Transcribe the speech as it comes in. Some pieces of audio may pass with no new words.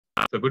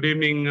So good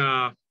evening,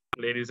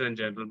 ladies and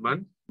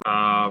gentlemen.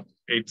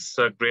 It's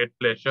a great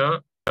pleasure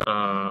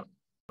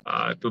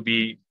to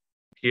be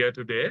here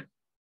today.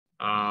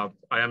 I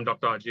am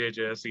Dr.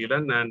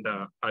 Jayewardenepura, and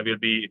I will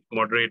be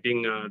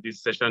moderating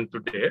this session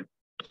today.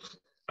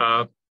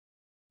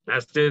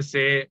 As they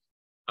say,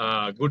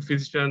 good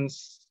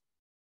physicians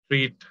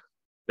treat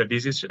the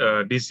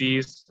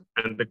disease,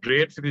 and the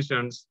great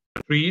physicians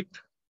treat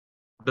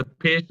the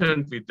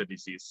patient with the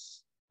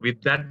disease. With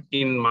that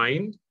in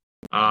mind,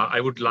 I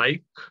would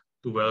like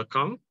to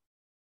welcome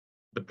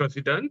the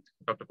President,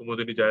 Dr.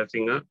 Kumudini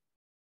Jayasinghe,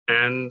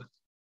 and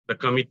the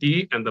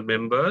committee and the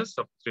members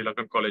of Sri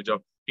Lankan College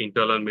of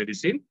Internal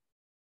Medicine.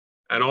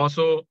 And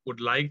also would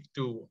like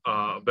to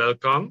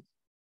welcome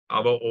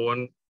our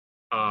own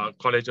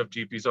College of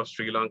GPs of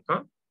Sri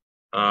Lanka,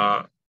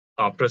 our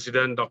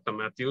President, Dr.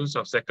 Matthews,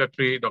 our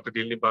Secretary, Dr.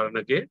 Dilni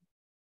Baranage,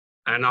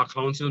 and our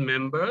council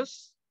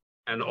members,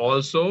 and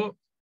also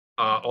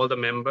all the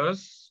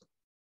members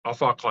of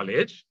our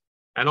college,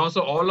 and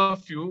also all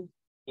of you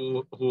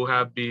who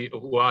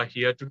are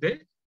here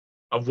today.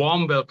 A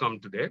warm welcome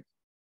today.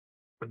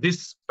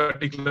 This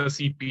particular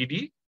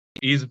CPD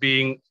is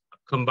being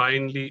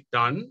combinedly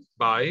done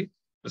by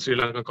the Sri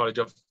Lankan College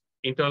of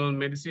Internal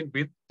Medicine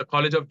with the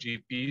College of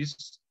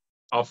GPs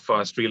of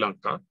Sri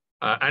Lanka.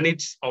 And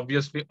it's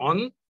obviously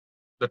on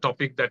the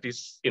topic that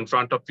is in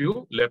front of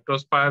you,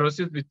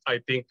 leptospirosis, which I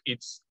think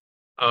it's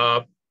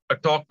a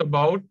talked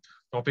about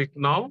topic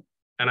now,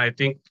 and I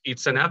think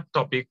it's an apt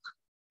topic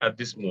at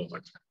this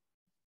moment.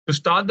 To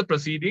start the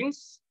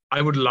proceedings,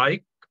 I would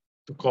like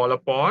to call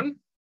upon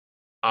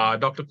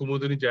Dr.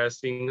 Kumudini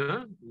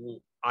Jayasinghe, who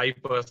I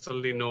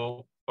personally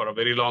know for a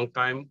very long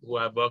time, who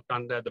have worked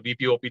under the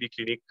VP OPD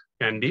Clinic,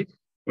 Kandy.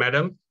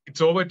 Madam,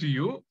 it's over to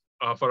you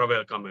for a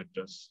welcome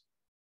address.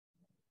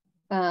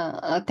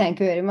 Thank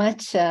you very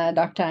much,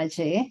 Dr.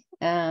 Ajay.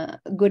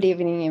 Good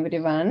evening,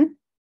 everyone.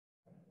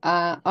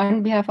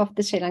 On behalf of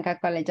the Sri Lanka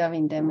College of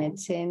Internal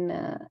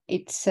Medicine,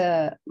 it's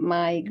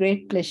my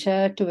great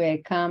pleasure to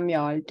welcome you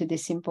all to the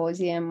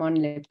symposium on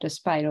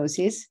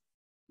leptospirosis,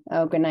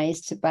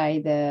 organized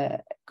by the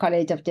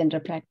College of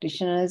General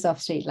Practitioners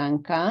of Sri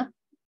Lanka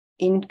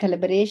in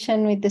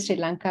collaboration with the Sri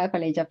Lanka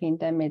College of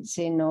Internal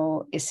Medicine,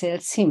 or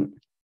SLSIM,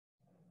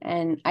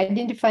 and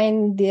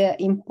identifying the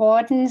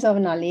importance of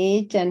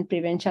knowledge and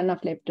prevention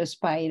of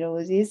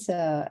leptospirosis.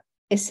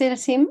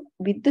 SLSIM,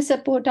 with the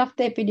support of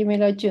the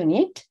Epidemiology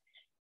unit,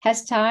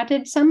 has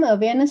started some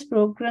awareness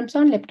programs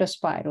on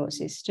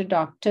leptospirosis to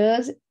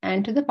doctors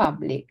and to the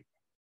public.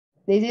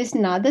 There is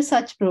another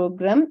such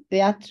program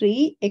where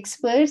 3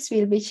 experts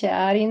will be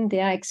sharing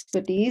their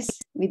expertise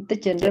with the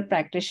general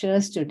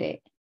practitioners today.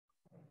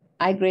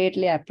 I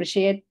greatly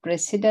appreciate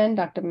President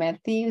Dr.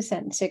 Matthews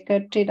and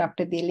Secretary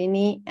Dr.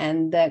 Dilini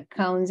and the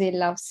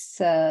Council of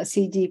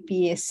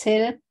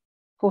CGPSL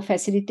for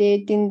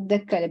facilitating the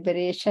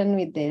collaboration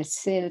with the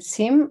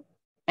SLSIM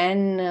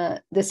and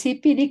the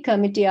CPD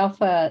committee of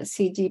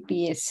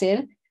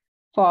CGPSL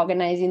for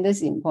organizing the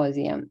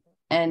symposium.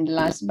 And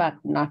last but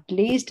not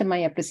least, my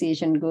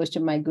appreciation goes to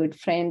my good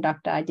friend,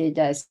 Dr. Ajay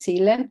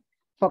Jayewardenepura,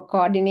 for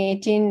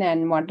coordinating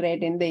and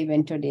moderating the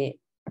event today.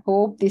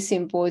 Hope this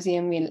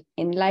symposium will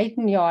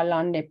enlighten you all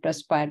on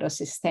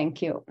leptospirosis.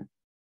 Thank you.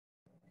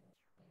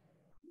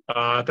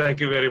 Thank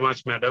you very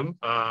much, Madam,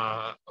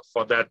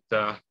 for that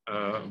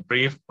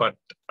brief but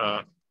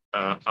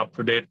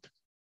up-to-date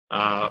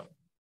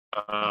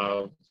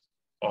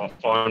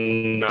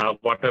on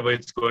whatever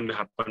is going to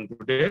happen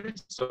today.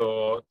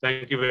 So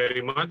thank you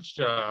very much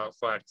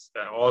for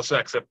also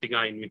accepting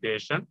our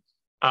invitation.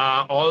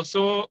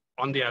 Also,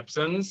 on the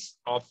absence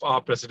of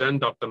our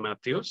President, Dr.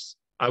 Matthews,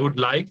 I would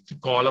like to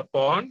call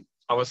upon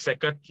our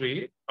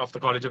Secretary of the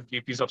College of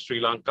GPs of Sri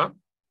Lanka,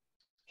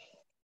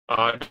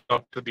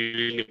 Dr.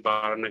 Dilni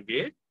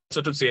Baranage,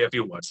 so to say a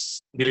few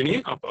words.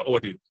 Dilini, over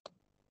to you.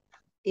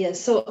 Yes,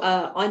 so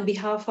on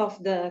behalf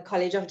of the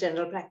College of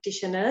General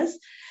Practitioners,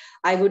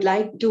 I would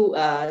like to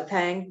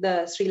thank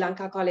the Sri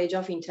Lanka College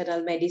of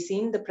Internal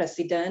Medicine, the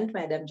President,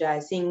 Madam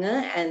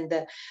Jayasinghe, and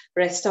the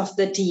rest of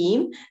the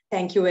team.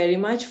 Thank you very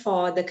much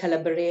for the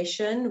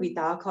collaboration with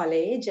our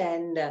college,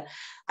 and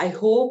I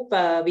hope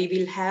we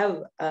will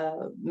have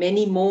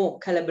many more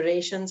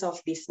collaborations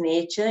of this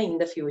nature in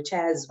the future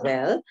as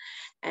well.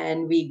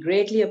 And we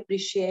greatly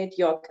appreciate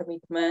your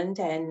commitment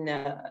and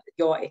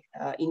your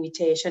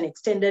invitation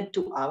extended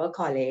to our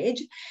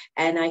college.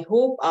 And I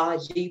hope our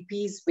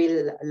GPs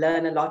will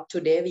learn a lot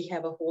today. We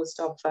have a host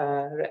of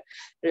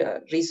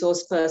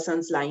resource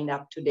persons lined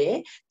up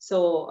today.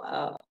 So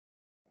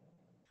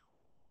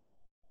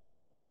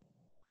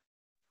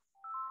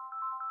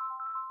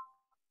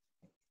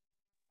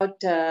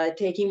without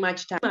taking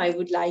much time, I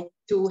would like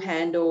to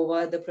hand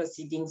over the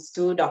proceedings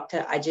to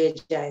Dr. Ajay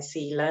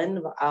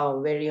Jayewardenepura,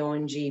 our very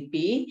own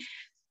GP,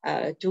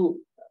 to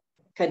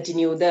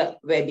continue the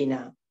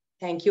webinar.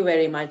 Thank you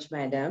very much,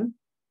 Madam.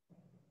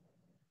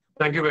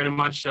 Thank you very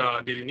much,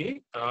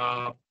 Dilini.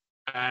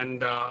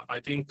 And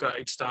I think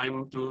it's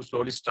time to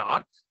slowly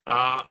start.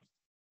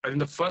 I think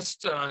the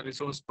first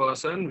resource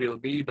person will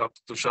be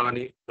Dr.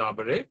 Thushani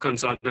Dabrera,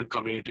 consultant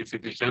community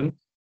physician,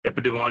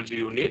 epidemiology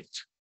unit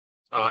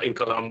in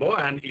Colombo,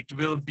 and it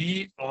will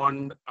be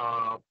on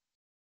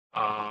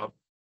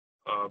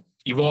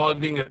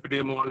evolving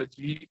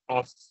epidemiology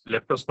of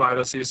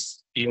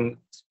leptospirosis in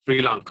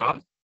Sri Lanka.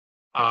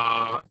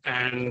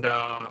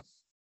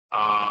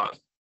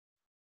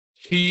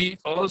 He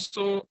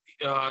also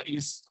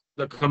is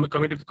the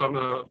committee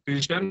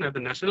physician at the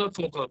national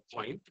focal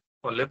point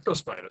for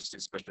leptospirosis,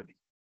 especially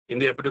in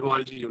the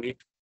epidemiology unit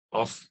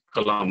of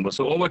Colombo.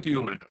 So over to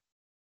you, madam.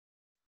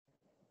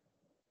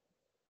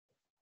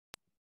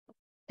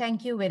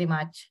 Thank you very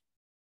much,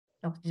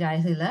 Dr.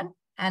 Jayewardenepura,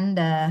 and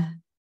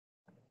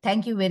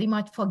thank you very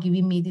much for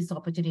giving me this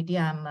opportunity.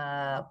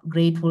 I'm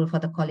grateful for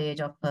the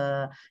College of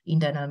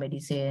Internal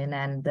Medicine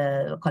and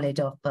the College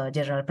of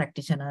General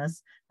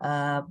Practitioners.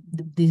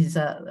 This is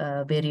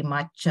a very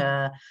much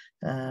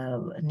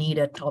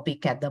needed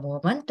topic at the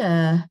moment.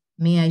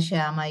 May I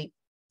share my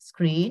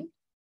screen?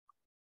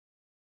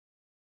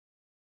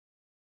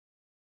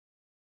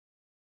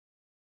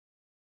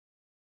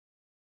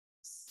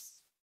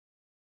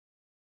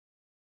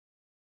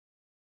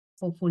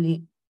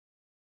 Hopefully,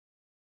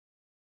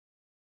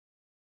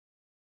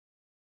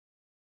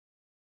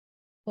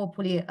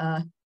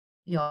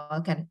 you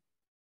all can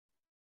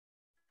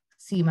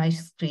see my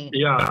screen.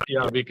 Yeah,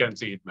 we can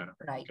see it, madam.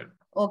 Right.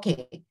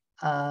 Okay.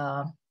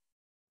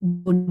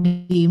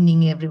 Good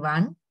evening,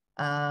 everyone.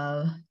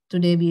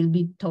 Today we'll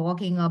be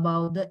talking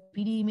about the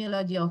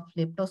epidemiology of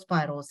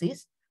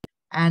leptospirosis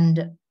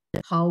and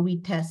how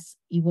it has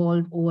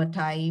evolved over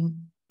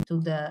time to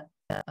the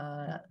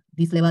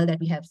this level that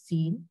we have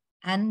seen.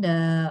 And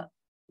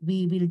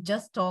we will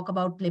just talk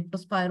about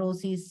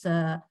leptospirosis,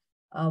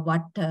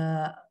 what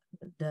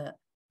the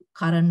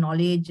current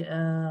knowledge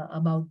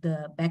about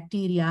the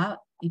bacteria.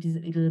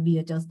 It will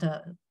be just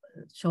a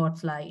short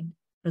slide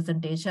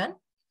presentation.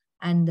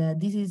 And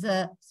this is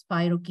a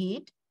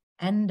spirochete,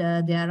 and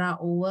there are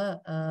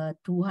over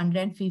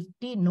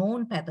 250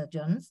 known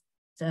pathogens,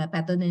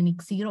 pathogenic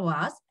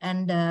seroas,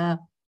 and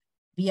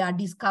we are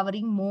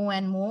discovering more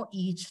and more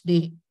each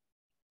day.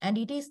 And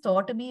it is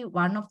thought to be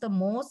one of the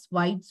most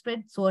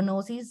widespread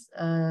zoonoses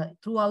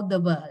throughout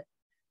the world.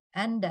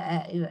 And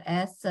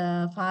as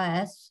far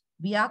as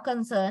we are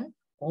concerned,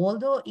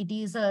 although it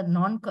is a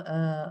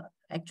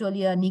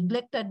actually a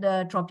neglected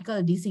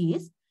tropical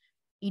disease,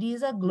 it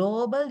is a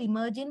global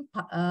emerging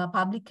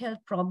public health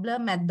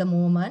problem at the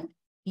moment.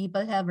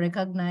 People have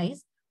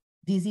recognized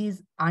this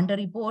is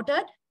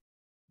underreported,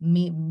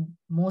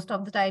 most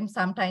of the time,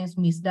 sometimes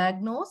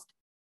misdiagnosed,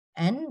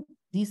 and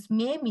this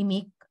may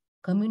mimic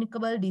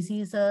communicable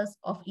diseases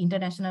of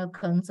international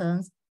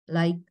concerns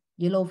like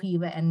yellow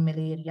fever and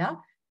malaria,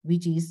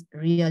 which is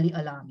really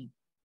alarming.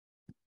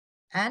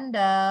 And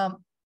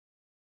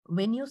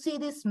when you see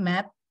this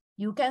map,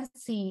 you can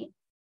see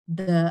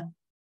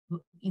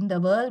in the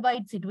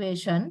worldwide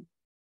situation,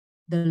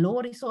 the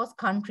low resource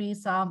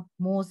countries are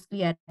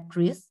mostly at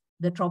risk.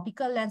 The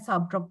tropical and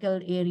subtropical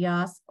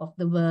areas of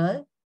the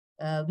world,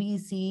 we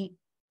see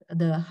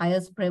the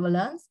highest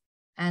prevalence,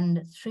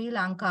 and Sri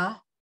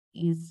Lanka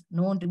is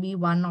known to be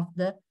one of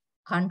the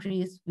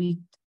countries with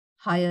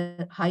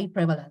high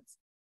prevalence.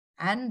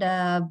 And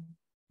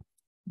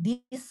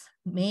this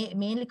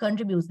mainly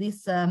contributes,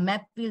 this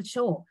map will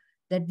show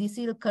that this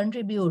will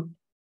contribute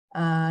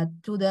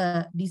to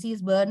the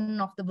disease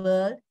burden of the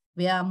world,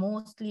 where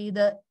mostly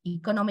the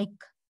economic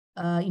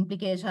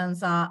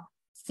implications are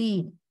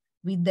seen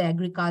with the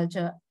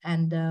agriculture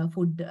and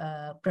food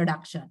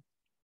production.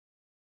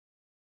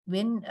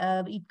 When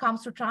it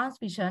comes to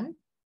transmission,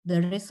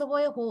 the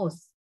reservoir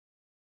host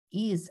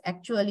is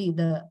actually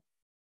the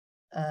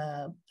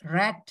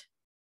rat.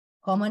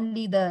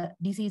 Commonly, the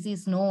disease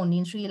is known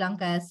in Sri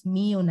Lanka as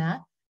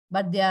Miuna,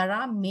 but there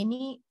are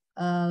many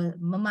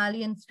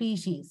mammalian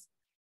species,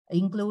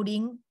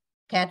 including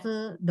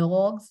cattle,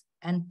 dogs,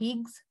 and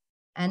pigs,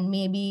 and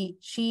maybe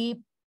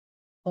sheep,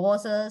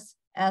 horses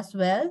as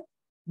well,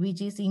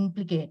 which is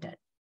implicated.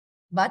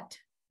 But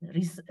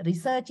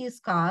research is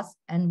scarce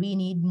and we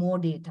need more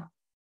data.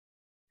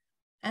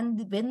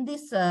 And when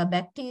this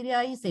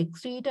bacteria is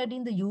excreted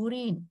in the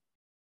urine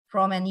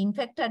from an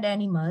infected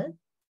animal,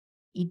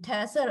 it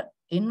has an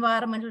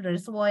environmental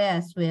reservoir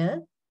as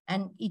well,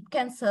 and it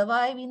can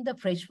survive in the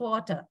fresh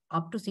water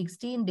up to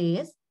 16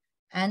 days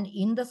and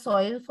in the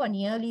soil for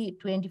nearly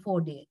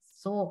 24 days.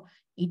 So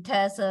it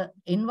has an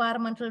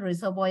environmental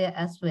reservoir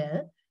as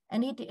well,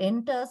 and it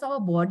enters our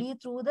body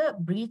through the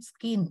breached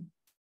skin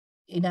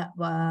in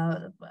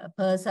a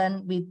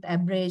person with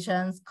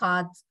abrasions,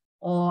 cuts,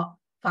 or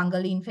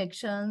fungal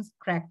infections,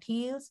 cracked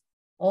heels,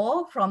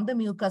 or from the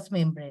mucous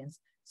membranes.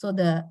 So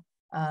the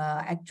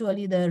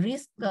actually the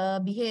risk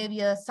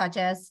behaviors such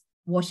as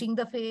washing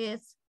the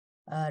face,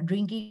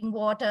 drinking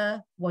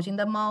water, washing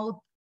the mouth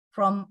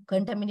from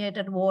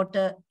contaminated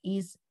water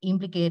is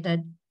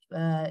implicated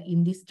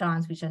in this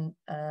transmission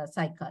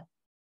cycle.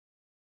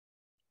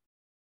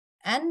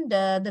 And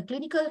the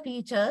clinical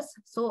features,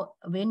 so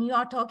when you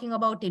are talking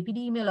about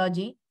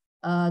epidemiology,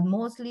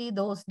 Mostly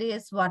those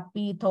days, what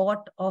we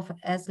thought of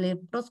as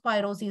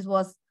leptospirosis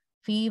was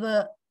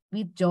fever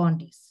with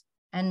jaundice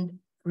and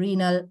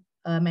renal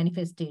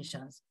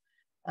manifestations.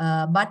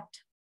 But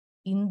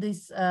in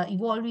this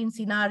evolving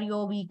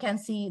scenario, we can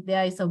see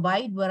there is a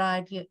wide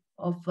variety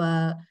of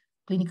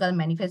clinical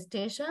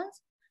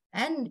manifestations,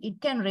 and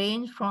it can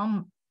range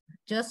from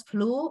just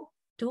flu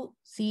to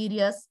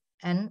serious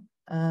and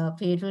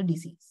fatal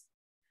disease.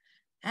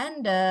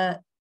 And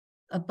a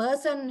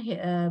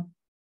person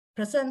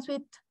presents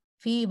with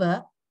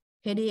fever,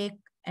 headache,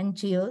 and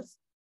chills.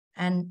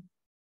 And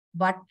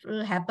what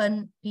will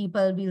happen,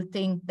 people will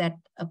think that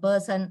a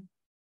person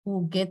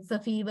who gets a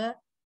fever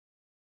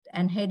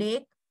and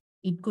headache,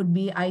 it could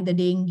be either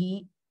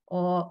dengue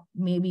or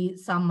maybe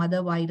some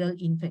other viral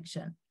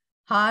infection.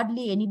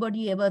 Hardly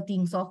anybody ever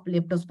thinks of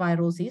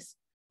leptospirosis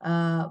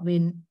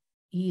when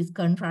he is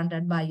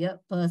confronted by a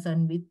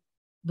person with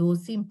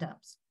those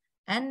symptoms.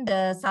 And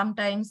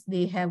sometimes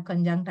they have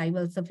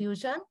conjunctival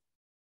suffusion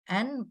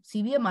and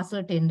severe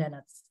muscle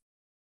tenderness.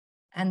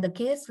 And the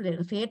case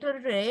fatal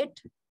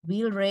rate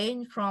will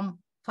range from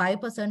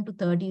 5% to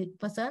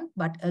 30%,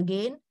 but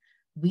again,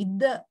 with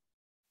the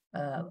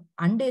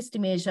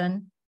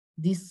underestimation,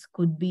 this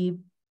could be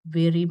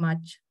very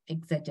much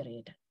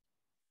exaggerated.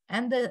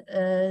 And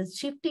the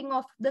shifting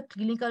of the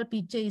clinical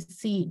picture is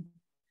seen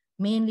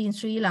mainly in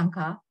Sri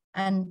Lanka,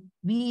 and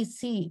we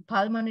see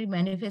pulmonary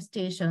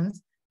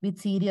manifestations with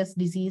serious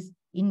disease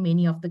in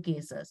many of the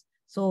cases.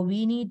 So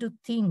we need to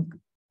think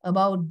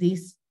about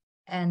this,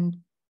 and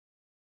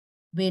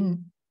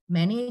when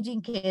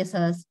managing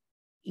cases,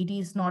 it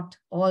is not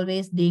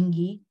always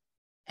dengue,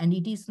 and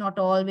it is not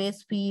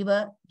always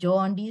fever,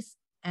 jaundice,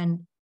 and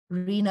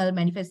renal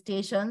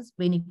manifestations.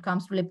 When it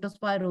comes to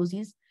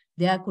leptospirosis,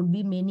 there could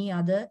be many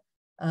other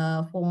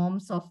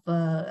forms of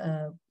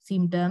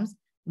symptoms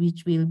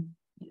which will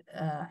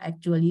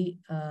actually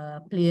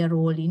play a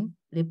role in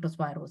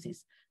leptospirosis.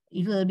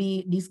 It will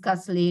be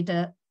discussed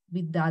later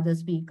with the other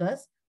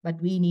speakers,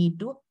 but we need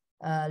to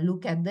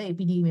look at the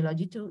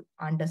epidemiology to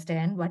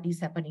understand what is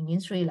happening in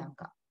Sri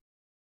Lanka.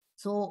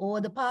 So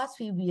over the past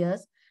few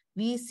years,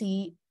 we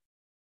see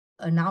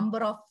a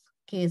number of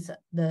cases,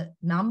 the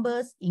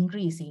numbers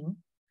increasing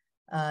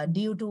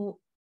due to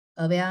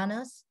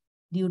awareness,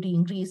 due to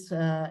increased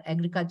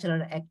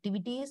agricultural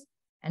activities,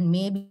 and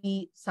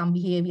maybe some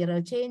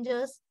behavioral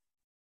changes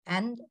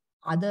and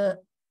other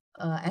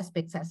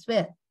aspects as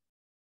well.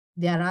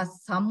 There are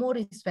some more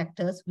risk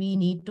factors we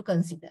need to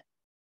consider.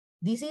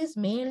 This is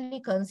mainly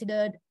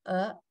considered,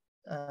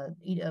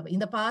 in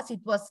the past, it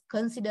was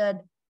considered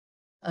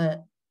a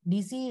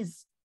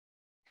disease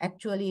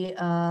actually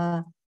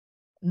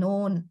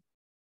known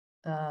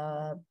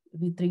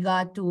with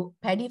regard to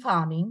paddy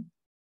farming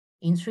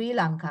in Sri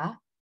Lanka.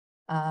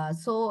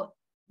 So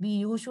we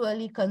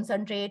usually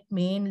concentrate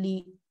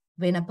mainly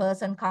when a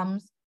person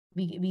comes,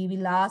 we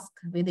will ask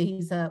whether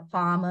he's a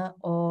farmer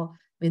or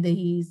whether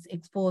he's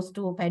exposed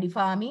to paddy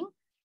farming,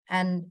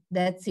 and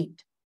that's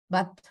it.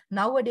 But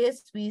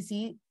nowadays we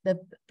see the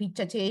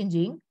picture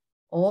changing.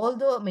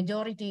 Although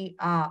majority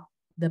are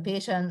the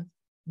patient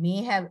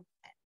may have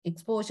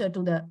exposure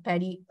to the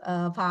paddy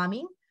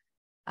farming,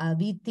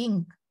 we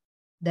think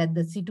that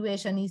the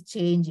situation is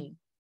changing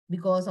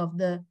because of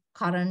the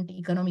current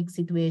economic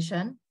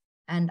situation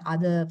and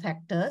other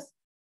factors.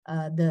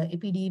 The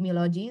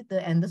epidemiology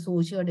and the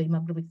social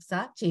demographics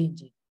are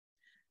changing.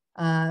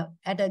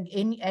 At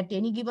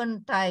any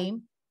given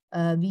time,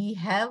 we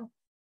have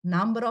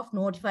number of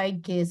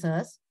notified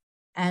cases,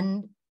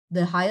 and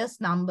the highest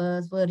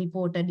numbers were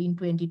reported in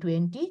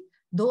 2020.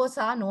 Those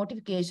are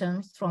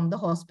notifications from the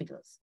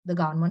hospitals, the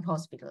government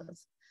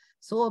hospitals.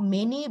 So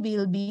many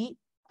will be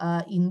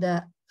in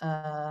the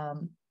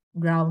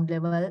ground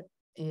level,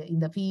 in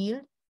the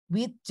field,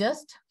 with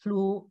just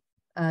flu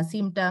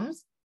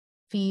symptoms,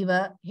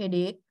 fever,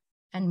 headache,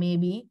 and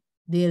maybe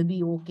they'll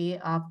be okay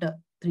after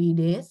 3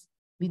 days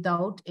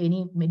without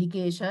any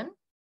medication.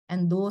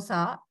 And those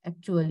are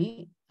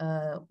actually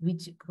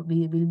which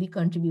we will be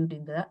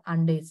contributing the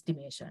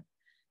underestimation.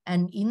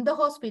 And in the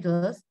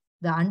hospitals,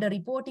 the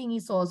underreporting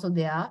is also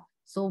there.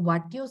 So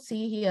what you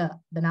see here,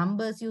 the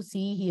numbers you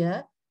see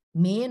here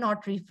may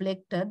not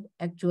reflect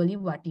actually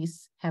what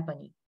is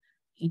happening.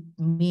 It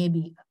may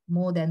be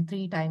more than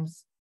 3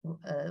 times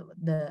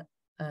the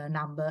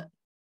number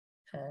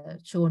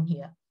shown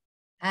here.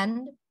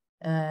 And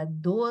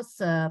those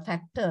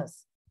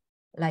factors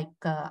like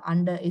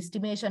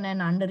underestimation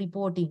and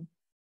underreporting,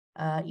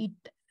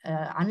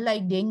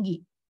 unlike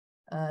dengue,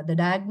 the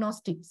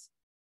diagnostics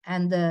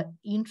and the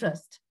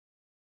interest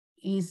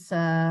is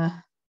they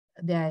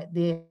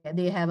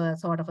have a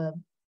sort of a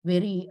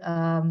very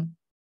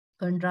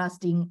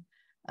contrasting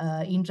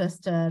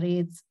interest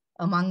rates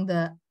among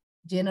the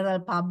general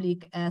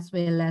public as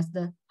well as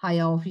the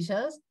higher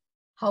officials.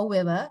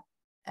 However,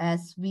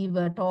 as we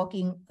were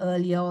talking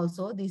earlier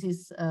also, this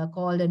is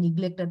called a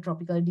neglected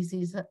tropical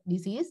disease.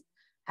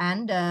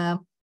 And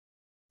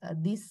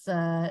this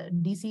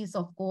disease,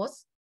 of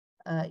course,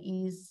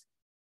 is,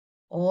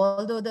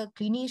 although the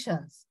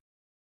clinicians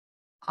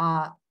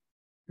are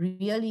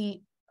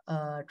really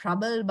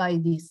troubled by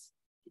this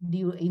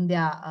in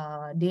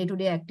their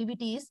day-to-day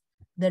activities,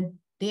 the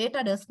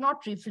data does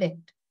not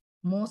reflect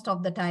most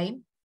of the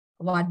time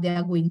what they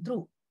are going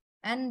through.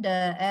 And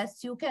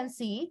as you can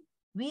see,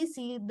 we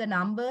see the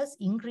numbers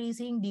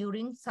increasing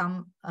during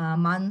some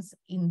months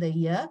in the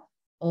year,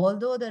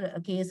 although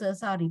the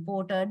cases are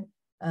reported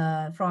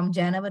from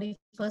January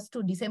 1st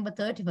to December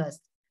 31st.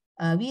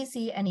 We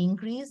see an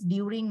increase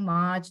during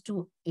March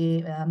to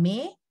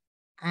May,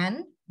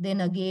 and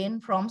then again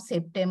from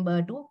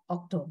September to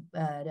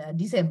October,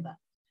 December.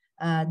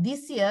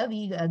 This year,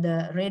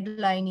 the red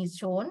line is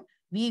shown.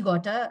 We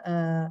got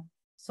a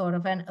sort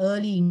of an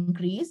early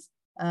increase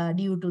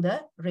due to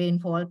the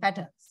rainfall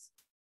patterns.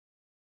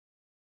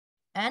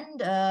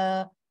 And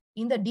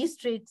in the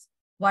districts,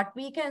 what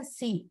we can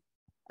see,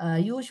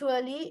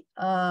 usually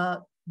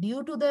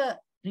due to the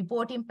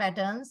reporting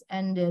patterns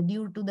and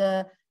due to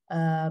the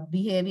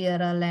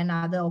behavioral and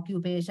other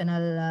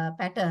occupational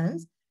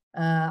patterns,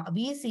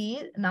 we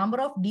see number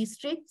of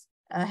districts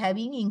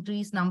having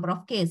increased number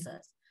of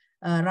cases.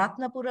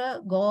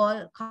 Ratnapura,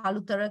 Galle,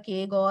 Kalutara,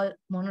 Galle,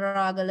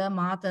 Monoragala,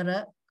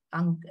 Matara,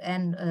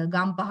 and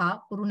Gampaha,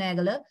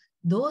 Kurunegala,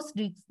 those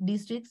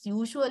districts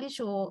usually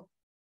show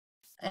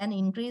an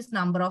increased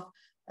number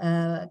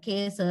of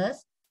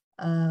cases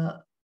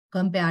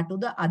compared to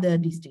the other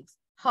districts.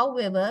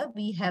 However,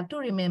 we have to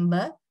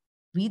remember,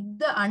 with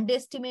the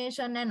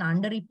underestimation and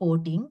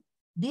underreporting,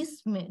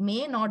 this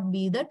may not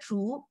be the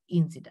true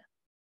incident.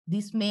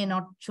 This may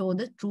not show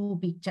the true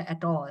picture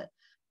at all.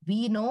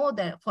 We know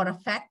that for a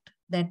fact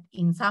that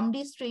in some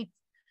districts,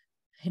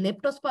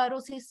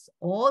 leptospirosis,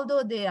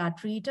 although they are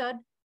treated,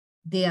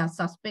 they are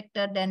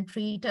suspected and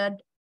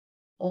treated,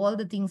 all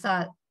the things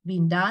are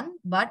being done,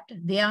 but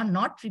they are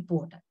not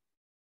reported.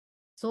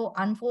 So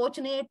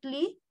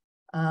unfortunately,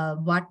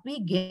 what we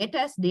get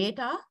as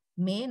data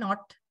may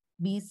not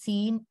be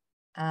seen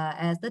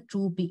as the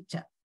true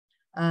picture.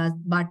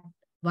 But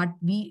what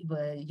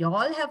you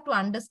all have to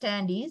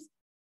understand is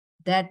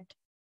that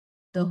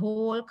the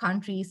whole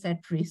country is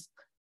at risk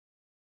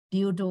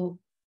due to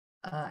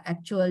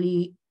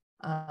actually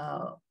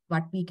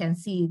what we can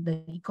see,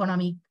 the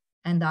economic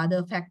and the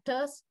other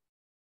factors,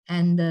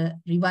 and the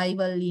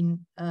revival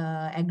in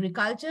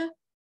agriculture,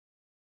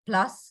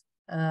 plus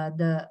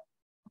the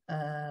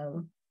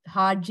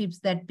hardships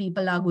that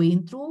people are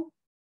going through,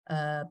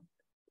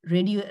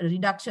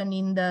 reduction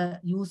in the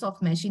use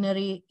of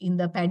machinery in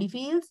the paddy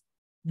fields.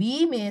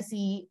 We may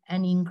see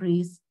an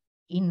increase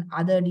in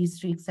other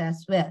districts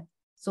as well.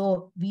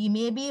 So we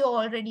may be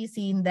already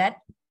seeing that,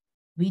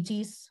 which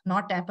is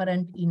not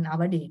apparent in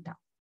our data.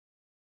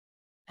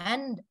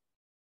 And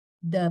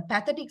the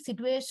pathetic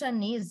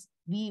situation is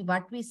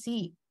what we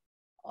see,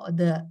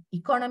 the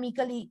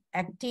economically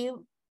active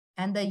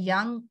and the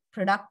young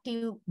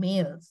productive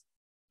males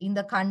in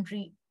the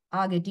country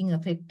are getting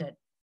affected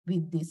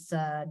with this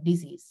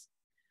disease.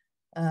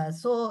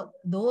 So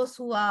those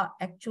who are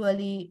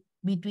actually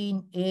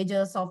between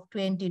ages of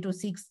 20 to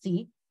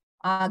 60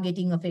 are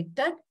getting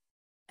affected,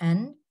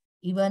 and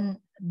even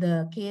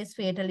the case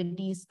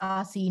fatalities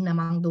are seen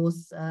among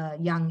those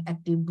young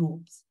active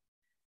groups.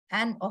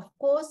 And of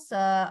course,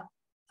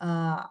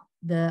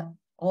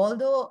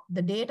 although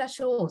the data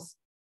shows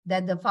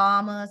that the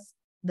farmers,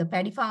 the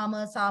paddy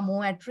farmers are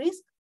more at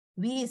risk,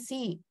 we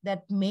see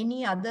that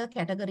many other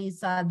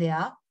categories are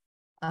there.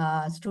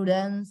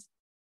 Students,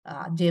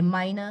 gem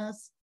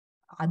miners,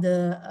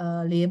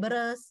 other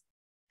laborers,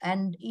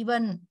 and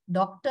even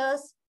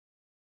doctors,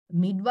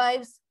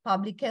 midwives,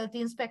 public health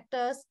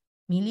inspectors,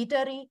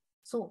 military.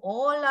 So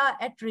all are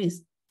at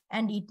risk.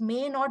 And it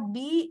may not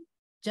be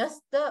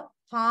just the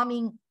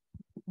farming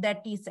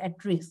that is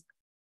at risk.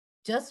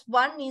 Just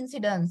one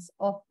incidence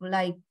of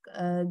like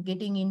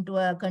getting into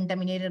a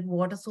contaminated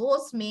water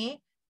source may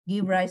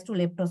give rise to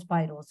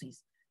leptospirosis.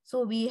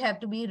 So we have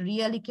to be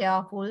really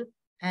careful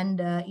and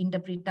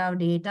interpret our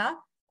data.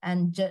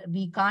 And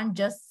we can't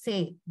just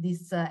say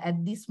this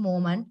at this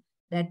moment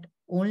that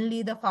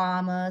only the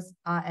farmers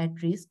are at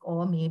risk,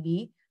 or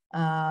maybe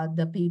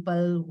the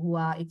people who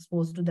are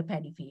exposed to the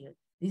paddy field.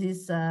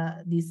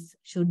 This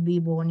should be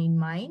borne in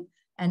mind.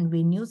 And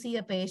when you see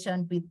a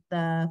patient with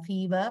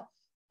fever,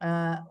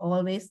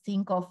 always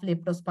think of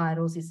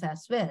leptospirosis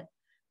as well.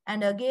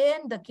 And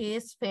again, the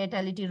case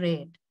fatality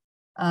rate.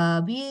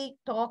 We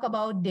talk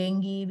about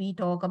dengue, we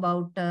talk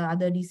about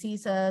other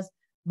diseases,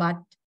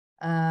 but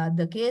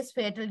the case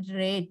fatality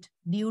rate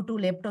due to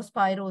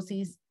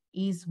leptospirosis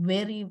is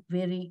very,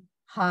 very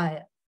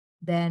high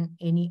than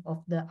any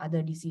of the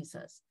other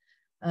diseases.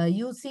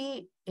 You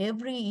see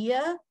every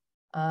year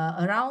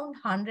around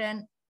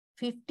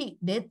 150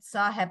 deaths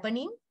are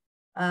happening.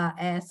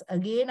 As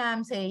again,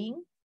 I'm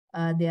saying,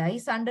 there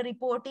is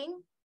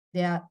underreporting.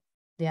 There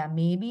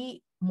may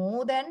be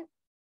more than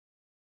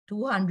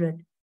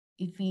 200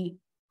 if we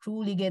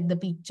truly get the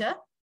picture,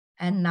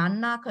 and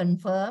none are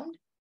confirmed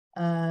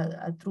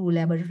through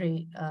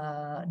laboratory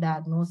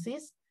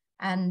diagnosis.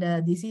 And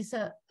this is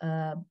a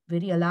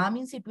very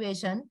alarming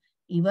situation.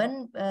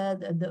 Even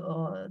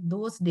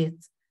those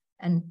deaths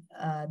and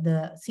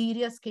the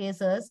serious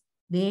cases,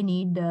 they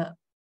need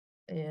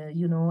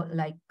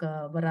like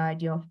a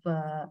variety of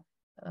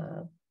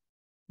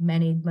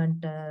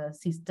management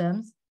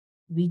systems,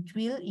 which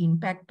will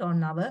impact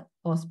on our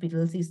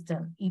hospital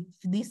system if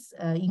this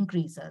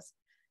increases.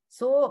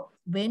 So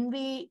when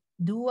we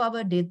do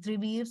our death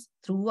reviews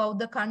throughout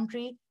the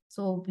country,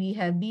 so we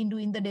have been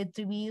doing the death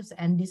reviews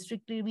and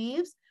district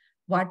reviews,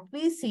 what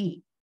we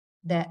see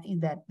that is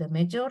that the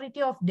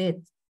majority of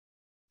deaths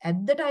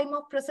at the time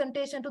of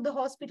presentation to the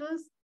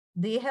hospitals,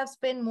 they have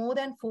spent more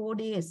than 4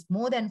 days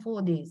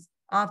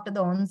after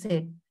the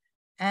onset.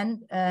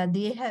 And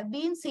they have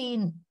been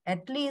seen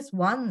at least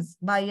once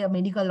by a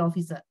medical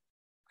officer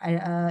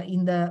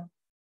in the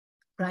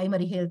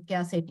primary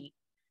healthcare setting.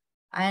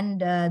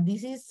 And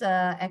this is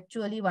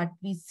actually what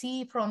we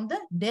see from the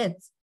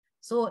deaths.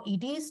 So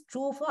it is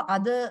true for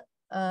other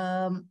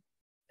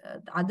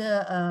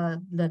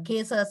the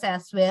cases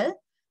as well.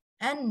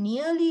 And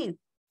nearly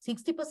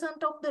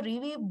 60% of the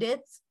reviewed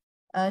deaths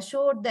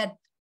showed that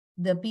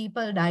the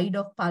people died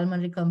of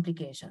pulmonary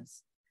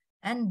complications.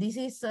 And this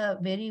is a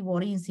very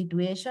worrying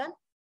situation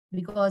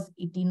because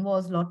it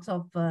involves lots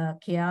of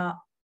care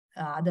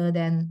other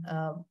than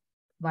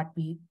what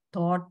we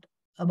thought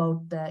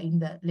about in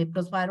the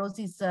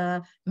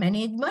leptospirosis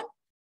management.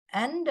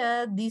 And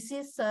this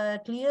is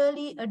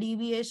clearly a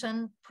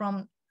deviation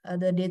from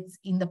the deaths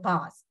in the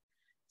past.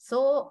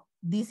 So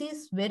this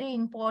is very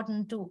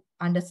important to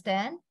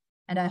understand.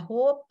 And I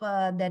hope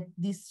that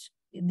this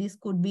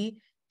could be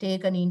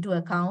taken into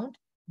account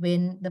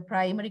when the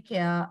primary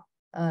care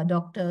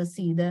doctors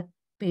see the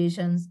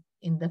patients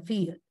in the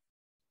field.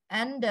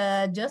 And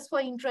just for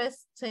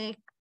interest's sake,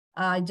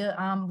 I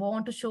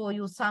want to show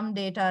you some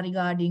data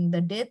regarding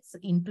the deaths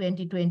in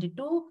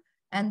 2022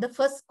 and the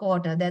first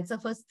quarter. That's the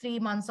first 3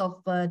 months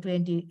of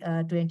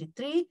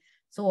 2023.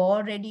 So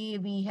already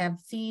we have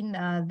seen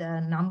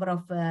the number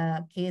of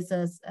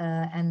cases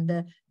and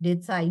the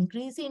deaths are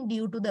increasing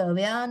due to the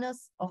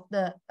awareness of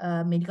the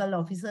medical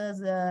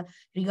officers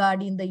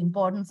regarding the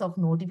importance of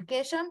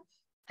notification,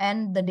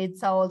 and the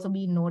deaths are also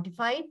being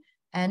notified.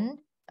 And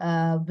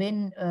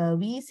when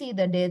we see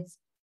the deaths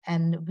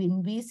and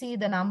when we see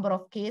the number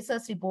of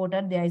cases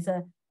reported, there is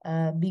a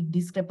big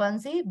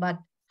discrepancy. But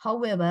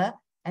however,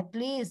 at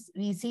least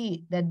we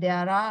see that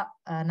there are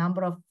a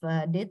number of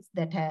deaths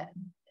that have,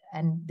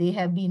 and they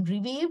have been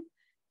reviewed,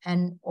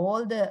 and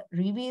all the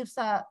reviews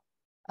are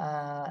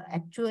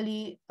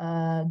actually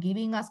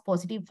giving us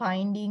positive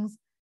findings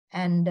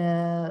and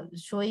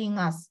showing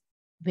us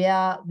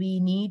where we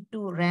need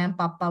to ramp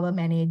up our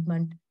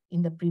management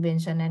in the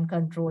prevention and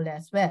control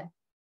as well.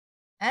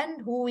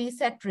 And who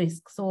is at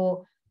risk?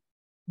 So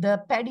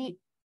the paddy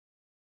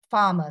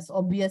farmers,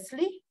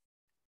 obviously,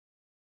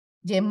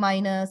 gem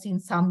miners in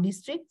some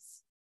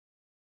districts,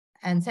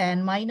 and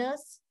sand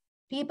miners,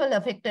 people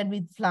affected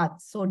with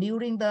floods. So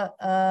during the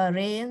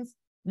rains,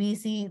 we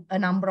see a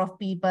number of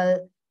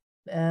people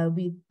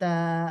with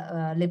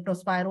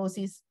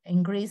leptospirosis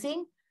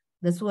increasing,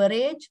 the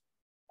sewerage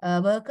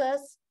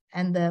workers,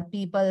 and the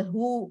people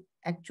who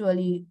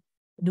actually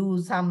do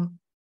some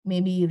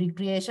maybe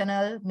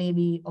recreational,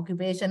 maybe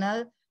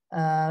occupational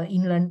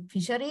inland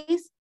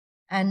fisheries.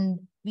 And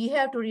we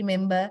have to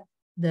remember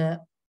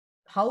the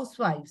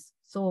housewives.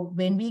 So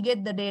when we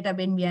get the data,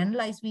 when we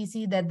analyze, we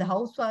see that the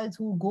housewives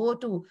who go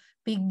to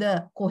pick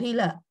the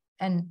kohila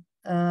and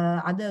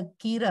other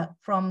kira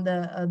from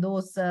the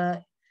those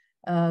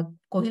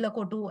kohila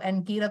kotu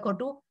and kira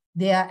kotu,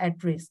 they are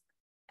at risk.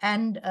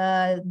 And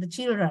the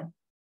children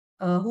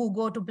who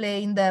go to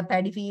play in the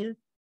paddy field,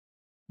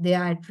 they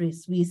are at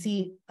risk. We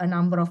see a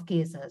number of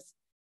cases.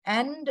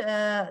 And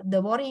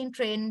the worrying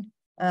trend,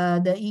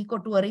 the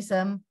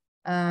ecotourism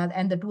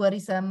and the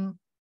tourism,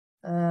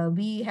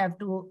 we have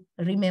to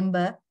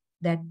remember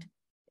that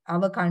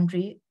our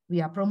country,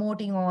 we are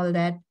promoting all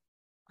that.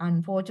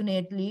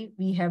 Unfortunately,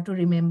 we have to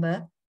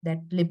remember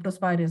that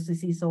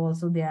leptospirosis is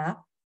also there.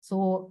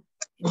 So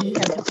we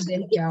have to be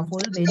very careful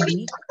when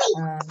we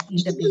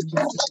interpret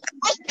this.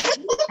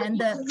 And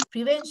the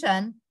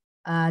prevention,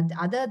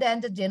 other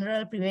than the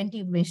general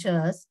preventive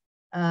measures,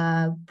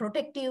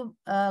 protective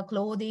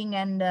clothing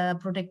and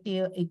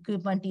protective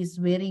equipment is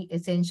very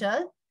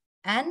essential.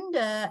 And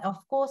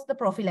of course, the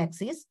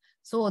prophylaxis.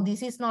 So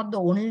this is not the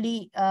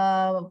only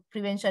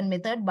prevention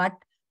method, but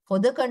for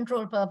the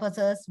control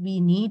purposes, we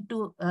need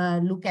to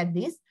look at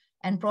this.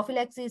 And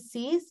prophylaxis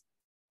is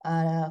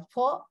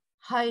for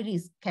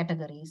high-risk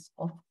categories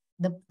of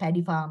the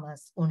paddy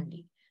farmers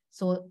only.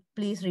 So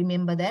please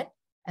remember that.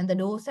 And the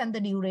dose and the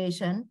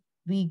duration,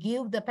 we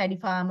give the paddy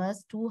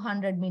farmers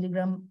 200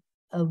 milligram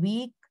a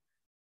week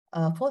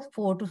for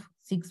 4 to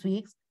 6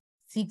 weeks,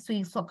 6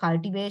 weeks for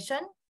cultivation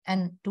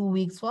and 2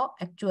 weeks for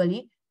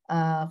actually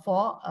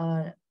for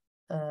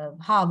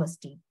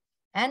harvesting.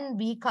 And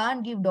we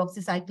can't give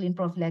doxycycline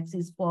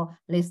prophylaxis for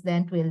less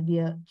than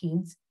 12-year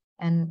kids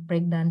and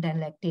pregnant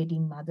and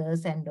lactating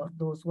mothers and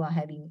those who are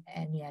having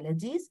any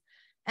allergies.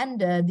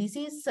 And this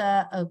is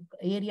an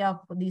area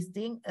of this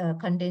thing,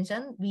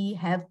 contention. We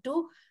have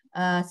to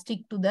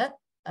stick to the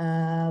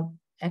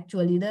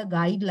actually the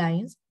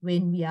guidelines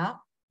when we are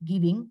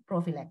giving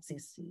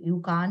prophylaxis.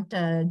 You can't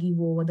give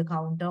over the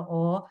counter,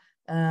 or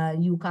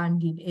you can't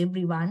give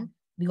everyone,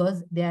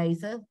 because there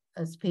is a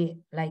space,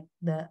 like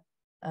the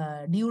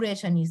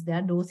duration is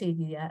there, dosage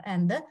is there,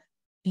 and the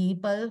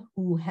people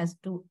who has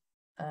to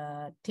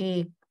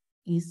take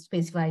is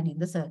specified in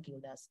the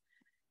circulars.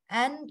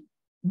 And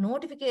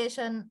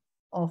notification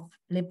of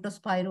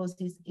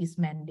leptospirosis is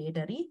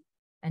mandatory,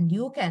 and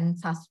you can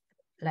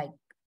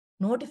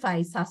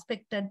notify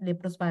suspected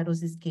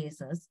leptospirosis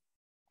cases.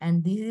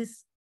 And this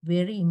is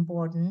very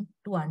important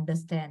to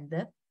understand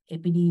the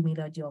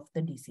epidemiology of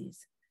the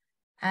disease.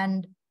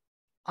 And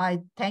I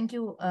thank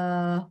you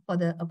for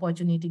the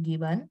opportunity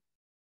given.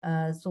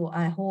 So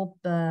I hope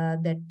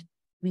that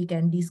we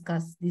can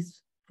discuss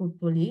this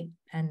fruitfully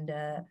and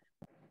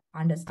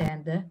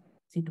understand the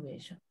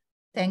situation.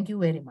 Thank you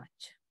very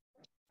much.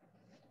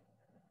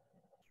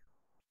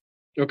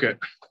 Okay.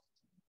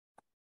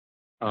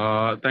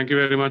 Thank you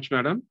very much,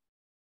 madam.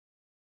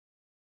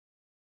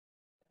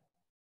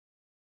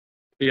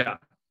 Yeah,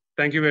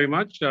 thank you very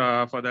much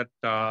for that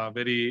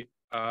very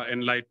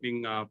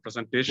enlightening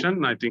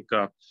presentation. I think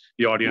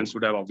the audience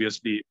would have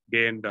obviously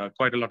gained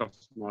quite a lot of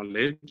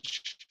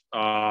knowledge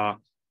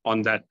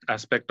on that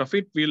aspect of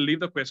it. We'll leave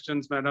the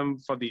questions, madam,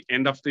 for the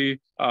end of the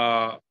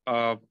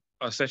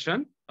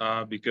session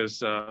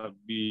because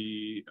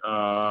we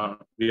are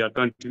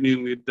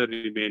continuing with the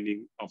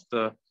remaining of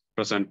the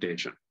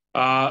presentation.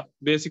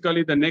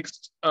 Basically, the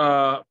next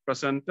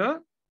presenter,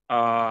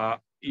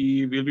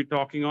 he will be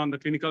talking on the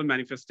clinical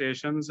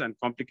manifestations and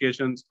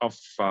complications of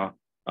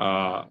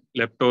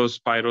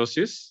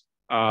leptospirosis.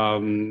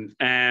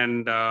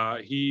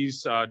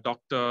 He's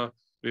Dr.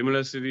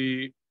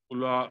 Wimalasiri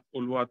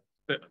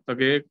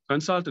Uluwattage,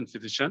 consultant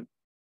physician,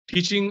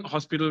 teaching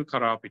hospital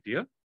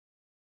Karapitya.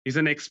 He's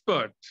an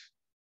expert,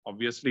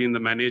 obviously, in the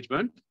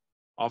management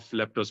of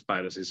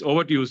leptospirosis.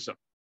 Over to you, sir.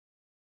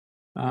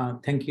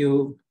 Thank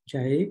you,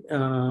 Jay.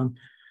 Can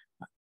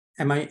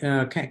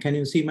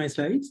you see my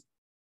slides?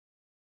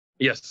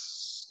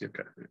 Yes, you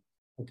can.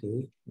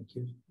 Okay, thank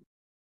you.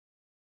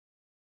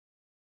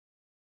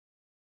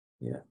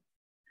 Yeah.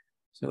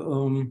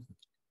 So,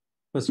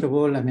 first of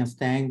all, I must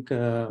thank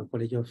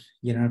College of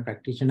General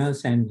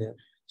Practitioners and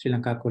Sri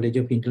Lanka College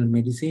of Internal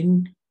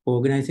Medicine for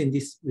organizing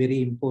this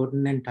very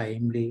important and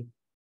timely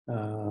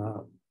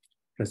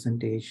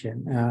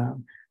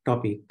presentation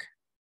topic.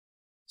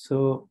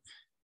 So,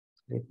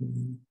 let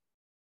me.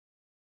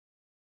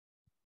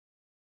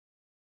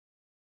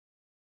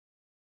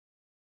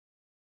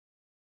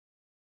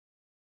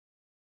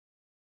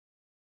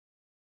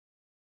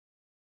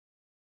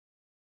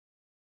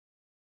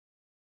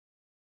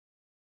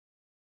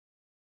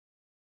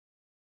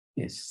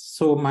 Yes,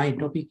 so my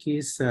topic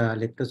is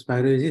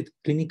leptospirosis,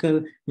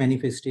 clinical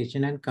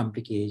manifestation and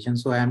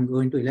complications. So I am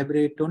going to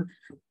elaborate on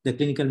the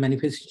clinical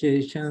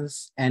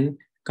manifestations and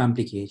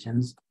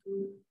complications.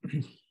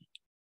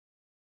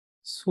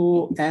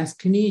 So as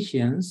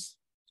clinicians,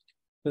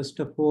 first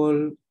of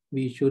all,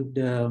 we should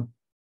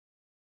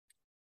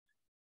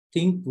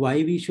think why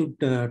we should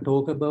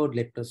talk about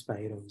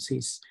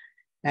leptospirosis.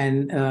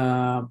 And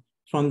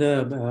from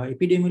the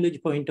epidemiology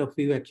point of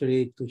view,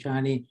 actually,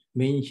 Thushani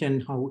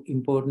mentioned how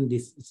important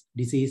this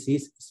disease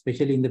is,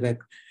 especially in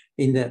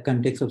the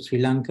context of Sri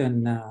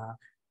Lankan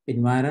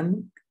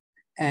environment.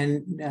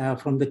 And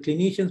from the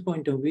clinician's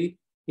point of view,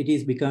 it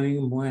is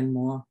becoming more and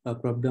more a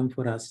problem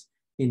for us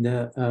in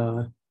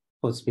the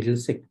hospital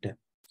sector.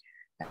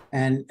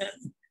 And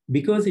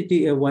because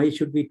why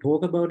should we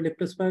talk about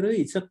leptospirosis?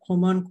 It's a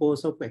common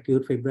cause of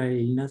acute febrile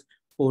illness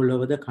all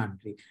over the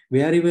country.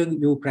 Wherever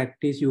you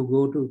practice, you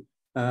go to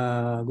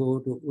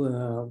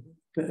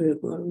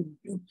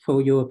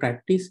for your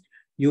practice,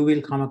 you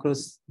will come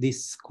across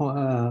this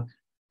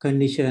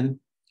condition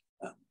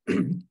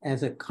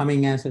as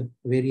coming as a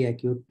very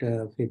acute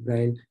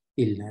febrile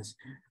illness.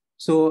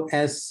 So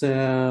as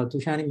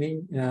Thushani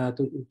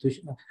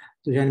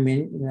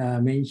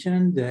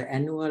mentioned, the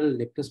annual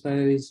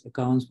leptospirosis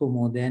accounts for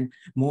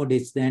more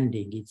deaths than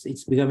dengue.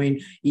 It's becoming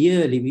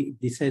yearly.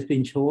 This has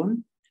been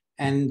shown,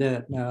 and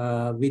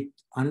with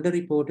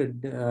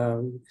underreported,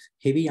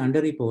 heavy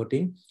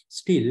underreporting,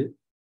 still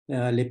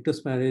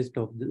leptospirosis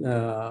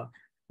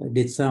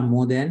deaths are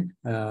more than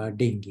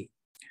dengue.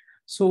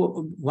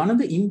 So one of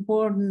the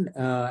important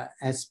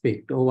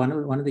aspect, or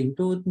one of the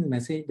important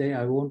message that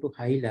I want to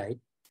highlight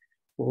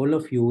for all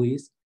of you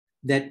is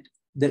that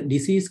the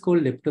disease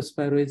called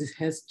leptospirosis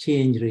has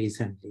changed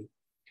recently,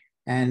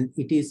 and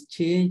it is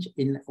changed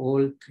in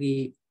all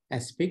three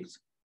aspects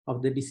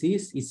of the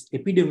disease. Its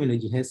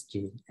epidemiology has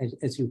changed.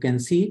 As you can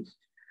see,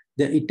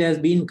 it has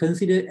been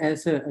considered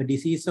as a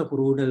disease of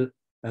rural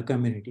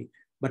community,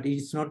 but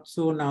it's not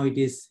so now.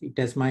 It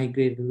has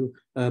migrated to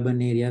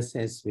urban areas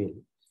as well.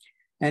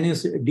 And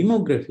its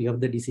demography of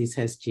the disease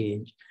has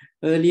changed.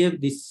 Earlier,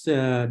 this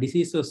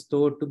disease was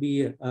thought to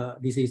be a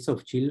disease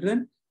of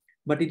children,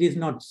 but it is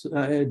not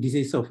a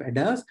disease of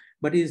adults,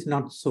 but it is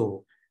not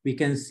so. We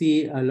can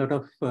see a lot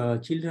of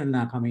children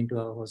are coming to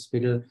our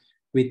hospital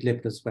with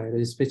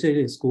leptospirosis,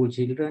 especially school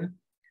children.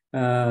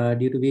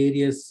 due to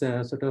various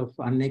sort of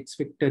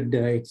unexpected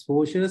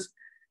exposures,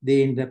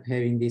 they end up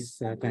having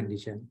this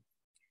condition.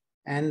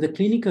 And the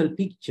clinical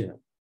picture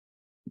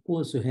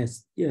also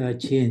has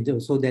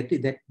changed. So that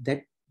is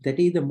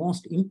the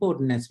most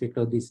important aspect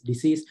of this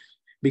disease,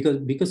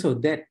 because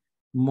of that,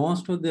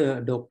 most of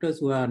the doctors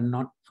who are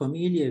not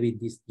familiar with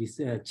this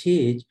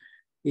change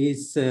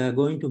is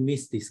going to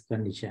miss this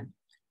condition.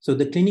 So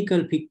the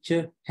clinical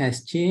picture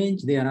has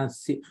changed. There are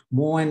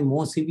more and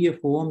more severe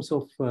forms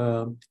of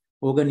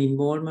organ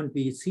involvement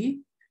we see.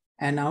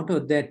 And out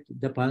of that,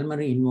 the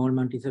pulmonary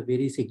involvement is a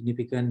very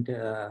significant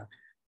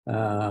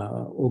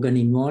organ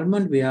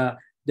involvement where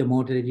the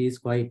mortality is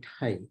quite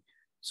high.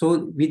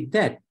 So with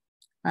that,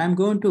 I'm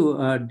going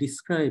to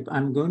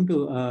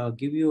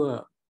give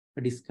you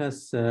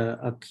discuss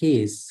a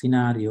case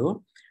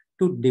scenario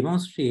to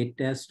demonstrate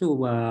as to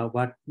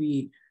what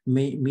we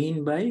may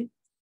mean by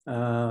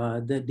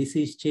the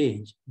disease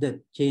change,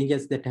 the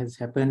changes that has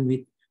happened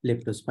with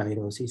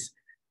leptospirosis.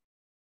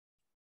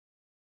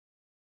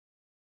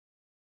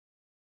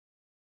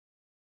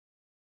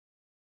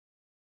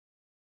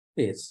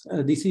 Yes,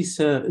 this is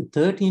a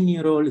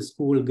 13-year-old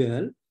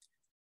schoolgirl,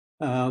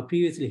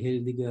 previously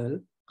healthy girl,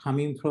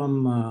 coming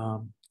from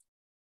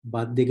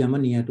Baddegama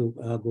near to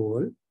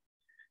Galle.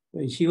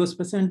 She was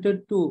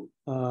presented to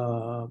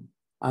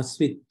us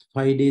with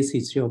 5 days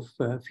history of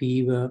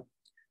fever,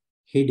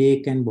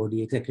 headache, and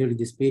body aches. Actually,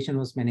 this patient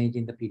was managed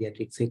in the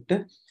pediatric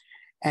sector.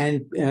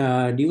 And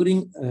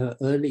during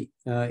early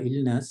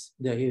illness,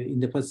 in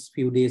the first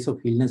few days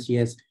of illness, she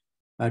has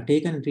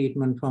taken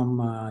treatment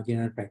from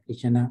general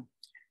practitioner.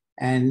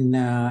 And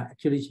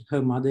actually,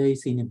 her mother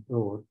is in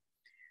abroad.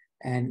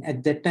 And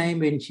at that time,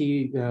 when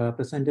she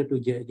presented to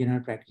general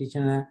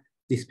practitioner,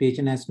 this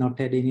patient has not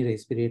had any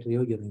respiratory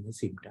or urinary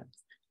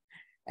symptoms.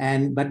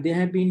 But there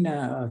have been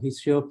a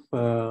history of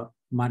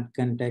mud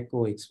contact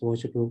or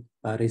exposure to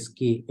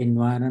risky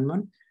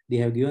environment. They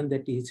have given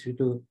that history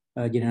to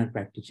general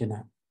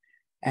practitioner.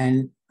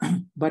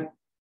 But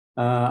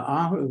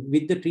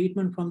with the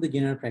treatment from the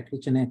general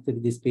practitioner, actually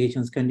this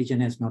patient's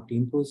condition has not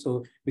improved.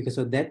 So because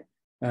of that,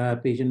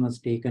 patient was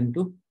taken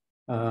to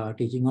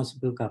teaching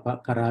hospital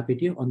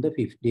Karapitya on the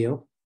 5th day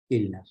of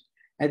illness.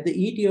 At the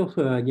ET of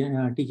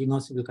teaching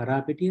hospital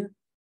Karapitya,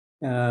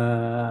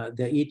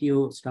 the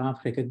ETO staff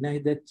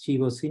recognized that she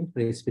was in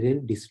respiratory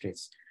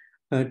distress.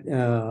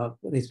 Her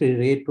respiratory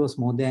rate was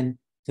more than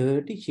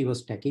 30. She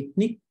was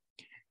tachypneic,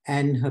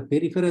 and her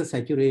peripheral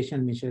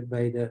saturation measured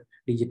by the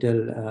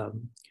digital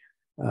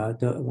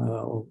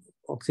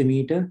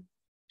oximeter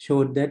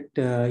showed that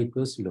it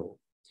was low.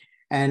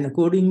 And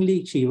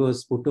accordingly, she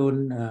was put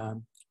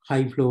on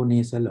high flow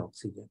nasal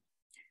oxygen.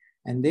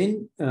 And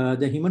then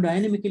the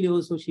hemodynamically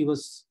also, she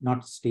was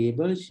not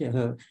stable.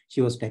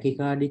 She was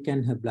tachycardic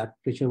and her blood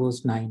pressure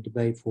was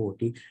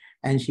 90/40.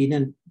 And she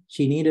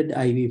needed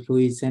IV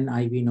fluids and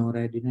IV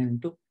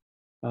noradrenaline to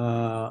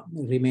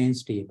remain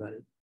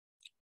stable.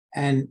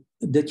 And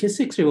the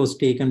chest X-ray was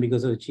taken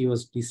because she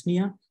was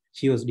dyspnea.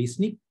 She was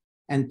dyspneic,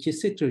 and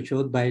chest X-ray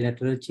showed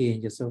bilateral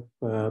changes of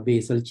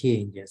basal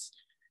changes.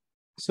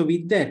 So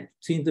with that,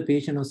 since the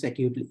patient was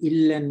acutely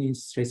ill and in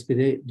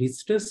respiratory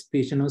distress,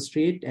 patient was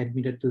straight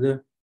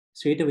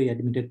away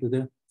admitted to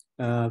the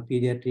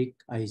pediatric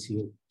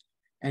ICU.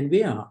 And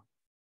where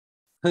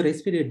her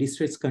respiratory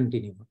distress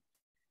continued.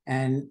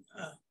 And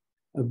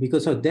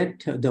because of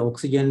that, the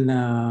oxygen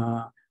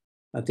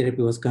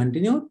therapy was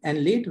continued.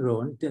 And later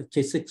on, the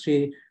chest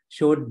X-ray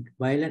showed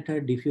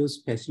bilateral diffuse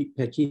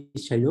patchy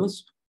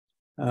shallows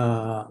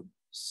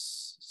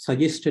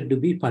suggested to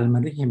be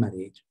pulmonary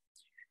hemorrhage.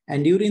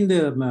 And during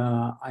the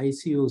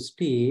ICU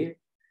stay,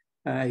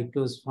 it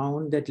was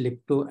found that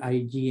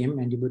lepto-IgM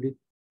antibody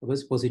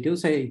was positive.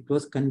 So it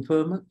was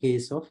confirmed a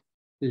case of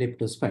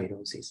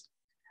leptospirosis.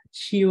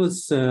 She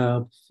was,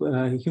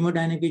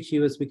 hemodynamically, she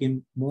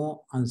became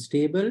more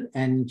unstable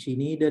and she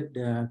needed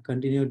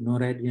continued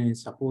noradrenaline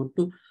support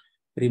to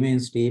remain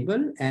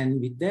stable.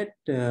 And with that,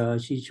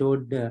 she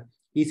showed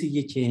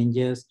ECG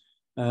changes.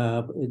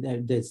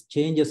 The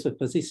changes were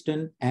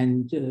persistent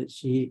and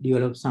she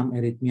developed some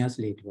arrhythmias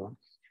later on.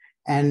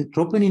 And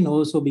troponin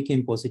also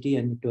became positive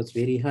and it was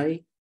very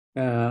high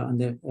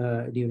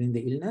during the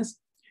illness.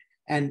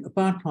 And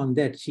apart from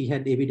that, she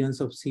had evidence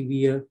of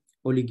severe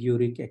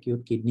oliguric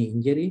acute kidney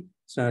injury,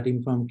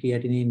 starting from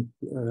creatinine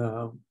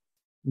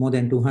more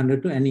than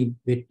 200 and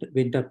it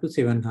went up to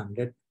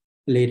 700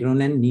 later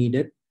on and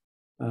needed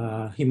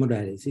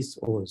hemodialysis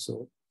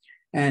also.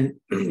 And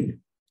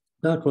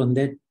apart from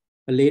that,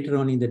 later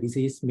on in the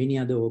disease, many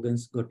other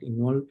organs got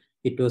involved.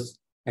 It was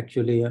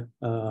actually a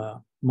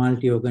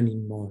multi-organ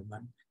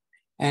involvement.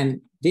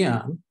 And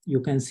there you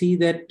can see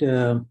that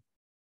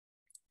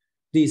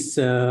this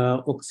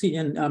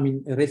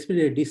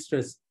respiratory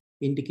distress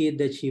indicate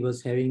that she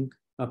was having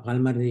a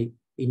pulmonary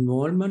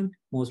involvement,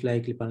 most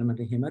likely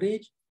pulmonary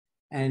hemorrhage.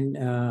 And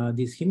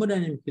this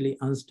hemodynamically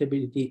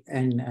instability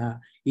and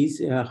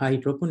high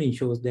troponin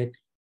shows that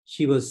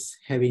she was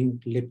having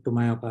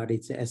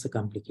leptomyocarditis as a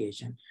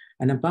complication.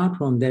 And apart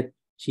from that,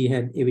 she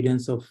had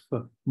evidence of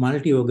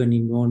multi-organ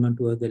involvement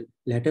toward the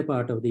latter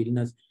part of the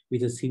illness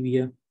with a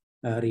severe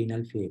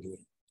renal failure.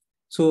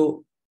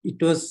 So it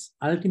was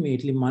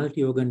ultimately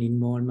multi-organ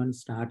involvement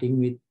starting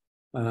with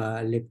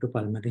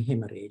leptopulmonary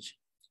hemorrhage.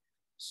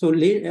 So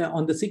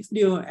on the 6th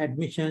day of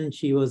admission,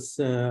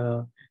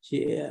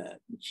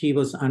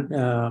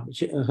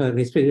 her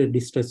respiratory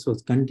distress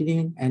was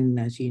continuing,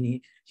 and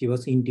she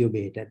was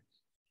intubated.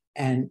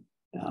 And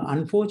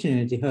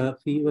unfortunately, her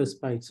fever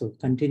spikes were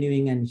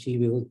continuing, and she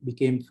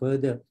became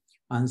further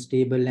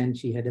unstable, and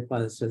she had a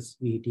pulseless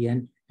VT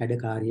and had a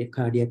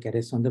cardiac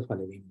arrest on the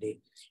following day.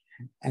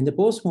 And the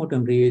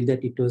postmortem revealed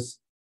that it was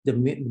the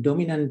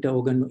dominant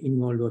organ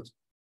involved was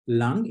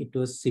lung. It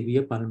was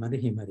severe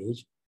pulmonary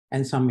hemorrhage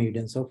and some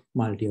evidence of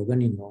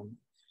multi-organ involvement.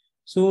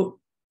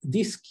 So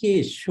this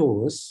case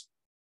shows,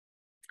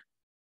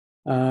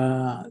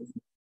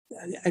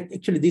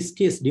 actually this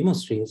case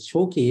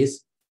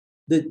showcase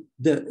the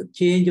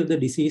change of the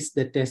disease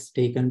that has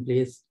taken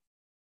place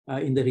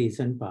in the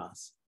recent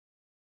past.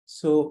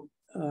 So,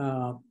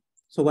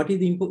 what is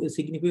the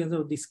significance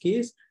of this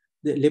case?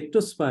 The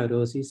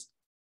leptospirosis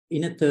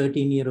in a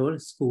 13-year-old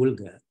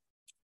schoolgirl.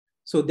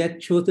 So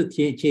that shows the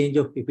change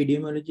of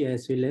epidemiology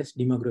as well as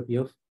demography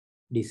of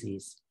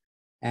disease.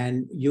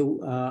 And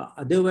you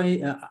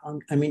otherwise,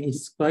 I mean,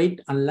 it's quite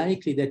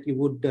unlikely that you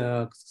would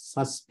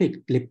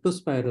suspect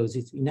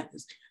leptospirosis in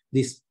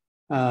this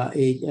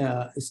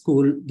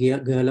school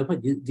girl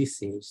of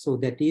this age. So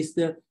that is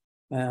the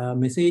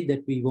message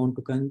that we want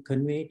to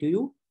convey to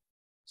you.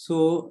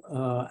 So,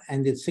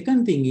 and the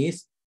second thing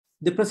is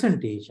the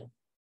presentation.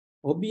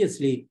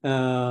 Obviously,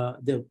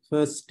 the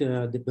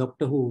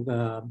doctor who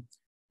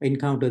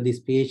encountered this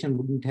patient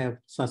wouldn't have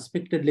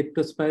suspected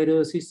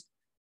leptospirosis,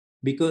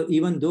 because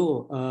even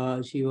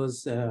though she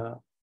was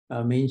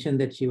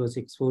mentioned that she was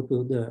exposed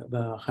to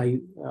the high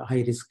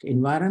risk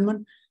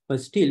environment,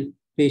 but still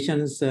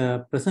patient's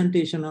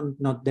presentation on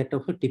not that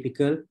of a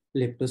typical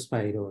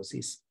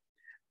leptospirosis.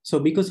 So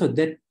because of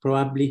that,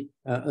 probably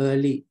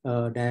early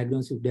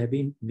diagnosis would have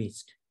been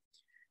missed.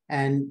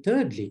 And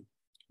thirdly,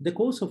 the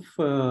cause of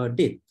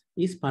death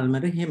is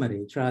pulmonary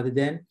hemorrhage, rather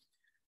than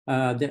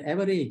the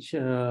average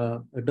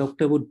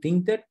doctor would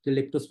think that the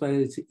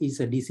leptospirosis is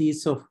a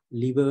disease of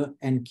liver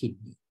and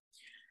kidney.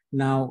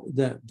 Now,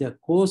 the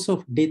cause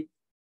of death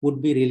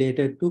would be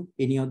related to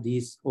any of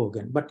these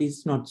organs, but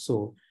it's not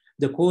so.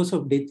 The cause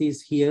of death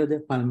is here the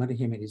pulmonary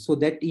hemorrhage. So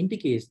that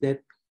indicates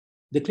that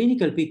the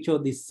clinical picture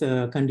of this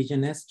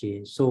condition has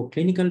changed. So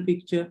clinical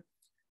picture,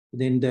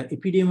 then the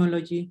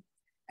epidemiology,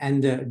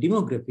 and the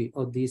demography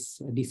of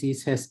this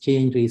disease has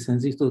changed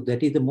recently. So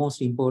that is the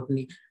most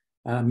important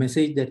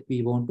message that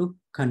we want to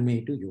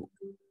convey to you.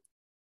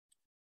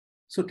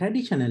 So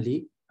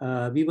traditionally,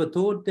 we were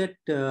taught that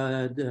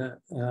the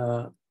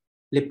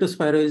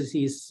leptospirosis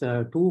is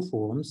two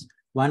forms.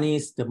 One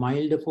is the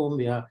milder form,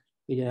 where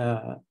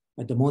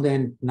the more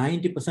than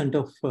 90%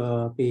 of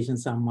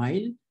patients are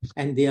mild,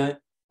 and they are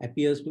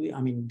appears to be,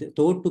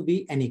 thought to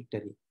be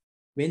anicteric.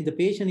 When the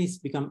patient is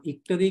become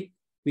icteric,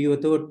 we were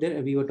taught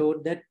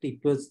that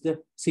it was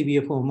the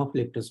severe form of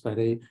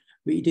leptospirosis.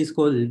 It is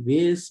called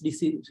Wales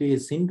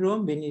disease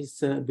syndrome when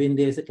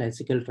there is a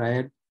classical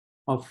triad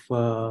of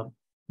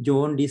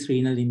jaundice,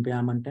 renal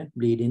impairment, and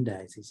bleeding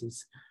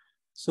diastasis.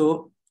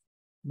 So,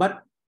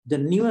 but the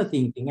newer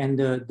thinking and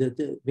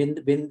the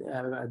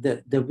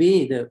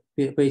way the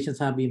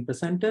patients are being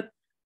presented,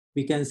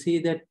 we can see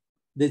that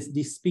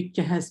this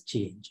picture has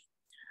changed.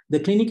 The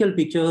clinical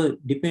picture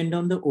depends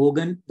on the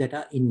organ that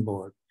are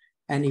involved.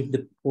 And if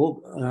the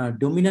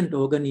dominant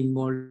organ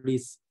involved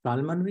is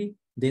pulmonary,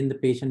 then the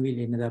patient will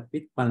end up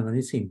with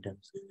pulmonary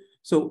symptoms.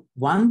 So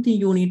one thing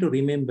you need to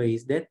remember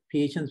is that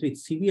patients with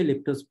severe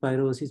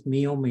leptospirosis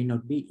may or may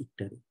not be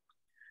icteric.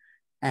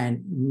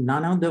 And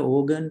none of the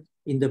organs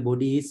in the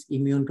body is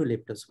immune to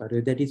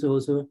leptospirosis. That is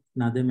also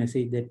another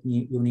message that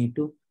you need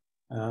to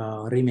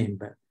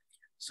remember.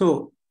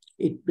 So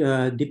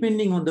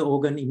depending on the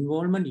organ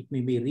involvement, it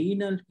may be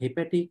renal,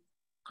 hepatic,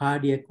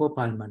 cardiac, or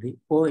pulmonary,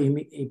 or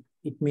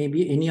it may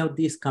be any of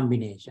these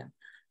combinations.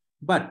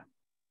 But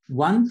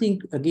one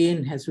thing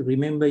again has to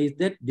remember is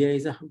that there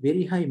is a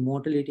very high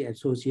mortality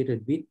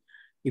associated with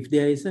if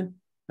there is a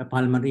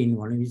pulmonary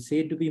involvement. It's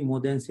said to be more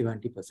than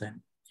 70%.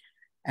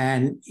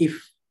 And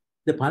if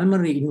the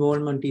pulmonary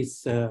involvement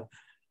is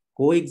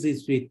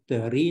coexists with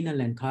renal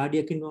and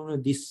cardiac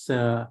involvement, this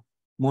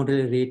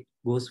mortality rate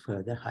goes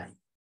further high.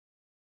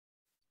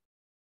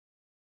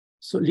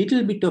 So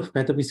little bit of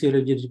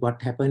pathophysiology is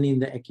what happens in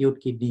the acute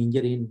kidney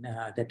injury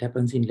that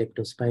happens in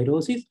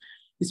leptospirosis.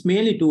 It's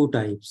mainly two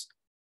types.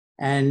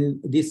 And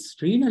this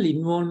renal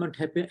involvement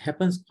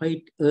happens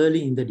quite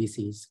early in the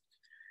disease.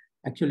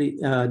 Actually,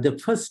 the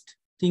first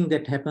thing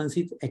that happens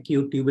is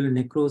acute tubular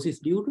necrosis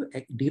due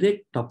to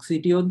direct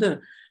toxicity of the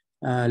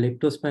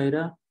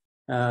leptospira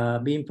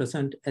being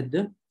present at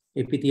the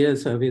epithelial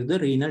surface of the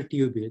renal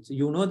tubules.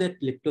 You know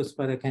that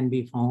leptospira can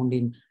be found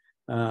in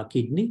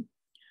kidney.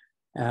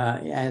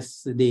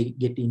 As they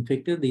get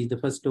infected, the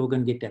first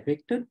organ get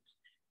affected.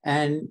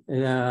 And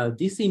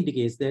this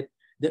indicates that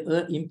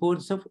the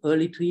importance of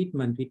early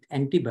treatment with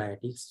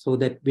antibiotics, so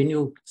that when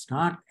you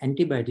start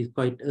antibiotics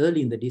quite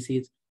early in the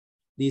disease,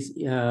 this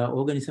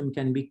organism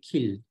can be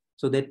killed,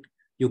 so that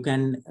you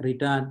can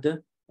retard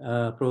the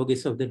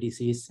progress of the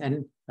disease,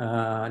 and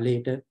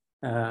later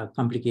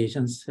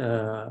complications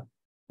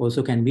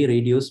also can be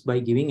reduced by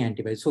giving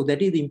antibiotics. So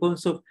that is the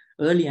importance of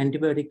early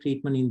antibiotic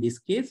treatment in this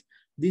case.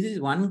 This is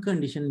one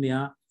condition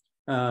where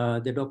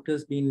the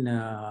doctors been,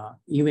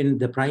 even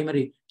the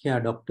primary care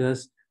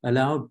doctors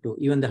allowed to,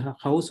 even the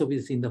house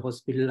office in the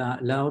hospital are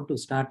allowed to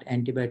start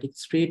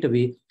antibiotics straight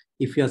away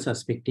if you are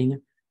suspecting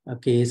a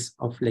case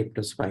of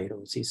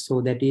leptospirosis.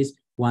 So that is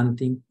one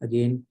thing,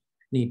 again,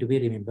 need to be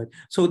remembered.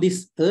 So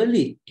this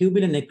early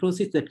tubular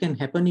necrosis that can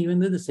happen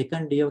even in the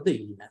second day of the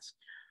illness.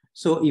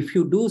 So if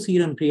you do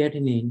serum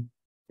creatinine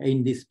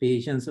in these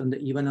patients,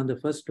 even on the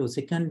first or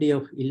second day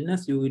of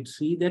illness, you would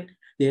see that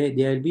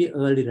there will be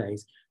early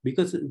rise.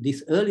 Because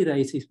this early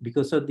rise is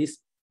because of this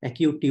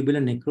acute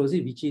tubular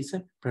necrosis, which is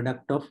a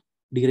product of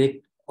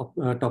direct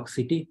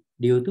toxicity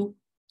due to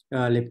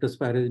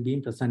leptospirosis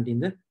being present in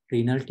the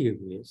renal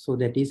tubule. So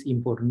that is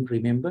important to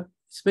remember,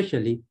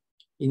 especially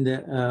in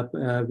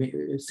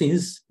the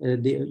since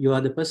you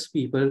are the first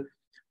people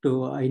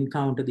to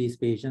encounter these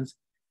patients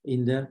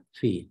in the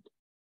field.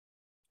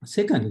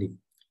 Secondly,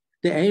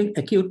 the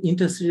acute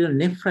interstitial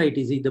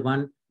nephritis is the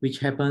one which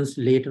happens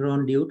later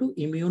on due to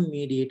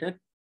immune-mediated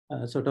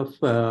sort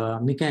of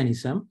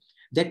mechanism.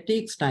 That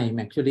takes time.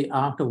 Actually,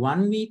 after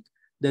 1 week,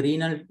 the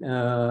renal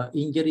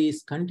injury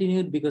is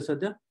continued because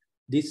of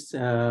this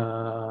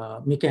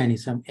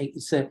mechanism.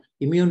 It's an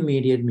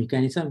immune-mediated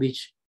mechanism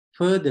which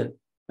further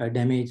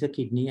damage the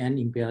kidney and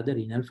impair the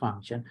renal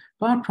function.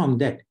 Apart from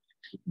that,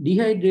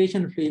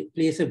 dehydration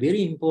plays a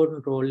very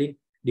important role in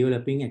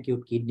developing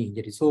acute kidney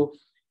injury. So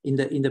in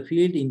the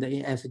field,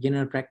 as a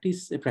general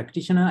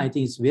practitioner, I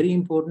think it's very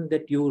important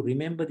that you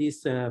remember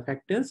these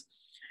factors.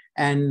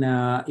 And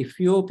if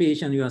your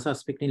patient, you are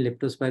suspecting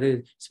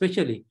leptospirosis,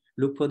 especially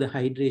look for the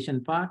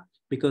hydration part,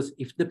 because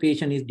if the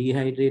patient is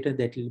dehydrated,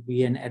 that will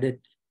be an added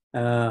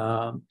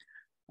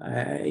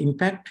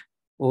impact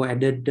or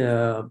added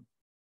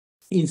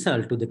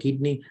insult to the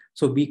kidney.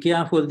 So be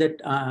careful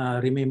that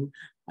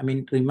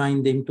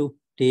remind them to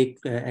take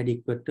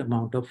adequate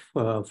amount of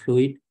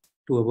fluid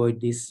to avoid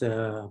this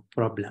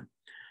problem.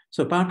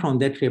 So apart from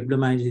that,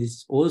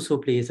 rhabdomyolysis also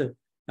plays a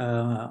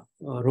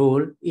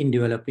role in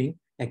developing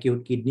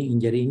acute kidney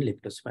injury in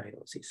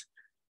leptospirosis.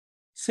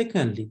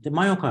 Secondly, the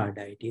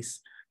myocarditis.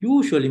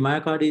 Usually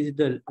myocarditis is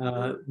the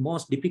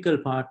most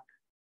difficult part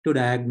to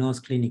diagnose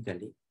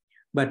clinically.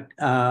 But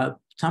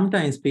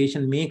sometimes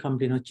patient may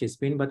complain of chest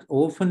pain, but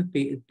often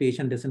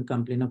patient doesn't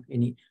complain of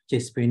any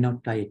chest pain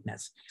or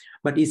tightness.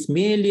 But it's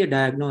mainly a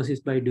diagnosis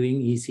by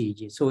doing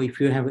ECG. So if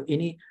you have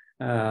any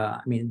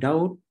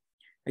doubt,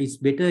 it's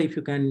better if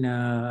you can,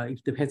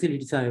 if the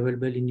facilities are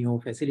available in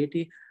your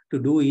facility, to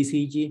do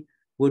ECG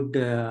would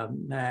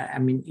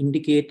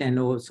indicate and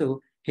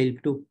also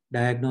help to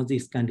diagnose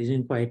this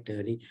condition quite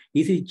early.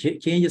 ECG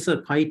changes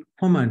are quite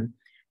common,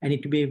 and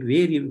it may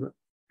vary.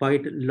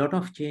 Quite a lot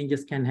of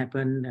changes can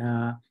happen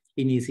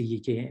in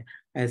ECG,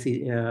 as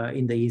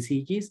in the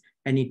ECGs,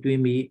 and it may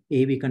be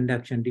AV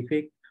conduction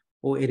defect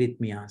or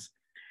arrhythmias.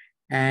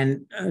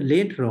 And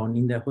later on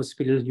in the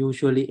hospital,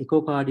 usually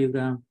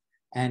echocardiogram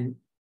and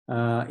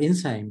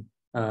enzyme.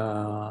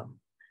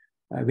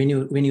 When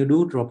you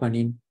do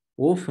troponin,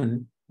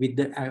 often with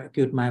the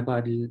acute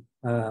myocarditis,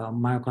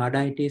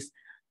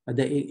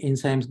 the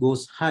enzymes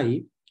goes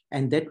high,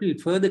 and that will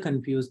further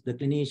confuse the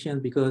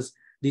clinicians, because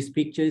this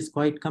picture is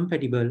quite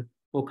compatible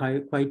or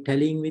quite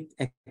telling with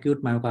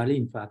acute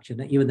myocardial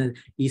infarction. Even the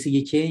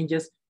ECG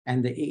changes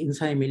and the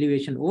enzyme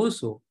elevation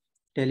also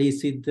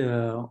tallies with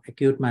the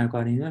acute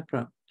myocardial.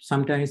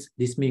 Sometimes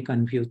this may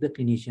confuse the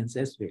clinicians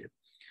as well.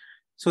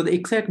 So the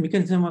exact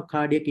mechanism of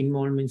cardiac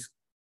involvement,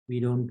 we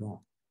don't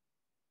know.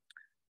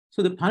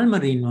 So the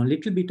pulmonary involvement,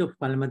 little bit of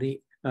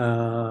pulmonary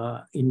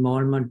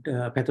involvement,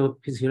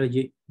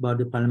 pathophysiology about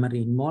the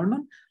pulmonary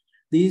involvement.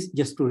 This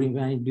just to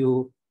remind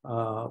you,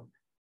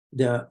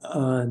 the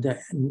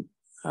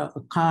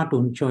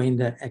cartoon showing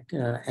the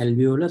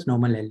alveolus,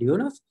 normal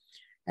alveolus,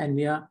 and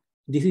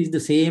this is the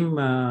same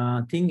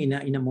thing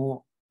in a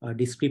more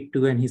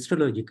descriptive and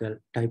histological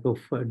type of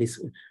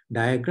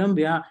diagram,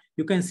 where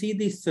you can see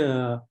this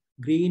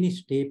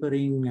greenish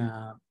tapering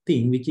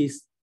thing, which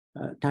is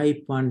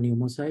type 1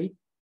 pneumocyte,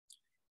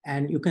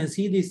 and you can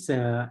see this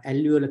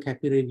alveolar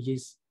capillary, which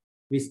is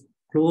with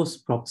close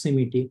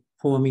proximity,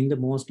 forming the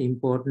most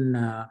important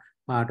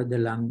part of the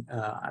lung,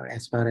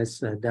 as far as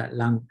the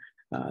lung,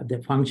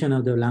 the function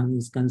of the lung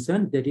is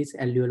concerned, that is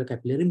alveolar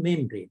capillary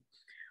membrane.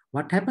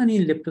 What happened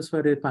in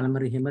leptospirosis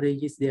pulmonary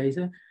hemorrhage is there is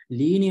a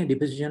linear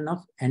deposition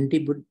of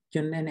antibody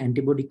and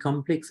antibody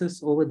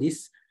complexes over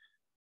this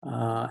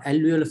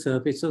alveolar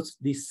surface of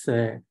this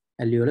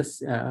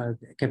alveolar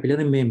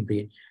capillary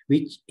membrane,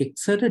 which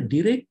exert a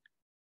direct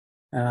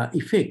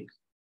effect,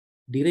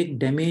 direct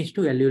damage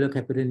to alveolar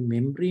capillary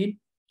membrane,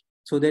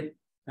 so that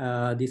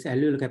this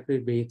alveolar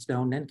capillary breaks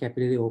down and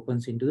capillary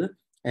opens into the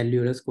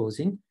alveolus,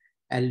 causing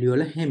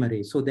alveolar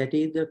hemorrhage. So that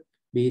is the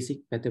basic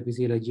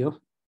pathophysiology of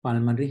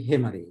pulmonary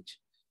hemorrhage.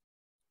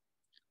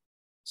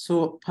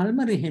 So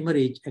pulmonary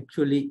hemorrhage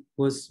actually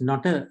was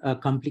not a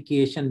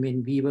complication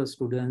when we were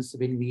students,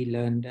 when we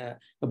learned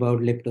about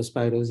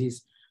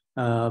leptospirosis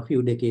a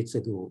few decades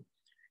ago.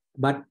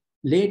 But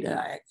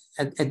later,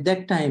 at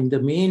that time,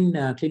 the main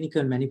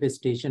clinical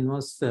manifestation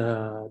was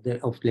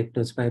of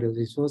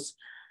leptospirosis was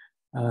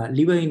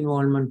liver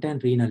involvement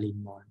and renal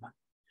involvement.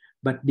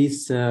 But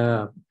this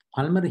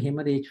pulmonary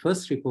hemorrhage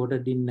first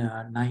reported in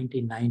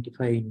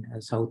 1995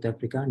 in South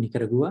Africa,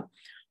 Nicaragua.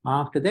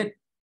 After that,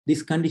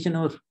 this condition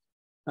was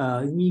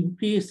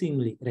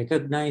increasingly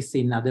recognized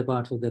in other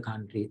parts of the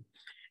country.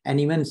 And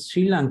even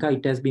Sri Lanka,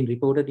 it has been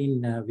reported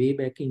in way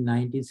back in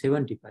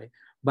 1975.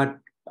 But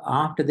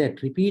after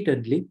that,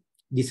 repeatedly,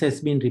 this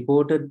has been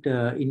reported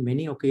in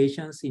many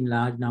occasions in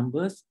large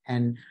numbers.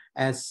 And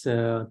as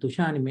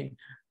Thushani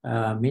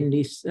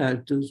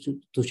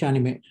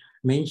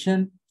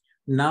mentioned,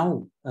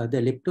 now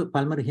the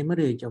pulmonary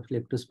hemorrhage of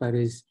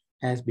leptospirosis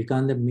has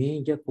become the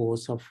major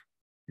cause of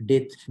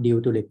death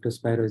due to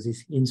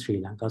leptospirosis in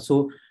Sri Lanka.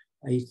 So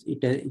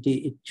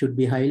it should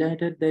be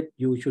highlighted that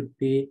you should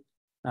pay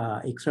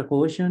extra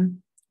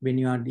caution when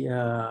you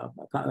are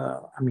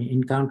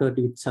encountered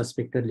with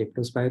suspected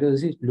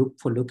leptospirosis.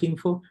 Looking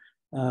for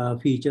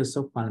features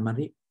of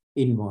pulmonary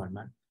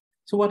involvement.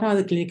 So what are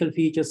the clinical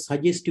features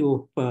suggestive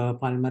of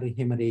pulmonary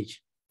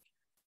hemorrhage?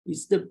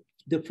 Is the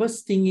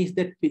first thing is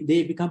that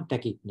they become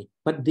tachypneic,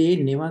 but they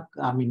never,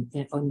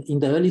 in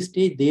the early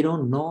stage, they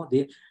don't know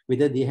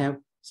whether they have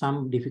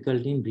some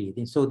difficulty in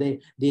breathing. So they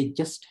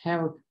just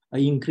have an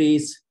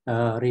increased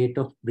rate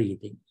of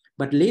breathing.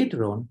 But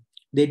later on,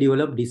 they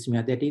develop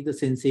dyspnea. That is the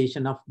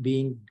sensation of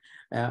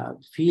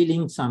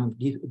feeling some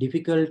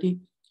difficulty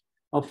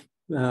of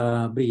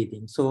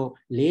breathing. So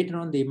later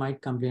on, they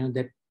might complain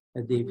that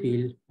they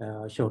feel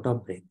short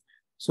of breath.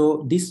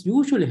 So this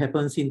usually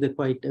happens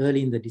quite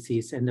early in the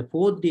disease, and the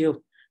 4th day of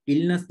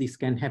illness, this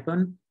can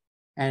happen.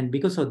 And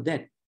because of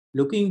that,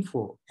 looking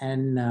for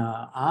and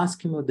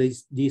asking about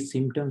these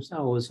symptoms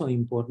are also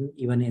important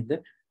even in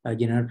the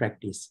general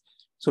practice.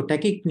 So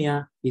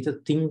tachypnea is a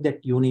thing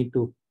that you need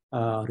to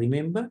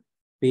remember.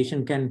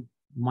 Patient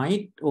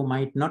might or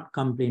might not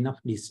complain of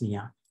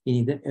dyspnea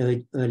in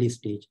the early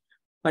stage.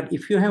 But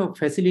if you have a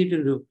facility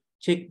to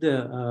check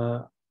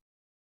the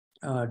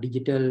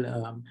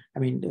digital,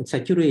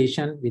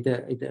 saturation with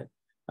a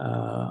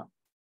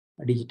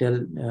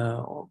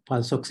digital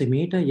pulse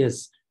oximeter,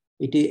 yes,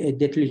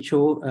 that will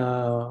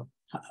show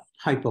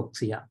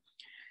hypoxia.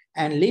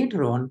 And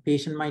later on,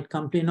 patient might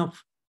complain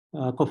of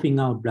coughing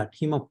out blood,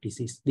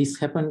 hemoptysis. This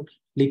happened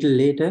little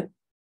later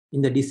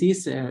in the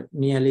disease,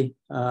 nearly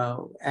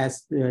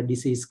as the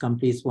disease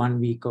completes 1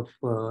 week of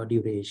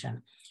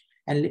duration.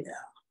 And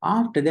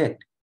after that,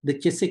 the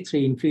chest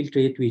X-ray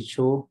infiltrate will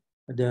show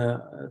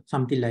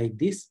something like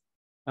this.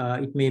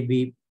 It may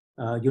be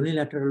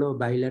unilateral or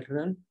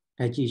bilateral,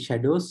 patchy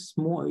shadows,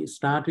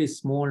 start with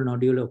small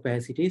nodular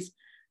opacities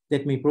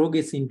that may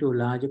progress into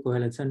larger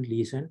coalescent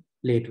lesion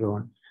later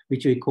on,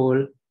 which we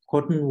call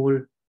cotton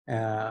wool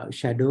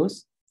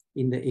shadows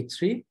in the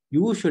X-ray.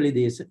 Usually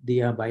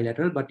they are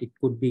bilateral, but it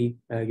could be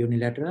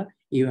unilateral.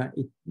 Even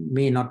it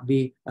may not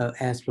be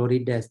as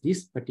florid as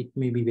this, but it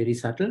may be very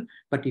subtle.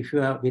 But if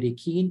you are very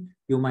keen,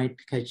 you might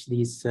catch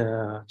these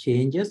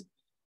changes.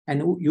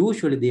 And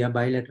usually they are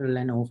bilateral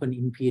and often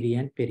inferior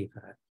and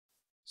peripheral.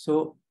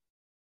 So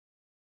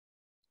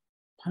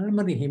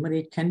pulmonary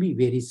hemorrhage can be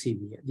very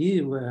severe.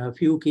 These are a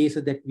few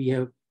cases that we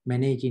have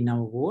managed in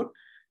our ward.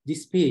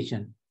 This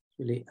patient,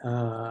 really,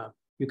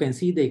 you can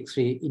see the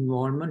X-ray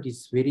involvement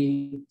is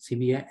very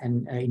severe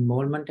and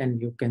involvement,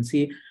 and you can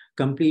see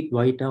complete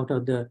whiteout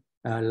of the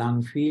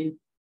lung field.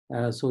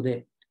 So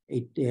that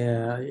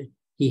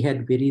he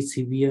had very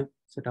severe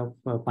sort of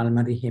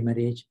pulmonary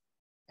hemorrhage,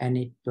 and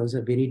it was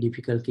a very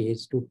difficult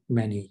case to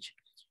manage.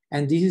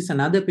 And this is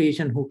another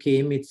patient who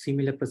came with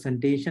similar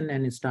presentation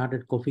and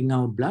started coughing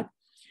out blood.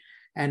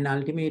 And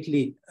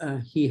ultimately,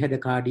 he had a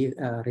cardiac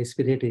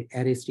respiratory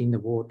arrest in the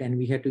ward, and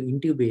we had to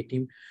intubate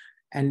him.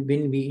 And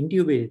when we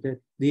intubated,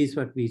 this is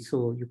what we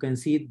saw. You can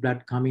see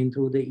blood coming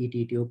through the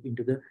ET tube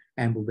into the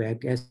ambu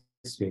bag as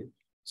well.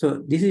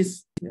 So this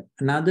is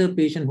another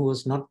patient who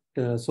was not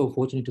so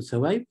fortunate to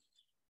survive.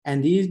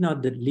 And this is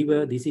not the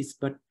liver, this is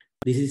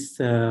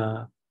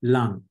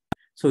lung.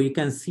 So you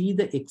can see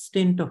the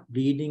extent of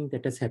bleeding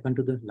that has happened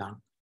to the lung.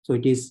 So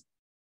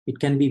it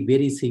can be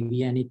very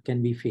severe and it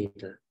can be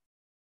fatal.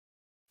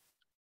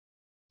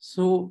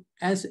 So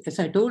as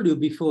I told you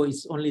before,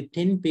 it's only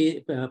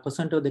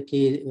 10% of the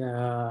case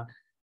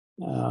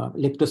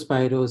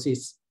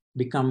leptospirosis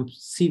becomes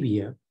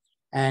severe,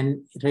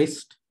 and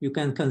rest you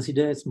can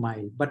consider as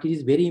mild. But it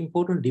is very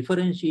important to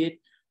differentiate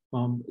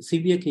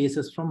severe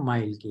cases from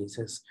mild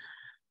cases.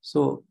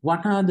 So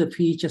what are the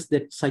features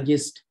that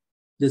suggest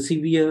the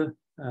severe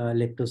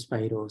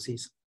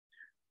leptospirosis?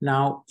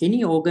 Now,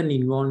 any organ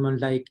involvement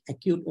like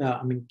acute,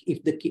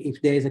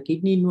 if there is a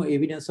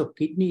evidence of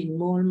kidney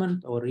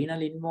involvement or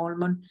renal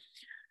involvement,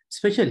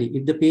 especially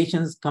if the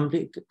patients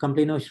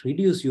complain of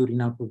reduced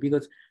urine output,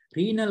 because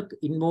renal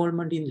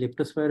involvement in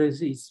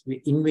leptospirosis is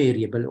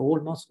invariable.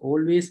 Almost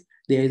always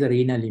there is a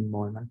renal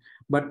involvement.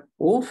 But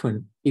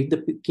often, if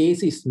the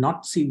case is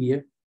not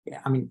severe,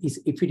 I mean,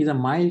 if it is a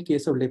mild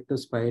case of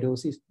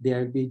leptospirosis,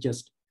 there will be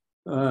just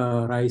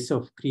rise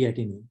of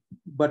creatinine.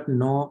 But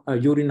no,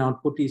 urine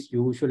output is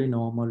usually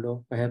normal,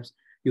 or perhaps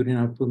urine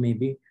output may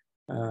be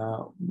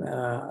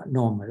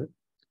normal,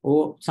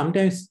 or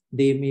sometimes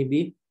they may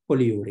be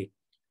polyuric.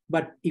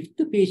 But if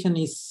the patient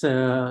is,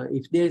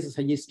 if there is a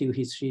suggestive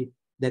history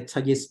that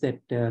suggests that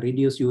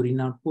reduced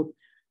urine output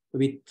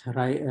with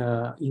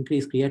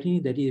increased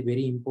creatinine, that is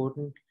very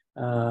important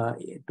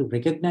to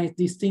recognize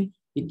this thing.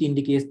 It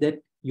indicates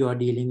that you are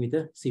dealing with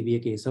a severe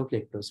case of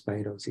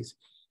leptospirosis.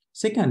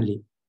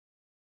 Secondly,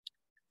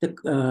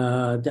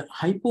 the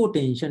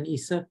hypotension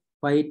is a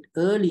quite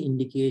early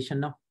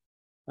indication of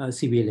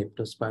severe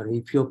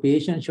leptospirosis. If your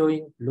patient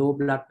showing low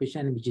blood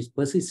pressure which is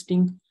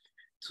persisting,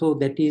 so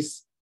that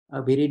is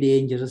a very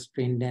dangerous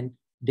trend, and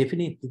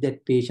definitely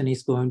that patient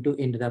is going to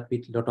end up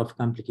with a lot of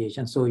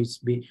complications. So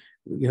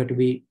you have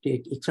to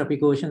take extra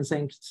precautions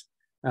and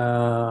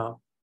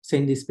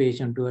send this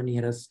patient to a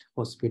nearest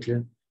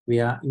hospital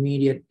where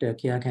immediate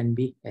care can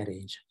be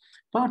arranged.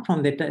 Apart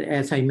from that,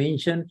 as I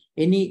mentioned,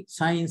 any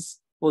signs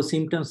or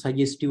symptoms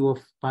suggestive of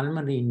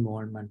pulmonary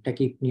involvement,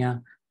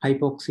 tachypnea,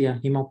 hypoxia,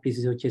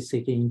 hemoptysis, or chest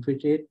aching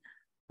infiltrate,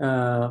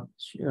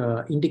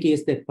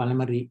 indicates that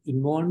pulmonary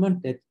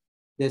involvement, that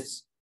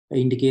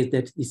indicates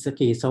that it's a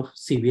case of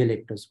severe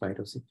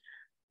leptospirosis.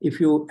 If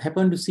you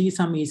happen to see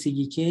some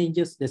ECG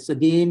changes, that's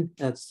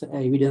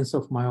evidence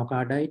of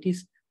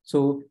myocarditis.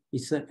 So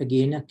it's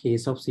again a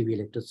case of severe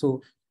leptospirosis.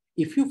 So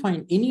if you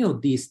find any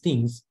of these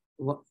things,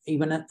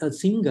 even a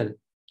single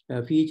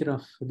feature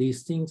of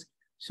these things,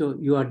 so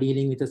you are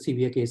dealing with a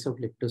severe case of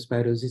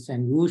leptospirosis,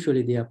 and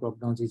usually their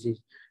prognosis is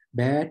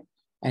bad,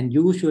 and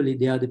usually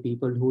they are the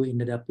people who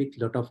ended up with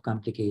a lot of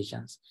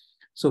complications.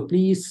 So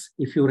please,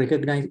 if you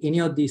recognize any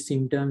of these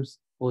symptoms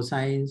or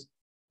signs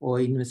or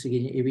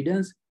investigating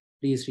evidence,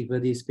 please refer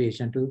this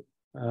patient to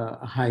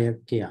higher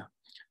care.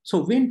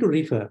 So when to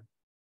refer?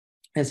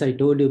 As I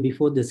told you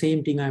before, the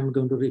same thing I'm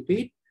going to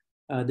repeat.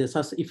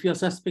 If you are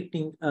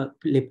suspecting a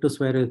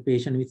leptospirosis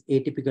patient with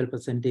atypical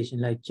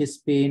presentation like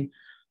chest pain,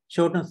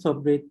 shortness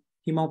of breath,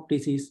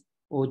 hemoptysis,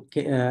 or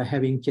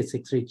having chest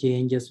X-ray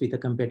changes with a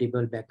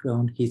compatible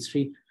background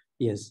history,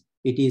 yes,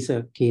 it is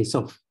a case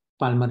of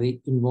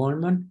pulmonary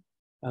involvement.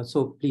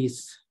 So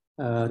please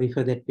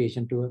refer that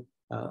patient to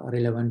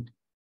relevant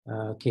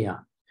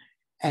care.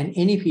 And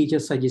any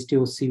features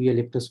suggestive of severe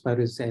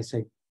leptospirosis, as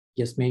I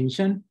just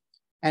mentioned.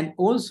 And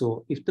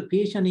also, if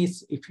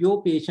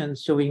your patient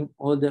is showing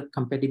all the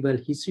compatible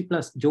history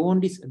plus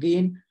jaundice,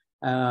 again,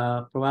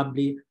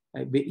 probably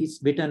it's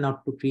better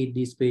not to treat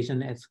these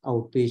patients as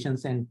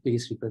outpatients, and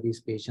please refer this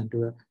patient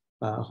to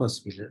a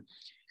hospital.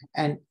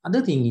 And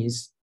other thing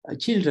is,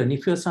 children,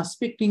 if you're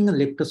suspecting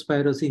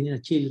leptospirosis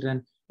in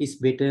children, it's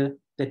better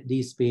that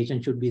these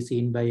patients should be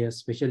seen by a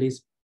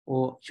specialist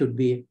or should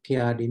be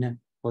cared in a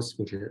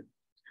hospital.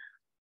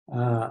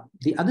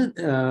 The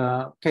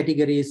other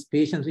category is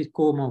patients with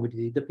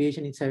comorbidity. The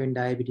patient is having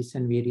diabetes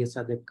and various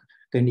other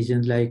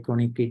conditions like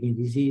chronic kidney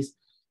disease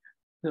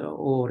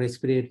or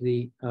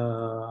respiratory,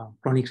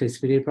 chronic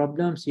respiratory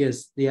problems.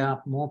 Yes, they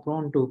are more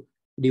prone to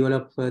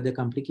develop further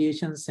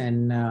complications,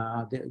 and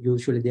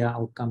usually their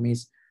outcome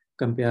is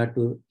compared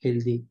to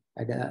healthy,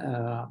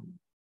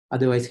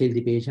 otherwise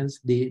healthy patients.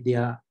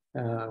 Their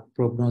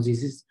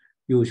prognosis is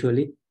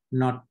usually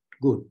not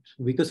good.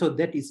 Because of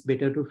that, it's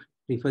better to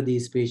refer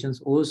these patients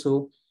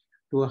also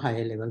to a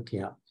higher level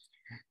care.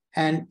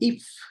 And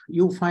if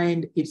you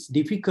find it's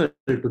difficult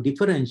to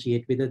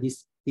differentiate whether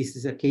this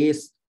is a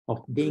case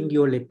of dengue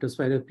or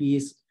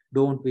leptospirosis,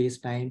 don't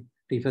waste time,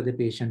 refer the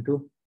patient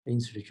to the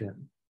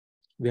institution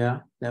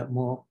where the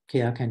more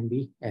care can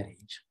be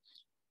arranged.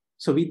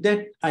 So with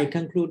that, I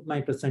conclude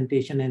my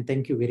presentation, and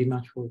thank you very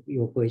much for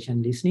your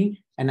question listening.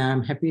 And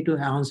I'm happy to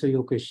answer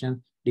your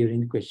question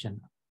during the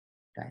question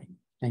time.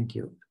 Thank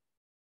you.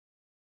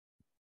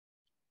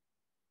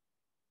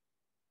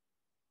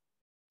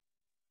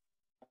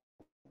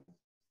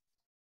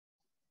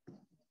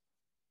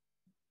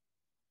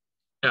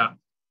 Yeah,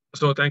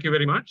 so thank you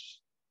very much.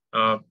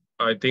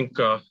 I think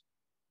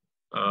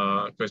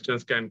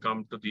questions can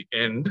come to the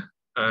end,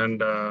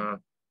 and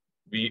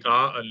we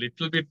are a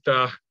little bit,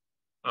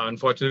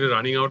 unfortunately,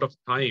 running out of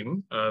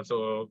time.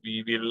 So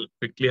we will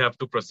quickly have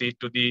to proceed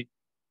to the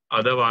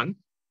other one.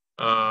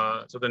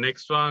 So the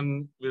next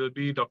one will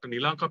be Dr.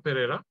 Nilanka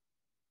Perera,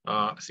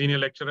 Senior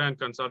Lecturer and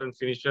Consultant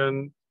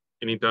Physician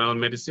in Internal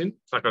Medicine,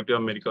 Faculty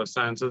of Medical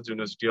Sciences,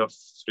 University of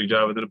Sri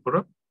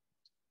Jayewardenepura.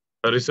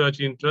 Her research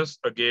interest,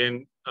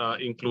 again,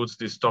 includes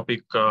this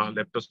topic,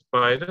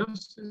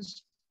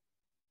 leptospirosis.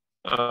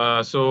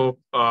 So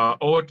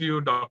over to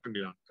you, Dr.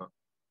 Nilanka.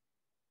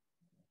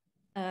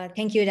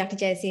 Thank you, Dr.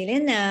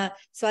 Jayewardenepura.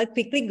 So I'll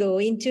quickly go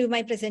into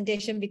my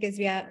presentation because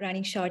we are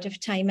running short of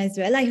time as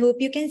well. I hope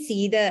you can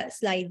see the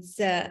slides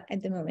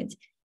at the moment.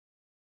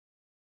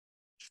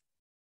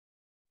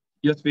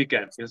 Yes, we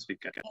can. Yes, we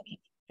can. Okay,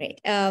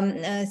 great.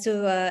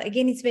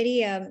 Again, it's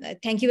very,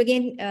 thank you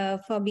again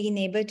for being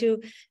able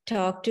to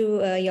talk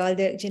to y'all,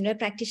 the general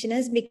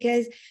practitioners,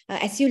 because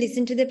as you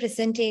listen to the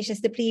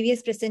presentations, the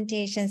previous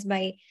presentations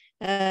by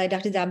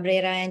Dr.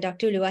 Dabrera and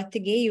Dr.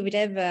 Uluwattage, you would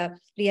have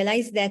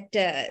realized that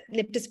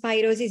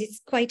leptospirosis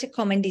is quite a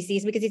common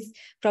disease because it's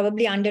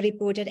probably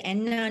underreported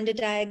and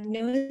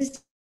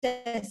underdiagnosed,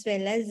 as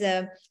well as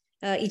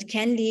it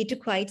can lead to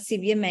quite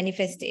severe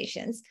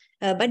manifestations.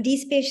 But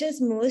these patients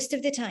most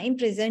of the time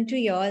present to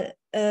you all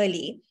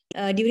early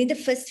during the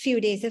first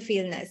few days of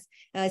illness.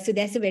 So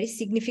there's a very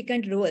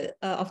significant role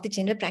of the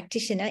general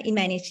practitioner in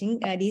managing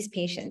these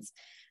patients.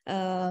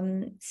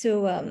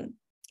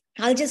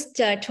 I'll just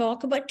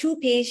talk about two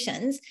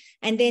patients,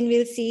 and then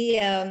we'll see,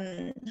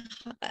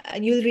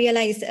 you'll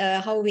realize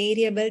how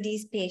variable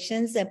these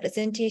patients'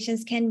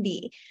 presentations can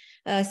be.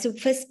 So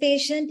first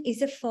patient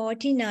is a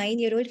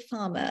 49-year-old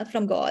farmer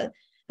from Galle,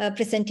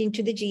 presenting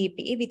to the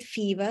GP with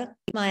fever,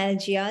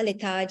 myalgia,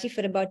 lethargy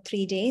for about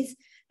 3 days,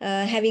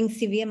 having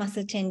severe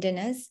muscle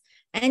tenderness.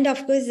 And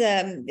of course,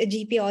 the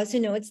GP also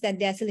notes that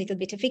there's a little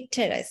bit of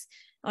icterus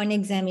on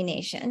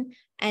examination.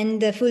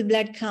 And the full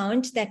blood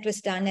count that was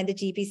done at the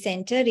GP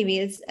center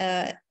reveals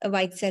a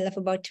white cell of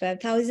about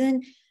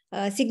 12,000,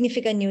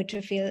 significant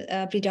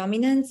neutrophil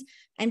predominance,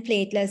 and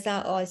platelets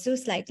are also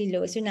slightly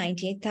low, so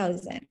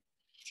 98,000.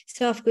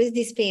 So of course,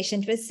 this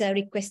patient was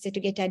requested to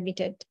get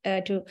admitted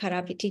to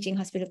Karapitya Teaching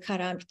Hospital,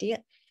 Karapitya.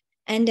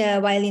 And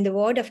while in the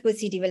ward, of course,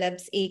 he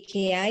develops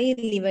AKI,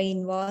 liver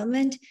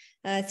involvement.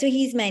 So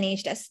he's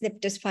managed as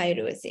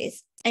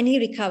leptospirosis, and he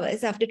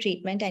recovers after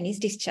treatment and is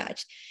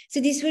discharged.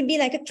 So this would be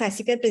like a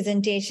classical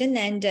presentation.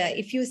 And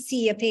if you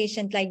see a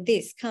patient like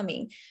this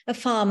coming, a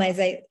farmer,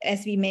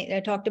 as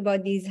we talked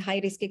about these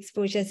high-risk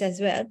exposures as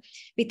well,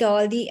 with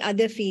all the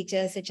other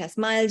features such as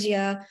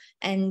myalgia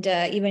and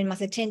even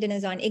muscle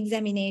tenderness on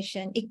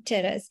examination,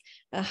 icterus,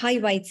 high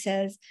white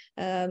cells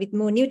with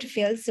more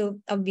neutrophils. So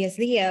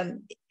obviously,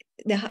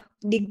 the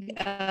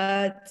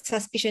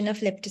suspicion of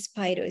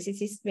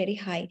leptospirosis is very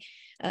high,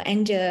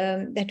 and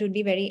that would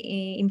be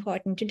very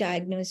important to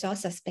diagnose or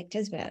suspect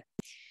as well.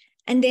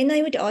 And then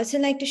I would also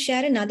like to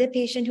share another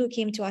patient who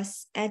came to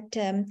us at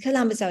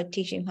Colombo South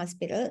Teaching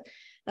Hospital.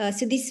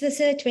 So this was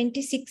a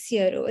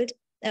 26-year-old,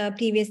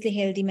 previously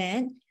healthy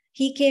man.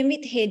 He came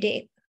with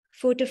headache,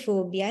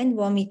 photophobia, and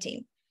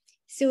vomiting.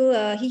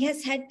 So he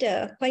has had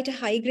quite a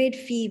high-grade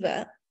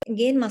fever,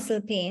 again,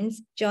 muscle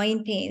pains,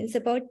 joint pains,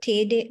 about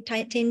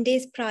 10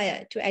 days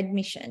prior to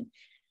admission.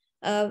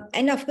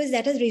 And of course,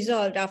 that has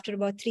resolved after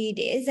about 3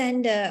 days.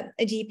 And a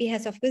GP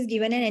has, of course,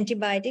 given an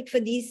antibiotic for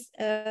these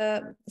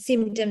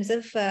symptoms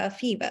of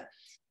fever.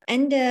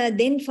 And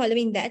then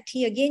following that,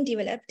 he again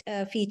developed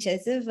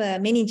features of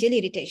meningeal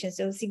irritation,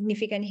 so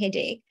significant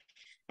headache.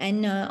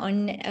 And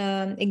on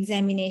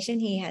examination,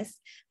 he has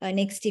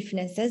neck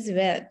stiffness as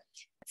well.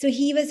 So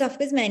he was, of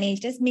course,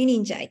 managed as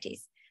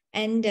meningitis.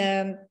 And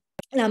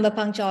lumbar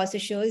puncture also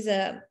shows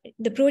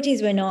the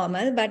proteins were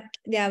normal, but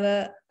there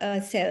were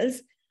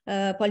cells,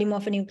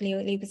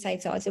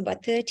 polymorphonucleoleucocytes also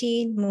about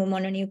 13, more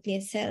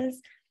mononuclear cells.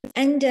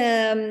 And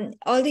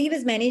although he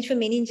was managed for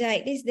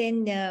meningitis,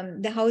 then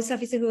the house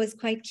officer, who was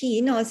quite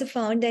keen, also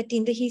found that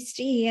in the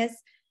history he has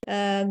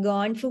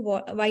gone for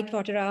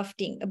whitewater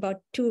rafting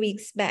about 2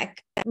 weeks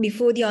back,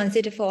 before the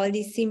onset of all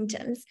these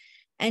symptoms.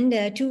 And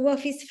 2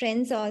 of his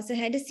friends also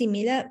had a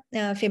similar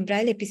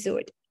febrile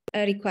episode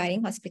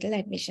requiring hospital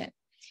admission.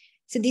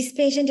 So this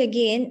patient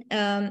again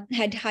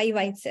had high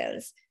white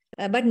cells,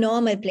 but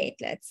normal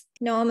platelets,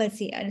 normal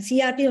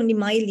CRP only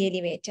mildly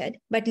elevated,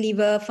 but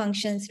liver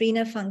functions,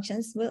 renal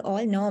functions were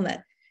all normal.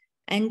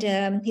 And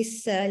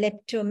his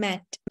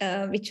leptomat,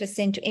 which was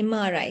sent to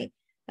MRI,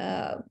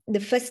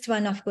 the first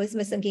one, of course,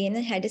 was again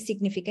had a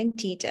significant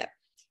titer.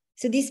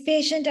 So this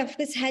patient, of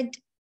course, had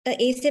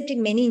aseptic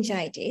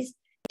meningitis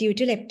due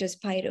to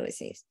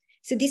leptospirosis.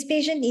 So this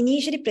patient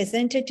initially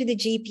presented to the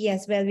GP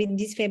as well with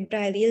this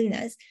febrile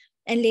illness,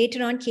 and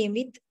later on came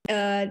with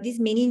this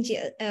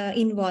meningeal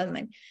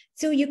involvement.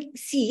 So you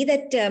see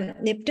that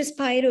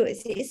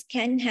leptospirosis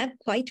can have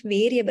quite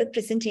variable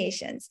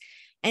presentations,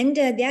 and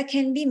there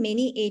can be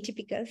many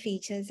atypical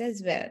features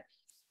as well.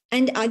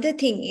 And other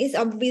thing is,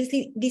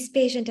 obviously, this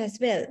patient as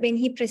well, when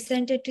he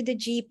presented to the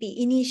GP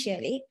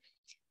initially,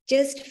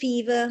 just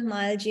fever,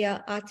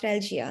 myalgia,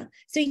 arthralgia.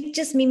 So it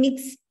just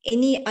mimics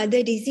any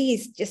other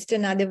disease, just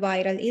another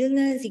viral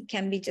illness. It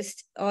can be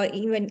just, or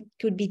even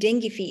could be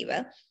dengue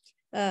fever.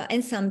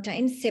 And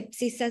sometimes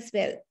sepsis as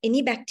well.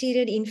 Any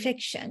bacterial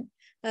infection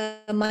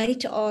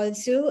might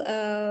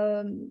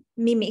also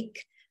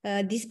mimic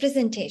this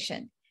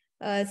presentation.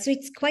 So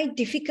it's quite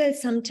difficult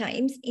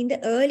sometimes in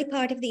the early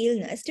part of the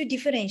illness to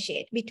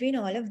differentiate between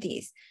all of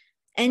these.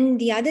 And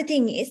the other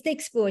thing is the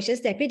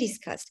exposures that we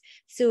discussed.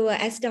 So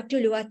as Dr.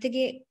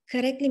 Uluwattage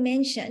correctly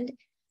mentioned,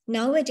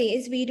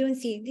 nowadays we don't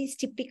see these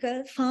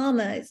typical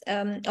farmers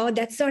or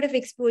that sort of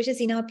exposures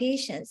in our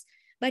patients.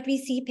 But we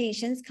see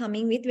patients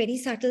coming with very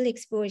subtle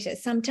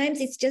exposures. Sometimes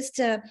it's just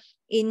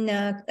in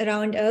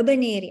around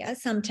urban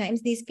areas,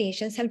 sometimes these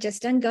patients have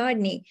just done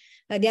gardening.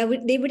 They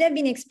would have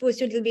been exposed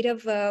to a little bit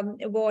of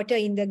water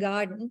in the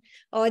garden,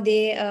 or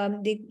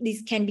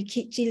these can be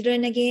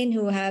children again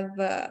who have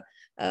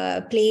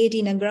played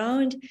in a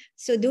ground.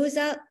 So those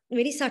are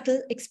very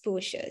subtle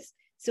exposures.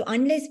 So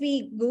unless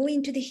we go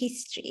into the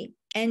history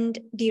and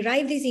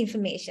derive this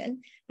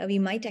information, we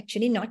might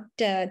actually not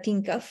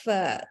think of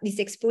this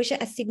exposure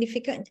as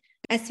significant,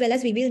 as well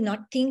as we will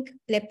not think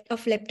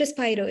of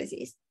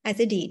leptospirosis as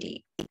a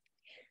DD.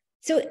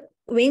 So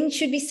when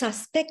should we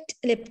suspect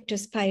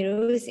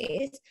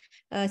leptospirosis?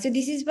 So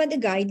this is what the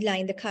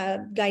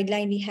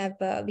guideline we have,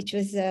 which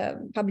was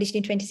published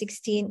in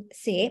 2016,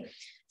 say.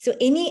 So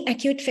any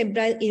acute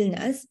febrile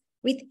illness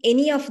with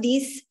any of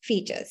these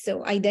features,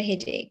 so either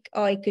headache,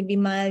 or it could be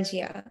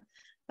myalgia,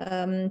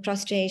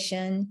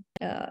 prostration.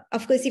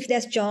 Of course, if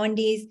there's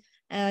jaundice,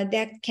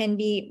 that can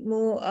be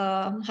more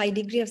high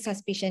degree of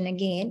suspicion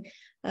again.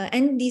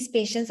 And these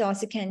patients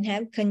also can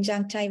have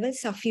conjunctival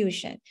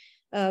suffusion,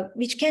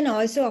 which can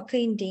also occur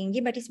in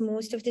dengue, but it's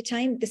most of the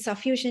time the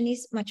suffusion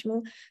is much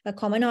more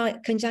common, or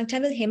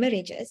conjunctival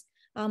hemorrhages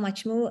are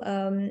much more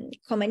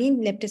common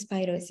in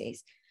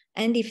leptospirosis.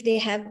 And if they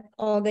have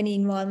organ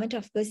involvement,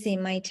 of course, they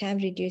might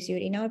have reduced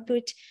urine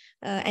output.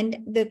 And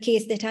the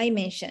case that I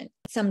mentioned,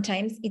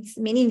 sometimes it's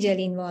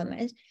meningeal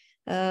involvement.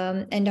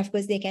 And of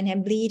course, they can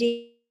have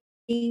bleeding.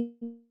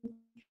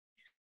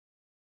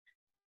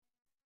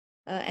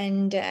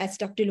 And as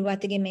Dr.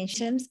 Uluwattage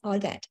mentions, all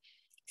that.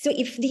 So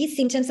if these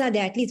symptoms are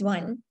there, at least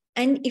one,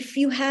 and if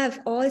you have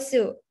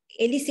also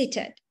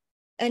elicited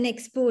an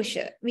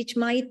exposure, which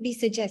might be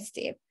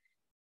suggestive,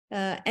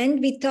 and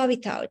with or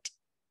without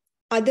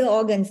other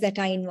organs that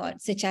are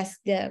involved, such as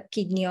the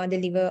kidney or the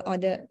liver or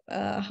the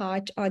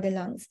heart or the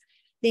lungs,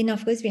 then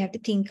of course we have to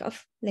think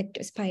of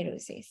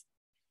leptospirosis.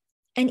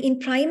 And in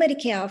primary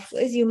care, of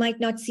course, you might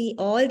not see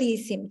all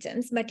these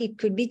symptoms, but it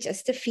could be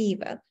just a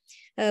fever.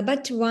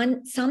 But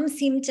some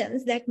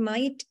symptoms that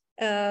might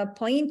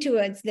point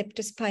towards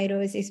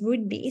leptospirosis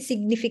would be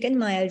significant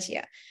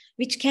myalgia,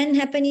 which can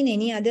happen in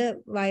any other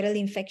viral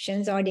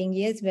infections or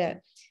dengue as well.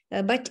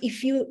 But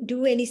if you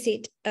do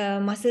elicit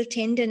muscle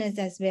tenderness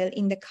as well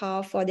in the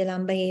calf or the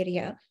lumbar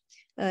area,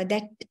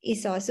 that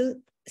is also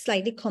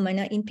slightly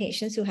commoner in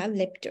patients who have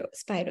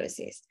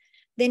leptospirosis.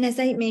 Then, as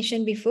I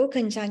mentioned before,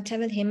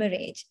 conjunctival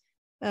hemorrhage,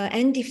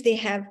 and if they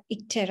have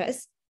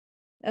icterus,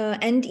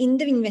 and in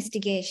the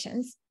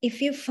investigations,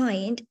 if you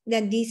find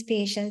that these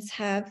patients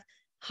have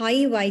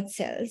high white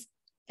cells,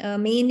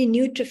 mainly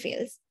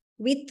neutrophils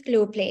with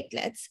low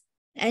platelets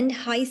and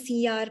high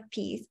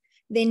CRPs,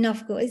 then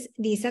of course,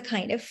 these are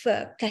kind of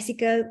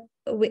classical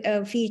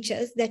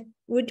features that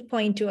would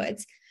point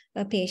towards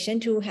a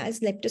patient who has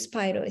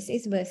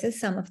leptospirosis versus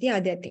some of the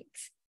other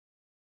things.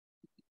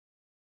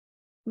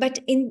 But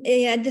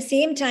at the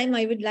same time,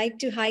 I would like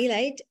to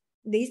highlight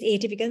these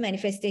atypical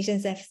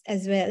manifestations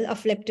as well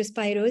of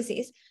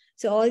leptospirosis.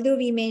 So although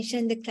we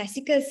mentioned the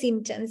classical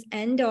symptoms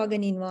and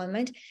organ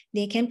involvement,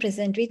 they can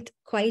present with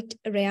quite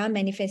rare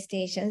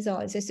manifestations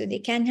also. So they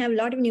can have a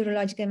lot of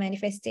neurological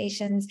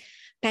manifestations,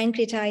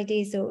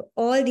 pancreatitis, so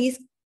all these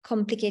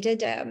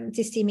complicated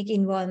systemic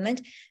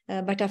involvement.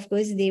 But of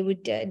course, they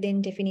would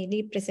then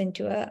definitely present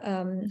to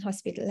a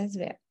hospital as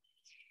well.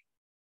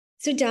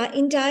 So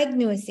in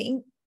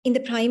diagnosing, in the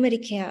primary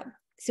care,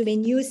 so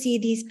when you see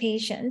these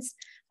patients,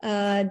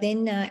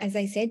 then as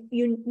I said,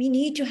 we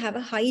need to have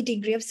a high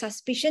degree of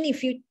suspicion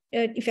if you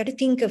have to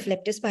think of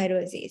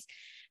leptospirosis.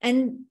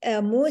 And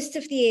most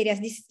of the areas,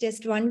 this is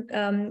just one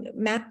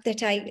map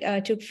that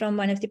I took from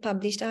one of the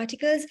published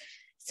articles.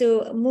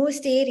 So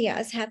most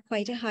areas have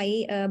quite a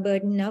high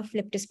burden of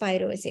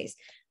leptospirosis.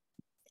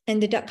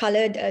 And the dark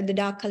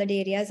colored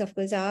areas, of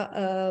course,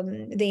 are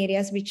the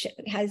areas which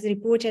has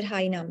reported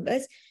high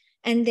numbers.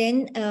 And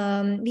then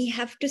we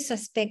have to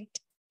suspect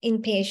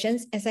in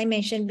patients, as I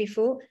mentioned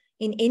before,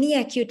 in any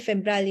acute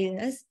febrile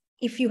illness,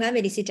 if you have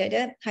elicited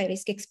a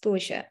high-risk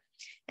exposure.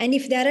 And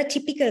if there are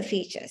typical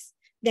features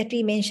that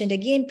we mentioned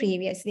again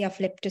previously of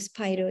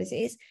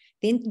leptospirosis,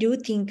 then do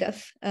think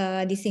of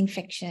this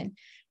infection.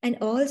 And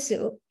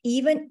also,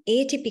 even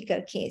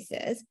atypical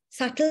cases,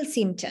 subtle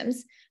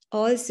symptoms,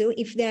 also,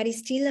 if there is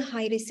still a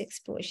high-risk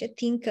exposure,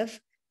 think of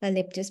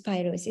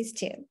leptospirosis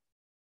still.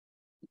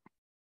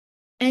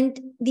 And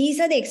these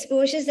are the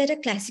exposures that are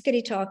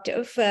classically talked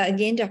of.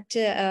 Again, Dr.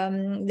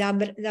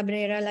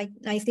 Dabrera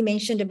nicely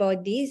mentioned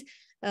about these.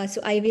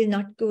 So I will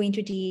not go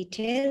into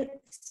detail.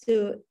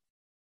 So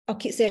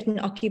certain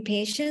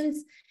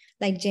occupations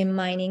like gem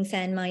mining,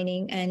 sand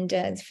mining, and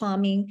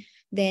farming.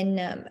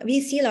 Then we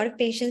see a lot of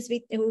patients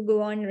who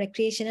go on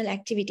recreational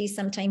activities,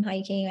 sometime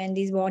hiking and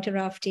these water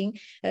rafting.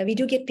 We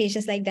do get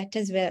patients like that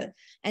as well.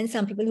 And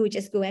some people who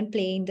just go and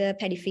play in the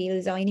paddy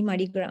fields or any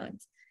muddy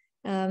grounds.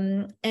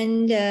 Then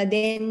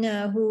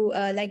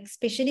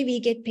especially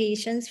we get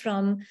patients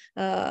from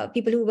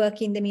people who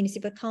work in the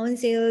municipal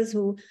councils,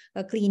 who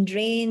clean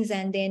drains,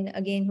 and then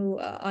again who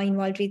are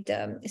involved with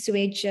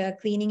sewage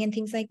cleaning and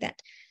things like that,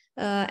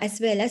 as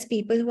well as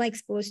people who are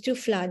exposed to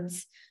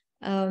floods.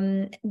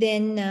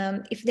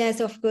 If there's,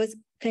 of course,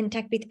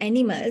 contact with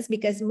animals,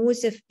 because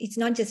it's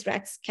not just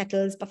rats,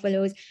 cattle,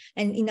 buffaloes,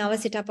 and in our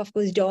setup, of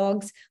course,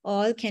 dogs,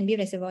 all can be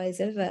reservoirs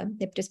of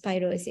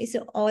leptospirosis. So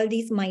all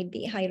these might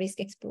be high-risk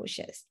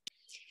exposures.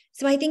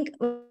 So I think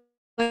what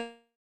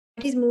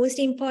is most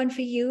important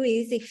for you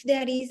is if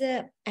there is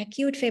a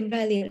acute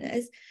febrile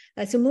illness.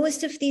 So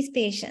most of these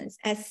patients,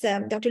 as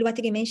Dr.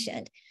 Uluwattage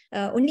mentioned,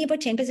 only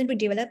about 10% would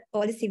develop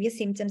all the severe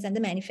symptoms and the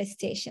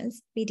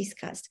manifestations we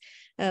discussed.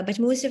 But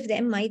most of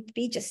them might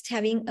be just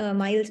having a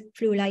mild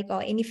flu-like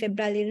or any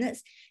febrile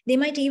illness. They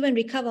might even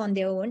recover on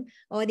their own,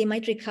 or they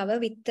might recover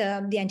with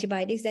the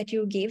antibiotics that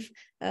you give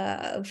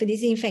for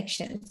these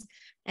infections,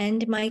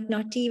 and might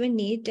not even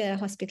need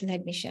hospital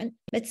admission.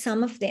 But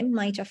some of them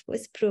might, of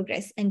course,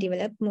 progress and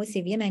develop more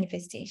severe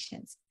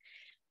manifestations.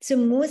 So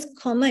most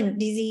common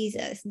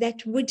diseases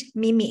that would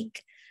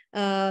mimic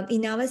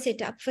in our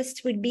setup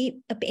first would be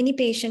any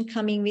patient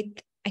coming with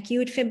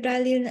acute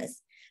febrile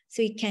illness.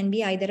 So it can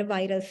be either a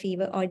viral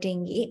fever or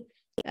dengue.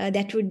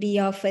 That would be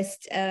our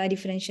first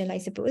differential, I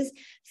suppose.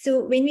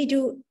 So when we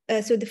do,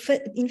 so the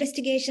first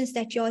investigations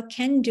that you all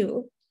can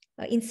do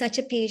in such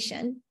a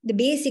patient, the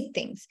basic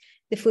things,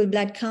 the full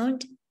blood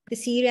count, the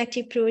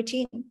C-reactive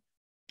protein,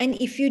 and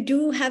if you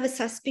do have a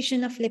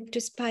suspicion of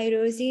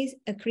leptospirosis,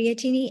 a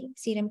creatinine,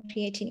 serum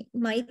creatinine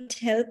might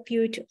help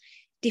you to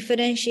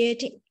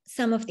differentiate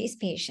some of these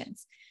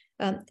patients.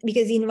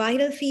 Because in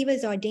viral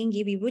fevers or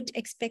dengue, we would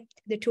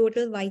expect the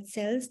total white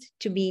cells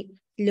to be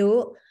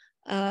low,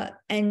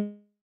 and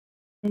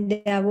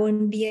there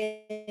won't be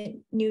a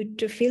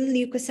neutrophil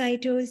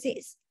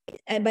leukocytosis,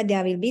 but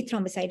there will be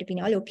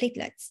thrombocytopenia or low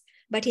platelets.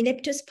 But in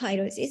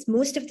leptospirosis,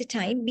 most of the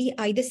time, we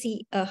either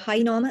see a high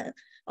normal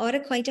or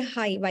quite a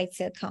high white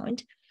cell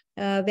count,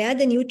 where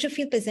the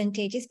neutrophil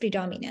percentage is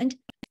predominant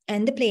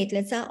and the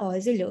platelets are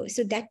also low.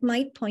 So that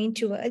might point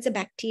towards a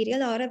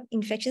bacterial or an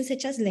infection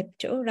such as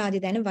lepto rather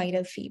than a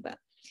viral fever.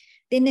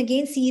 Then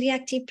again,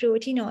 C-reactive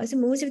protein also,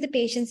 most of the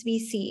patients we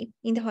see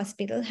in the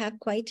hospital have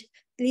quite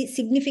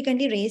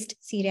significantly raised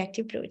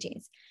C-reactive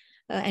proteins.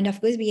 And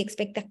of course, we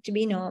expect that to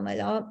be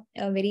normal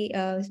or very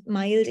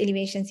mild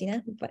elevations in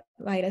a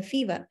viral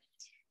fever.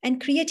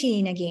 And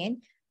creatinine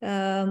again,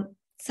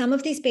 some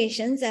of these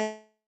patients,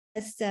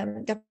 as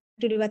Dr.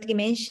 Uluwattage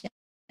mentioned,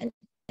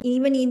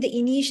 even in the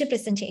initial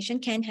presentation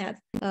can have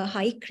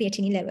high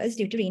creatinine levels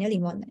due to renal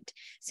involvement.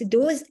 So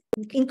those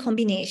in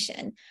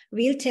combination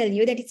will tell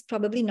you that it's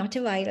probably not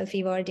a viral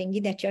fever or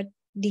dengue that you're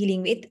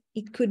dealing with.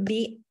 It could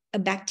be a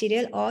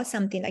bacterial or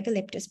something like a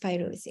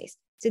leptospirosis.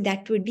 So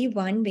that would be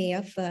one way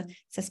of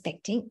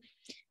suspecting.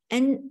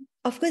 And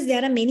of course,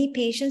 there are many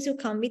patients who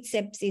come with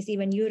sepsis,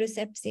 even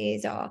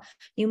urosepsis or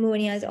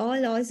pneumonias,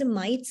 all also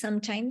might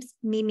sometimes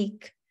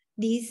mimic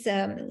these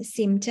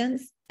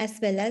symptoms as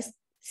well as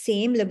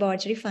same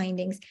laboratory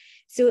findings.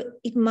 So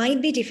it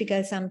might be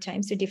difficult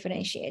sometimes to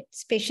differentiate,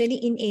 especially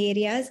in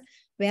areas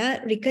where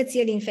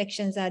rickettsial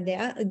infections are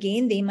there.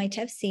 Again, they might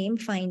have same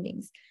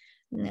findings.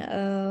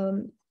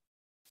 So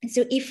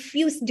if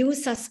you do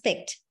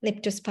suspect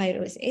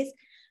leptospirosis,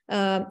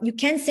 you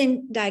can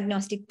send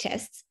diagnostic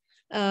tests.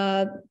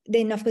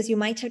 Then, of course, you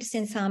might have to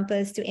send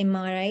samples to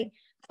MRI,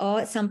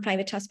 or some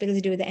private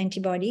hospitals do the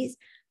antibodies.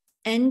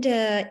 And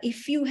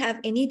if you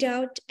have any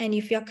doubt and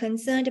if you're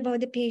concerned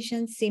about the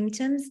patient's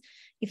symptoms,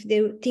 if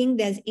they think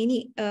there's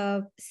any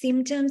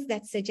symptoms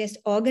that suggest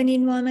organ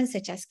involvement,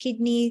 such as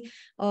kidney,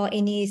 or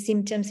any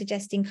symptoms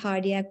suggesting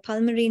cardiac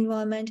pulmonary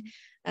involvement,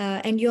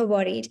 and you're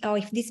worried, or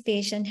if this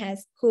patient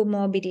has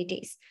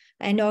comorbidities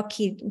and or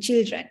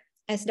children,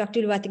 as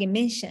Dr. Uluwattage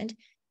mentioned,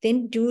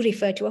 then do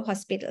refer to a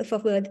hospital for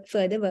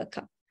further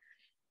workup.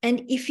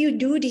 And if you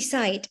do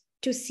decide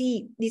to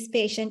see this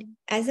patient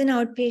as an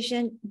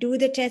outpatient, do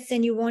the tests,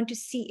 and you want to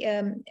see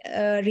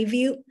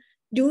review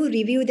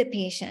the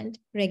patient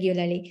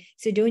regularly.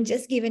 So don't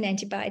just give an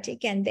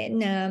antibiotic and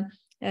then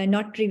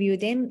not review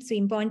them. So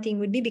important thing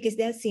would be, because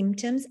their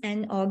symptoms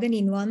and organ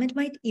involvement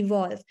might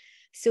evolve.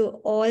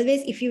 So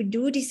always, if you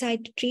do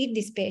decide to treat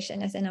this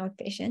patient as an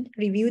outpatient,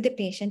 review the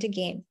patient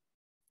again.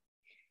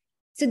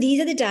 So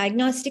these are the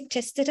diagnostic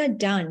tests that are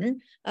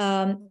done.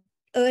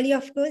 Early,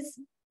 of course,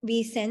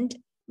 we send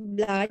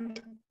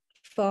blood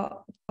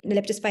for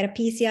leptospira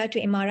PCR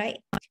to MRI.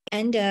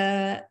 And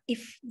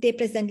if they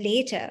present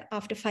later,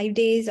 after 5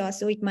 days or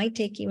so, it might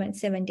take even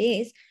 7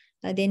 days.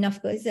 Then,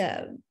 of course,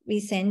 we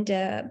send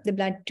the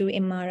blood to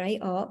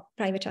MRI, or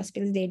private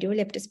hospitals, they do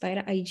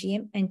leptospira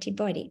IgM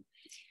antibody.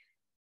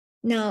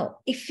 Now,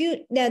 if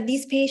there are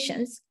these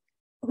patients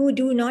who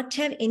do not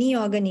have any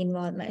organ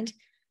involvement,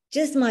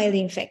 just mild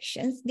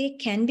infections, they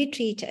can be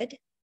treated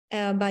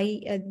by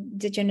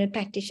the general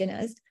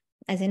practitioners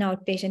as an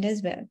outpatient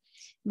as well.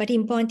 But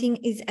important thing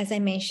is, as I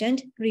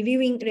mentioned,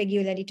 reviewing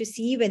regularly to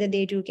see whether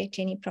they do get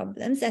any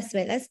problems, as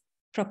well as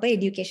proper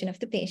education of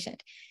the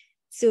patient.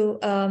 So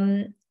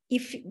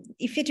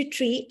if you're to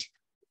treat,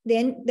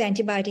 then the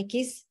antibiotic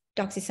is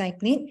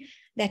doxycycline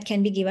that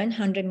can be given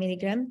 100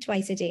 milligram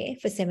twice a day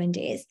for 7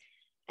 days.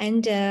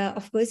 And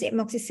of course,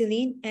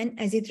 amoxicillin and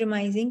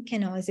azithromycin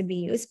can also be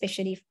used,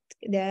 especially if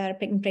they are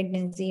in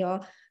pregnancy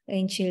or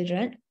in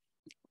children.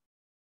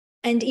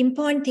 And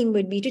important thing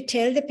would be to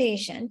tell the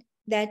patient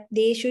that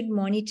they should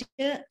monitor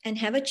and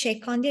have a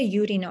check on their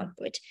urine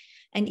output.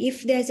 And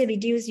if there's a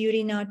reduced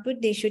urine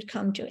output, they should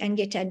come to and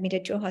get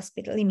admitted to a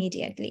hospital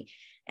immediately.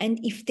 And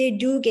if they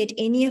do get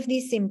any of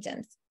these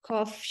symptoms,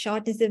 cough,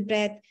 shortness of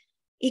breath,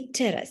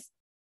 icterus,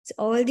 so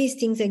all these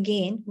things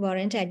again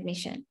warrant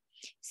admission.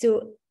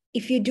 So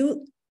if you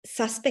do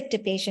suspect a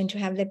patient to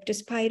have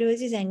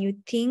leptospirosis and you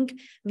think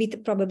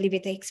probably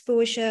with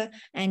exposure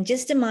and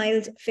just a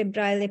mild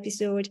febrile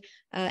episode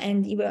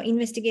and your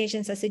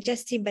investigations are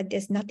suggestive, but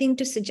there's nothing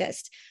to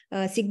suggest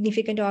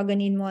significant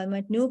organ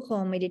involvement, no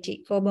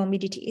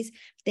comorbidities,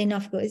 then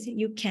of course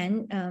you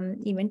can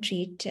even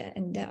treat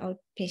in the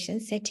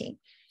outpatient setting.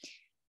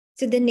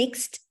 So the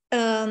next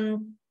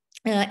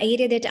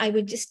area that I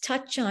would just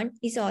touch on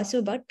is also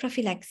about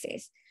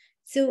prophylaxis.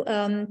 So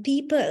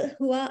people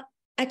who are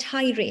at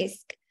high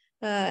risk,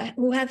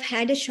 who have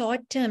had a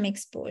short-term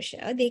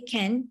exposure, they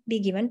can be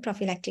given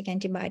prophylactic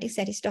antibiotics,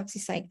 that is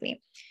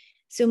doxycycline.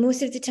 So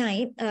most of the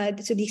time,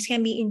 so this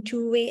can be in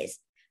two ways.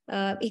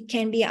 It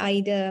can be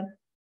either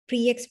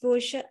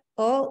pre-exposure,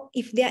 or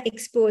if they are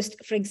exposed,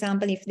 for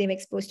example, if they were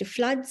exposed to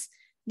floods,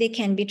 they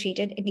can be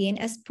treated again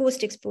as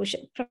post-exposure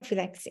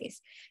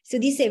prophylaxis. So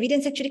this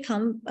evidence actually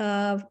come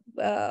from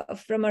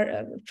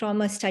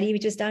a study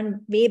which was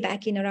done way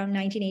back in around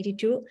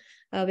 1982,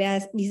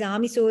 where these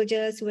army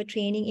soldiers who were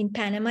training in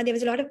Panama, there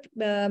was a lot of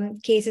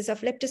cases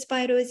of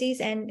leptospirosis,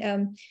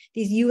 and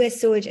these US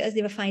soldiers,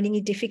 they were finding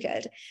it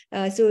difficult.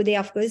 So they,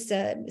 of course,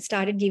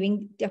 started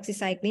giving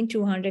doxycycline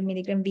 200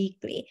 milligram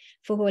weekly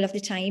for whole of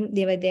the time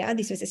they were there.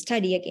 This was a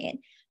study again.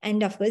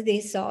 And of course,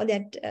 they saw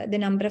that the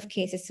number of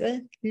cases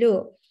were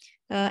low.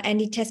 And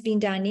it has been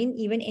done in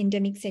even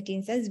endemic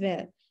settings as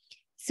well.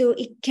 So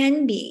it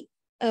can be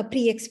a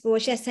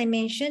pre-exposure, as I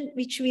mentioned,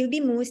 which will be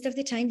most of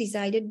the time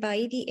decided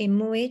by the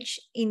MOH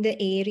in the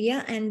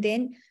area and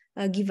then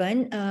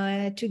given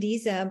to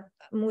these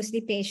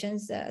mostly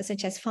patients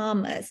such as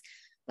farmers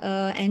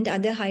and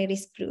other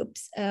high-risk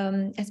groups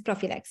as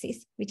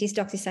prophylaxis, which is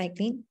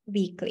doxycycline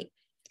weekly.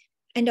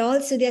 And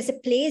also there's a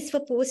place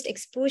for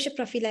post-exposure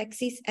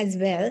prophylaxis as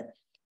well,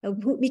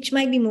 which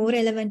might be more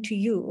relevant to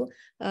you.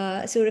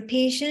 So a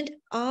patient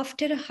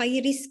after a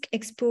high-risk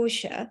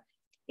exposure,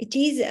 it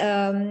is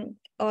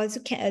also,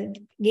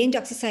 again,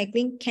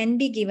 doxycycline can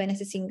be given as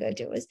a single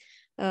dose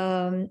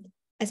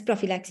as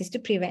prophylaxis to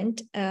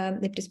prevent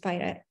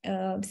leptospira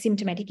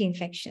symptomatic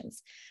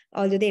infections.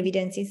 Although the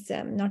evidence is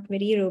not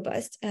very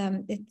robust,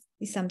 it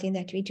is something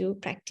that we do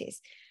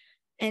practice.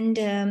 And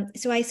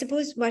so I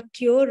suppose what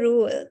your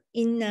role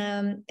in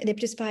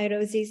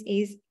leptospirosis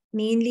is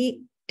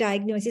mainly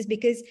diagnosis,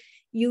 because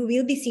you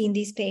will be seeing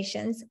these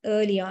patients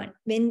early on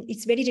when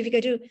it's very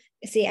difficult to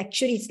say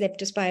actually it's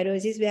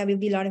leptospirosis, there will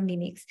be a lot of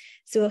mimics.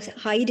 So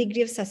high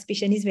degree of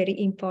suspicion is very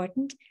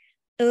important.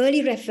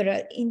 Early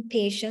referral in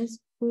patients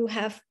who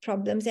have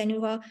problems and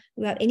who have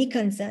any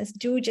concerns,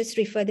 do just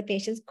refer the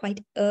patients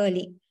quite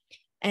early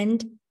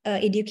and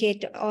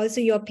educate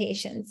also your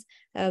patients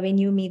when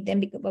you meet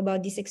them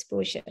about these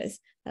exposures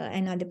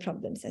and other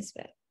problems as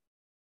well.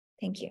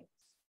 Thank you.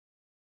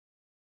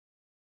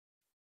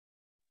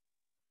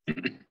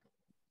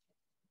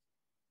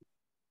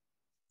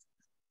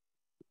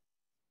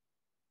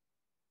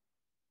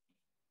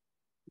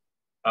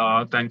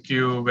 Thank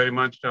you very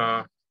much,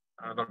 Dr.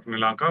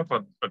 Nilanka,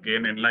 for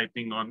again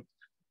enlightening on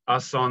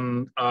us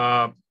on,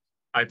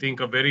 I think,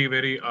 a very,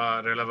 very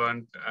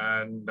relevant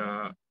and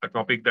a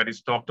topic that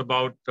is talked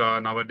about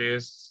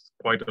nowadays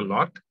quite a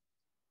lot,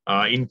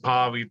 in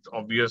par with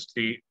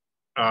obviously,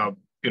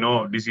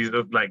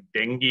 diseases like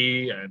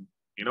dengue and,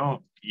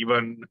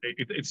 even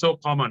it's so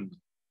common.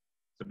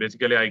 So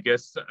basically, I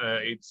guess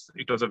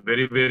it was a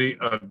very, very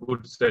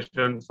good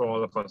session for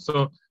all of us.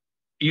 So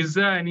is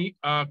there any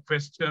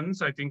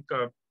questions? I think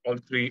all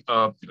three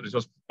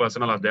resource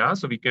personnel are there,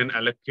 so we can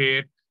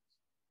allocate.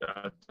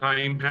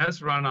 Time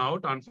has run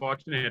out,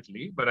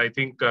 unfortunately, but I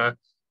think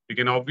we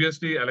can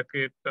obviously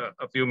allocate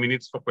a few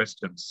minutes for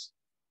questions.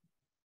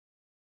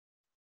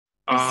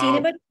 I've seen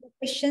about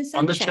questions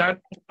on the chat.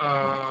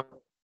 I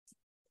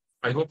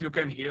hope you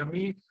can hear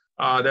me.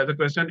 There's a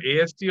question: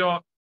 AST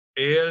or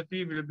ALT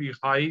will be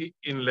high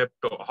in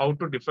lepto. How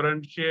to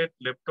differentiate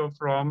lepto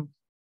from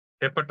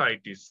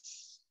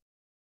hepatitis?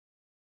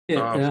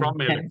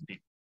 From ALT.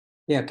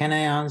 Yeah, can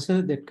I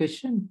answer that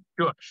question?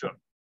 Sure, sure.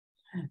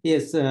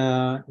 Yes,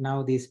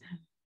 now this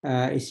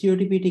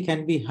SUTPT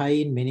can be high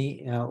in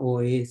many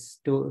OAs,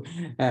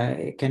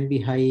 can be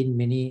high in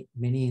many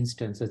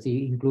instances,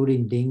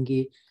 including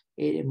dengue,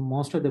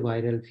 most of the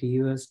viral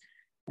fevers,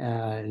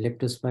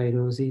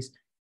 leptospirosis,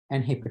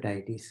 and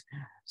hepatitis.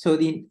 So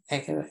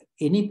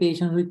any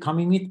patient who is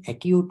coming with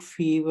acute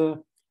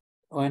fever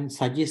and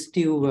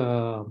suggestive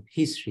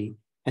history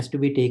has to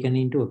be taken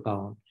into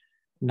account.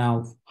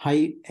 Now,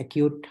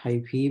 acute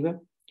high fever,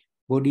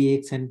 body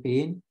aches and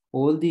pain,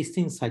 all these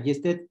things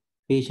suggest that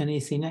patient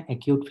is in an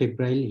acute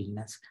febrile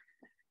illness.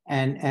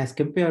 And as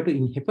compared to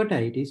in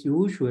hepatitis,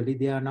 usually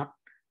they are not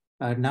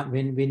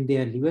when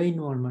their liver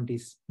involvement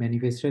is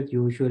manifested,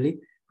 usually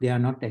they are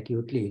not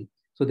acutely ill.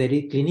 So that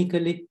is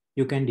clinically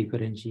you can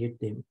differentiate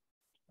them.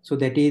 So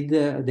that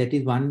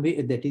is one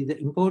way, that is the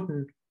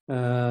important,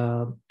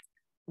 I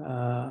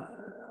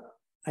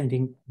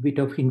think, bit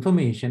of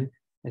information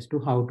as to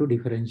how to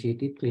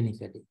differentiate it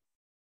clinically.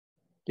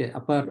 Okay,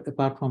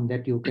 apart from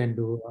that, you can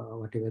do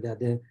whatever the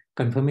other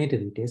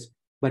confirmatory tests,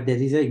 but there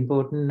is an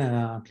important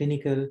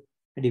clinical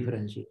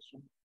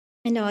differentiation.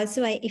 And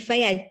also, if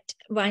I add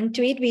one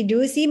to it, we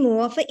do see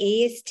more of a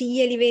AST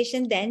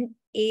elevation than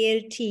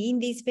ALT in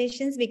these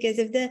patients because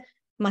of the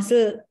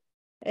muscle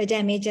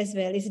damage as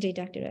well. Is it,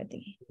 Dr.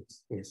 Radhi?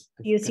 Yes.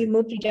 You see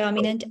more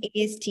predominant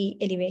AST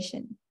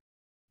elevation.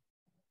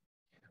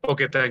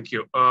 Okay, thank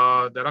you.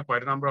 There are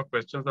quite a number of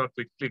questions I'll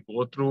quickly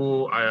go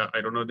through.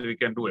 I don't know that we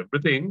can do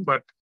everything,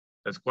 but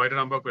there's quite a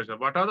number of questions.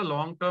 What are the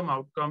long-term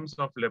outcomes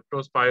of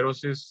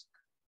leptospirosis,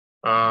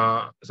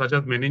 such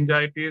as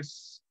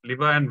meningitis,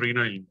 liver and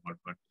renal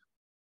involvement?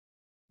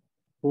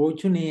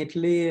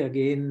 Fortunately,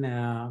 again,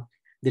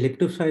 the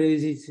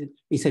leptospirosis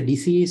is a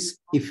disease.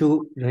 If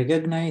you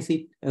recognize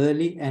it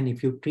early and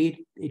if you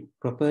treat it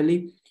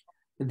properly,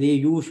 they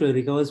usually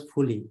recover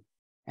fully,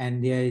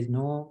 and there is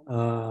no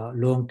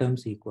long-term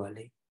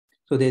sequelae.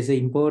 So there's an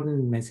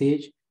important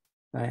message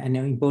and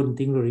an important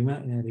thing to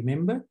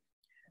remember,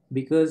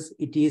 because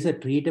it is a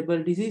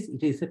treatable disease.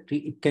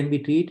 It can be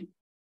treated,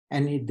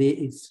 and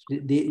they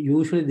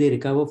usually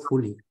recover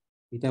fully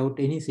without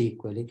any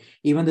sequelae.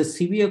 Even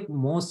the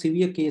more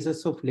severe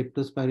cases of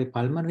leptospirosis,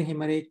 pulmonary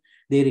hemorrhage,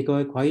 they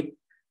recover quite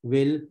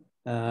well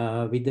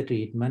with the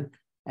treatment,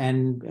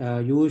 and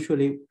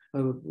usually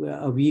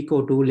a week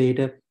or two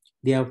later,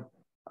 they are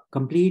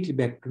completely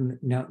back to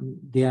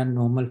their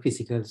normal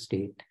physical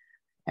state.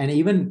 And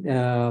even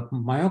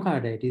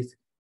myocarditis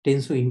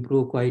tends to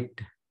improve quite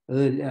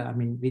early,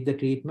 with the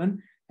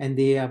treatment, and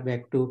they are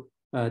back to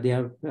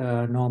their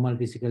normal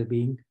physical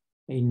being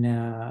in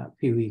a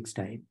few weeks'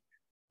 time.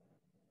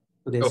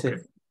 So okay.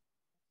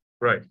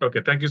 Right.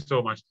 Okay. Thank you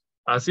so much.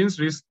 Since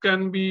risk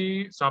can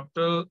be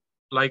subtle,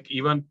 like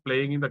even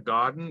playing in the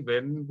garden,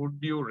 when would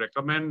you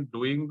recommend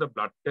doing the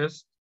blood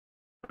test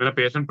when a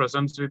patient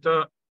presents with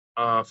a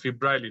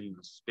febrile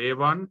illness? Day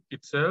one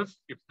itself,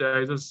 if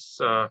there is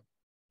a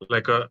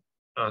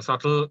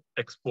subtle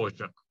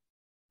exposure.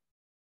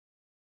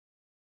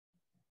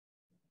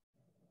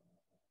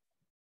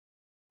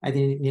 I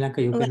think,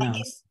 Nilanka, you can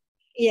ask.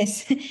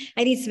 Yes,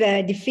 and it's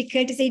very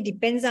difficult to say. It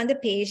depends on the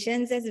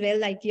patients as well,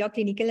 like your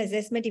clinical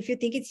assessment. If you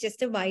think it's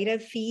just a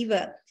viral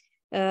fever,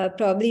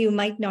 probably you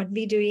might not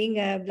be doing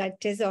blood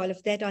tests, all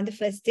of that on the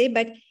first day.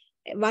 But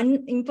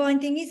one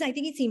important thing is, I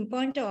think it's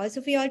important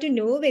also for you all to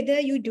know whether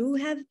you do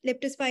have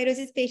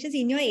leptospirosis patients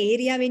in your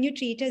area when you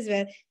treat as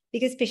well.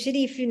 Because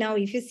especially if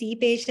you see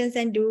patients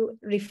and do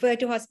refer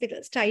to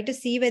hospitals, try to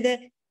see whether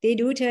they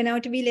do turn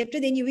out to be lepto,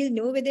 then you will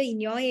know whether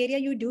in your area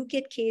you do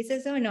get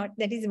cases or not.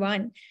 That is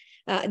one.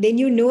 Then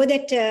you know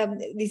that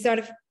these sort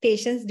of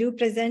patients do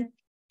present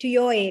to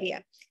your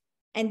area.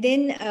 And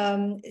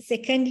then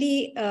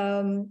secondly,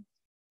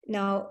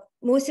 now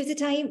most of the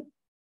time,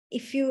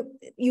 if you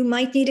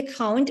might need a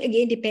count,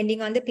 again,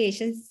 depending on the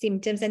patient's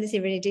symptoms and the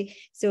severity.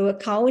 So a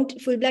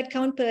count, full blood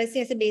count per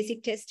se as a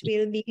basic test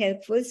will be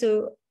helpful.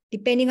 So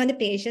depending on the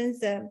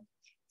patient's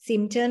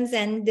symptoms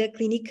and the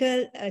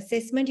clinical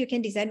assessment, you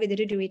can decide whether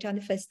to do it on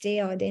the first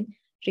day or then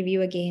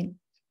review again.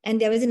 And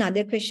there was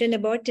another question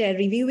about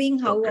reviewing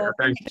how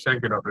often.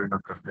 Thank you, Dr.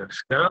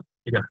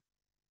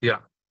 Yeah.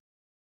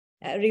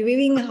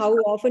 Reviewing how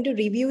often to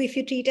review if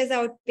you treat as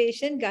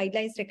outpatient.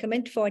 Guidelines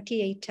recommend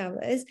 48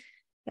 hours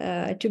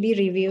to be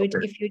reviewed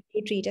if you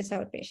treat as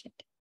outpatient.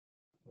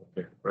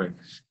 Okay, right.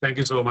 Thank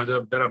you so much.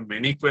 There are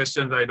many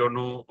questions. I don't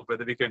know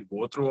whether we can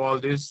go through all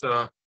this.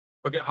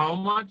 Okay, how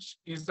much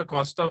is the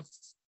cost of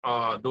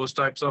those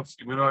types of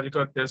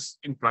immunological tests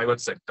in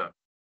private sector?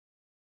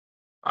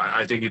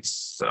 I think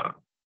it's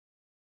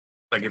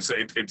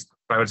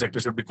private sector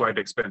should be quite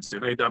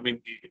expensive. Right? I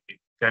mean,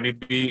 can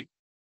it be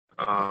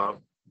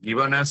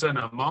given as an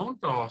amount,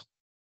 or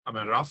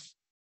rough?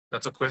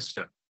 That's a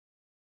question.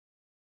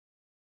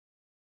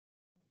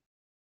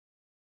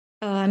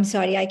 I'm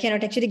sorry, I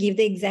cannot actually give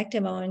the exact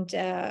amount.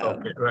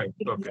 Okay, right.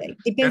 Okay.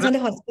 It depends on the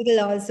hospital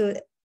also.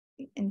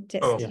 Okay.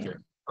 Yeah.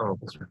 Oh,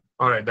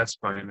 all right, that's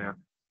fine. Yeah.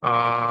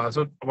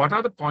 So what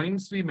are the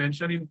points we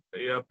mentioned in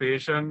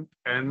patient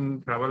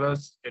and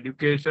travelers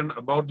education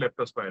about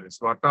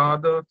leptospirosis? What are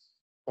the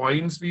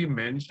points we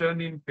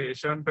mentioned in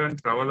patient and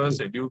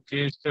travelers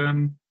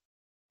education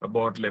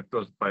about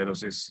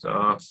leptospirosis?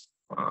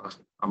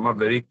 I'm not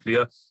very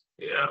clear.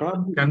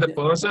 Can the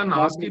person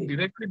ask it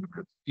directly?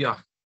 Yeah.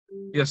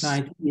 Yes. No,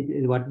 I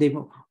think what they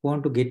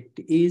want to get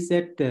is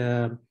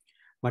that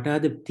what are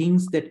the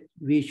things that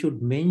we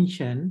should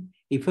mention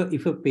if a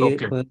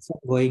person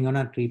going on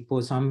a trip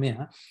or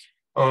somewhere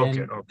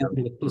and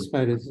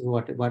leptospirosis,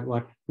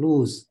 what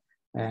clues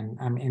and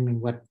I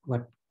mean what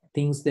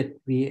things that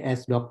we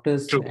as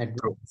doctors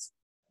advise.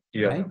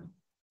 Yeah. Right?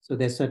 So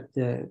that's what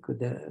the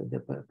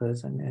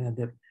person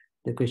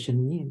the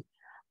question means.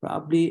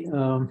 Probably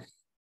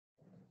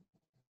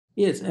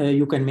Yes,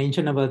 you can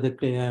mention about the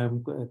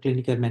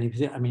clinical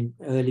manifestation. I mean,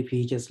 early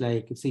features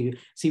like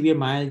severe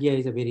myalgia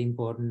is a very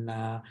important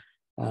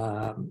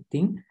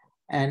thing.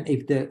 And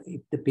if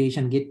the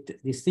patient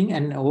get this thing,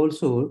 and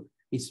also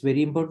it's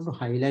very important to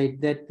highlight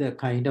that the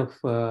kind of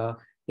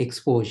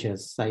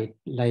exposures,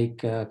 like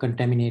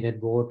contaminated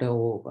water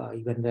or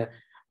even the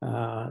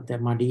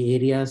muddy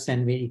areas,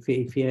 and if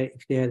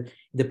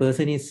the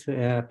person is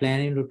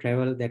planning to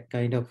travel, that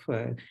kind of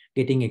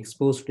getting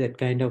exposed to that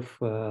kind of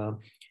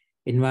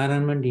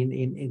environment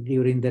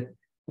during that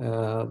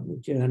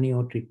journey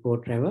or trip or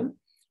travel.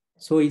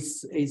 So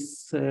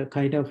it's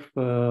kind of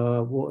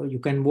you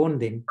can warn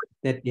them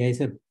that there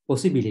is a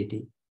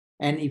possibility,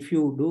 and if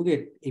you do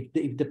get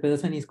if the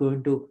person is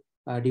going to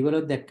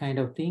develop that kind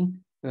of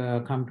thing,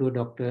 come to a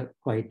doctor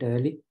quite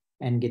early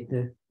and get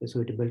the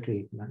suitable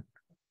treatment.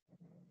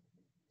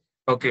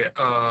 Okay,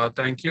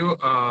 thank you.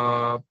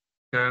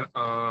 Can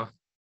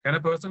a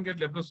person get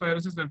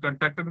leptospirosis when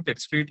contacted with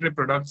excretory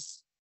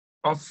products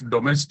of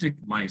domestic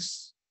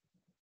mice?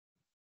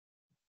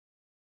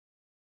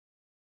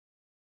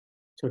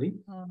 Sorry?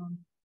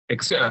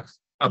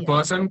 A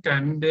person,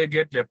 can they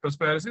get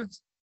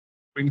leptospirosis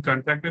when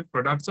contact with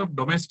products of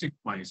domestic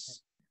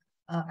mice?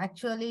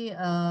 Actually,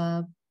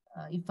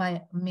 if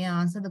I may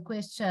answer the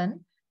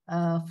question,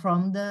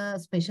 from the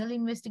special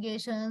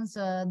investigations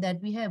that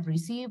we have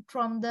received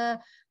from the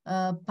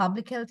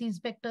public health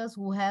inspectors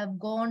who have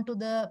gone to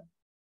the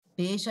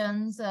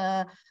patient's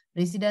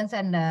residence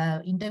and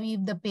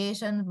interviewed the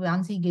patient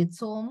once he gets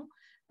home,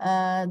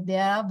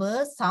 there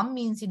were some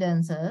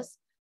incidences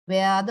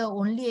where the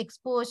only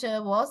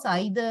exposure was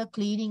either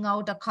cleaning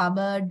out a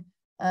cupboard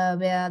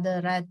where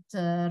the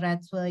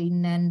rats were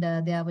in and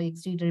there were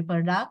excretory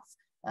products,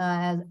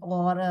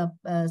 or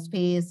a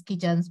space,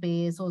 kitchen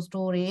space or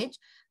storage.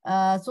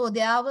 So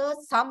there were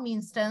some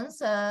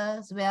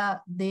instances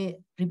where they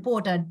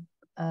reported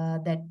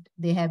that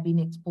they have been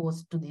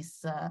exposed to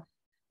this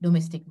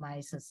domestic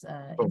mice.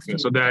 Okay,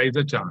 so there is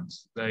a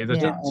chance. There is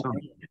a chance.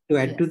 To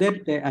add to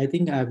that, I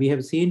think we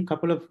have seen a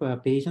couple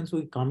of patients who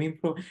are coming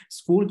from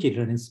school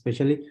children,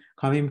 especially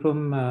coming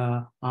from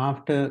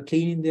after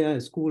cleaning their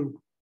school,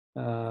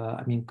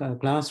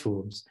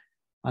 classrooms.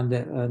 On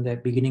the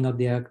beginning of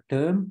their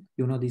term,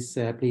 this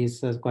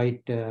place is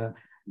quite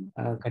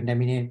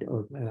contaminated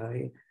or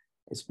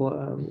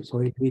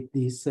soiled with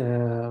these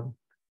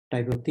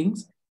type of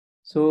things.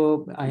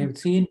 So I have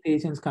seen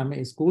patients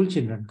coming, school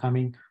children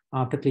coming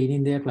after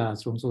cleaning their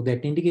classroom. So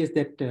that indicates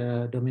that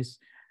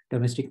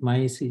domestic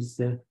mice is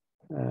their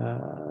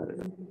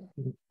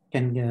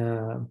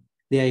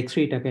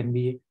excreta can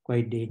be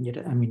quite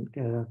dangerous. I mean,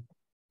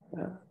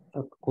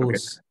 a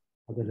cause.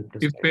 Okay.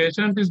 If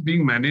patient is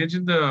being managed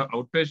in the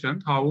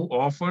outpatient, how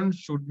often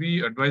should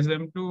we advise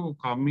them to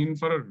come in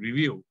for a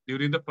review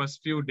during the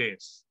first few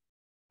days?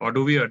 Or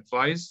do we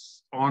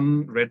advise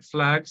on red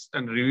flags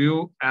and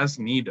review as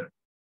needed?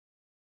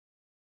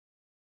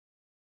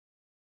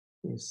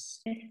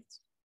 Yes.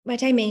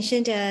 But I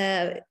mentioned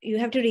you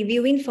have to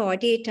review in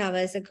 48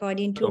 hours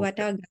according to what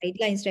our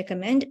guidelines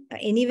recommend.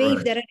 Anyway,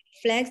 if there are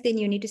flags, then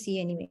you need to see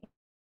anyway.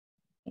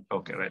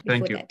 Okay, right.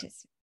 Thank you.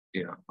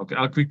 Yeah. Okay.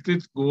 I'll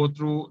quickly go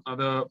through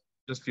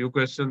just few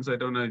questions. I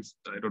don't know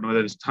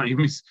whether it's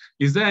time.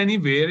 Is there any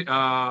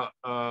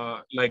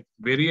like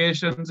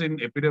variations in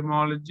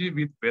epidemiology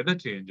with weather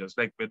changes?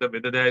 Like whether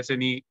there is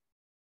any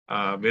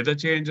weather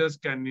changes,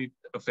 can it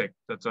affect?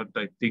 That's what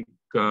I think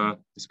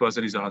this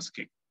person is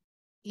asking.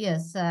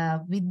 Yes,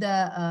 with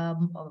the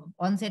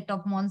onset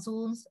of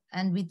monsoons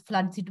and with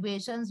flood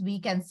situations, we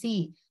can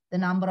see the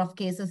number of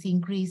cases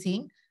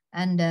increasing.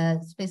 And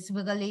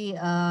specifically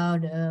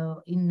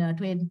in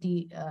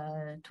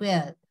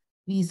 2012,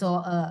 we saw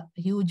a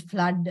huge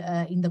flood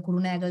in the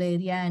Galle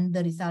area and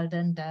the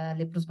resultant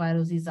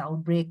leptospirosis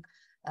outbreak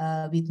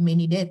with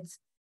many deaths.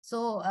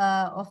 So,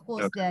 of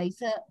course, there is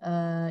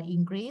an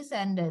increase.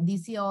 And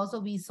this year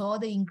also, we saw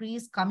the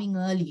increase coming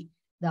early,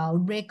 the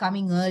outbreak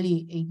coming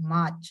early in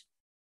March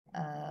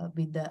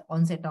with the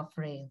onset of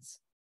rains.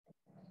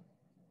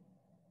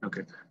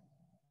 Okay.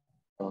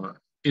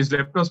 Is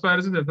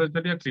leptospirosis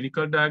essentially a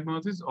clinical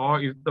diagnosis,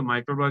 or is the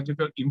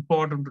microbiological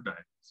important to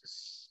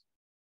diagnosis?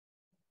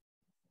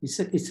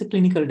 It's a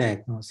clinical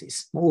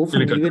diagnosis.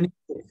 Often, even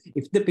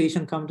if the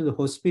patient comes to the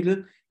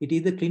hospital, it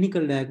is the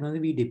clinical diagnosis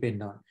we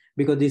depend on,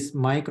 because this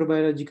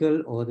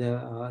microbiological or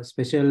the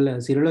special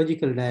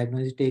serological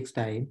diagnosis takes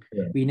time.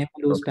 Yeah. We never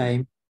lose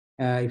time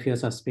if you're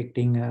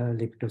suspecting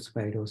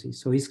leptospirosis.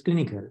 So it's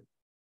clinical.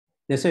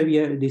 That's why we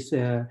have this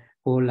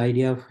whole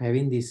idea of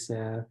having this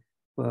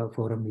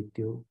forum with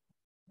you.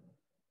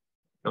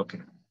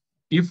 Okay.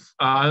 If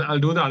I'll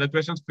do the other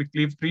questions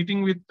quickly. If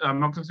treating with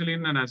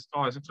amoxicillin and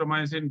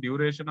azithromycin,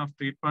 duration of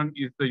treatment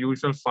is the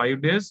usual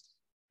 5 days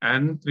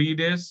and 3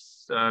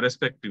 days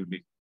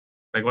respectively.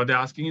 Like what they're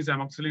asking is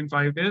amoxicillin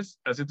 5 days,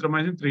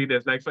 azithromycin 3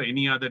 days, like for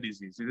any other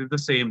disease. Is it the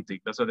same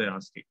thing? That's what they're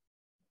asking.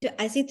 To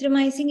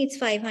azithromycin, it's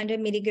 500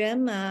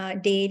 milligram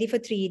daily for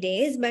 3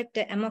 days, but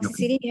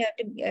amoxicillin, you have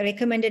to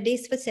recommended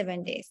is for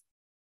 7 days.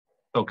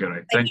 Okay,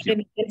 right. Thank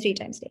you. 3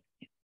 times a day.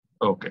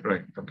 Okay,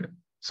 right. Okay.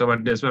 So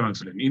what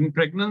desmoxilin. In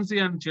pregnancy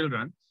and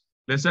children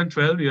less than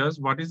 12 years,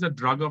 what is the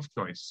drug of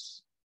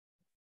choice?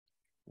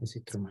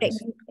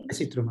 Azithromycin.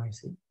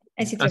 Azithromycin.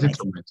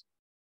 Azithromycin.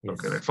 Yes.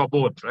 Okay, right. For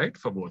both, right?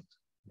 For both.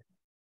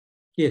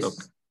 Yes.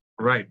 Okay.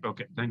 Right.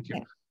 Okay. Thank you.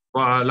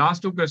 Yeah.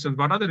 Last two questions.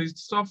 What are the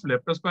risks of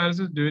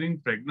leptospirosis during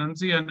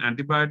pregnancy and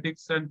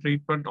antibiotics and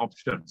treatment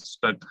options?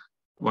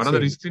 What are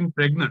the risks in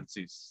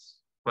pregnancies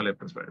for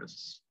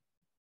leptospirosis?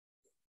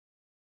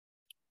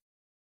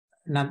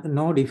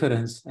 No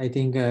difference. I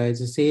think it's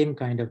the same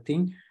kind of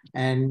thing.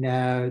 And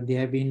there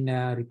have been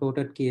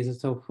reported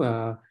cases of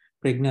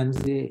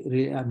pregnancy,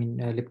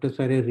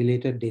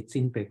 leptospirosis-related deaths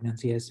in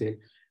pregnancy as well,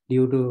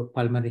 due to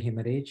pulmonary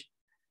hemorrhage,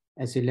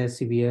 as well as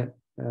severe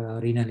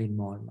renal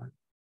involvement.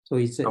 So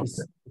it's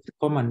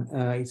common.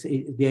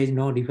 There is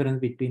no difference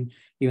between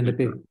even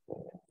the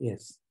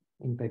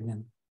in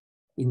pregnant.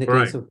 In the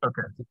case of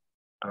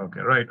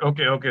Right.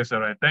 Okay, sir.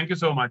 Right. Thank you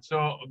so much.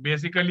 So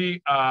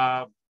basically,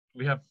 I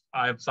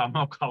have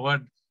somehow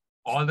covered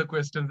all the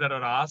questions that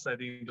are asked. I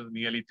think it was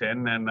nearly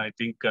 10, and I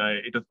think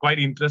it was quite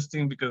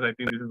interesting because I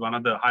think this is one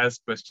of the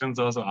highest questions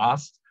also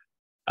asked.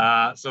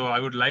 So I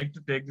would like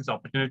to take this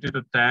opportunity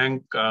to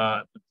thank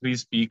the three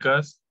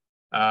speakers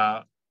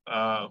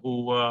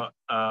who were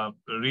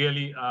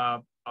really,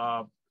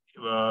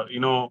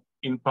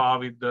 in par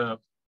with the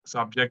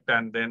subject,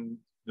 and then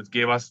just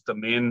gave us the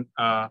main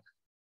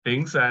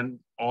things. And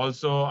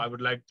also, I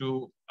would like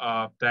to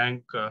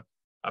thank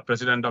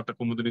President Dr.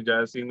 Kumudini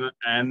Jayasinghe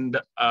and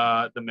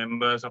the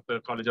members of the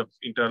College of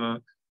Internal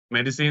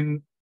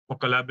Medicine for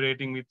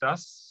collaborating with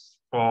us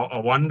for a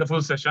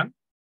wonderful session.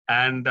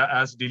 And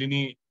as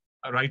Dilini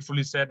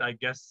rightfully said, I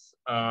guess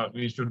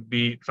we should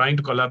be trying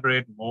to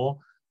collaborate more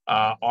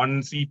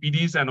on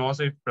CPDs, and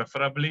also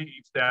preferably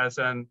if there's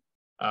an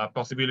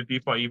possibility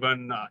for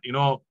even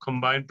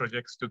combined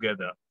projects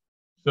together.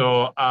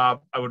 So I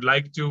would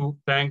like to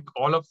thank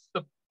all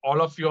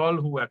of you all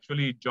who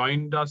actually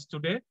joined us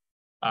today.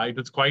 It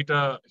was quite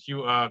a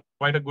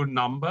good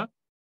number.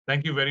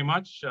 Thank you very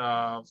much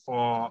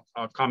for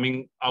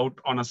coming out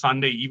on a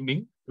Sunday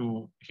evening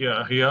to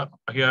hear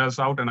us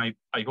out. And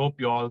I hope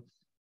you all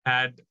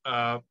had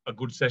a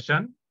good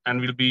session, and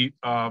we'll be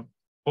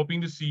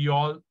hoping to see you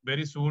all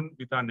very soon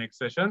with our next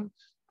session.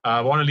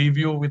 I want to leave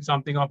you with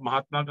something of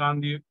Mahatma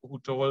Gandhi, who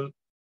told,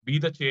 "Be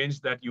the change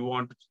that you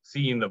want to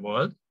see in the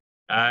world."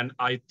 And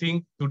I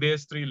think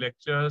today's three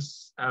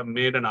lectures have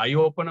made an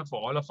eye-opener for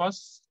all of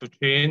us to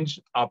change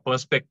our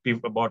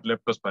perspective about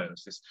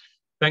leptospirosis.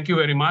 Thank you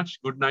very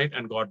much. Good night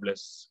and God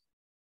bless.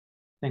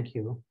 Thank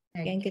you.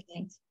 Thank you.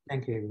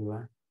 Thank you,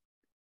 everyone.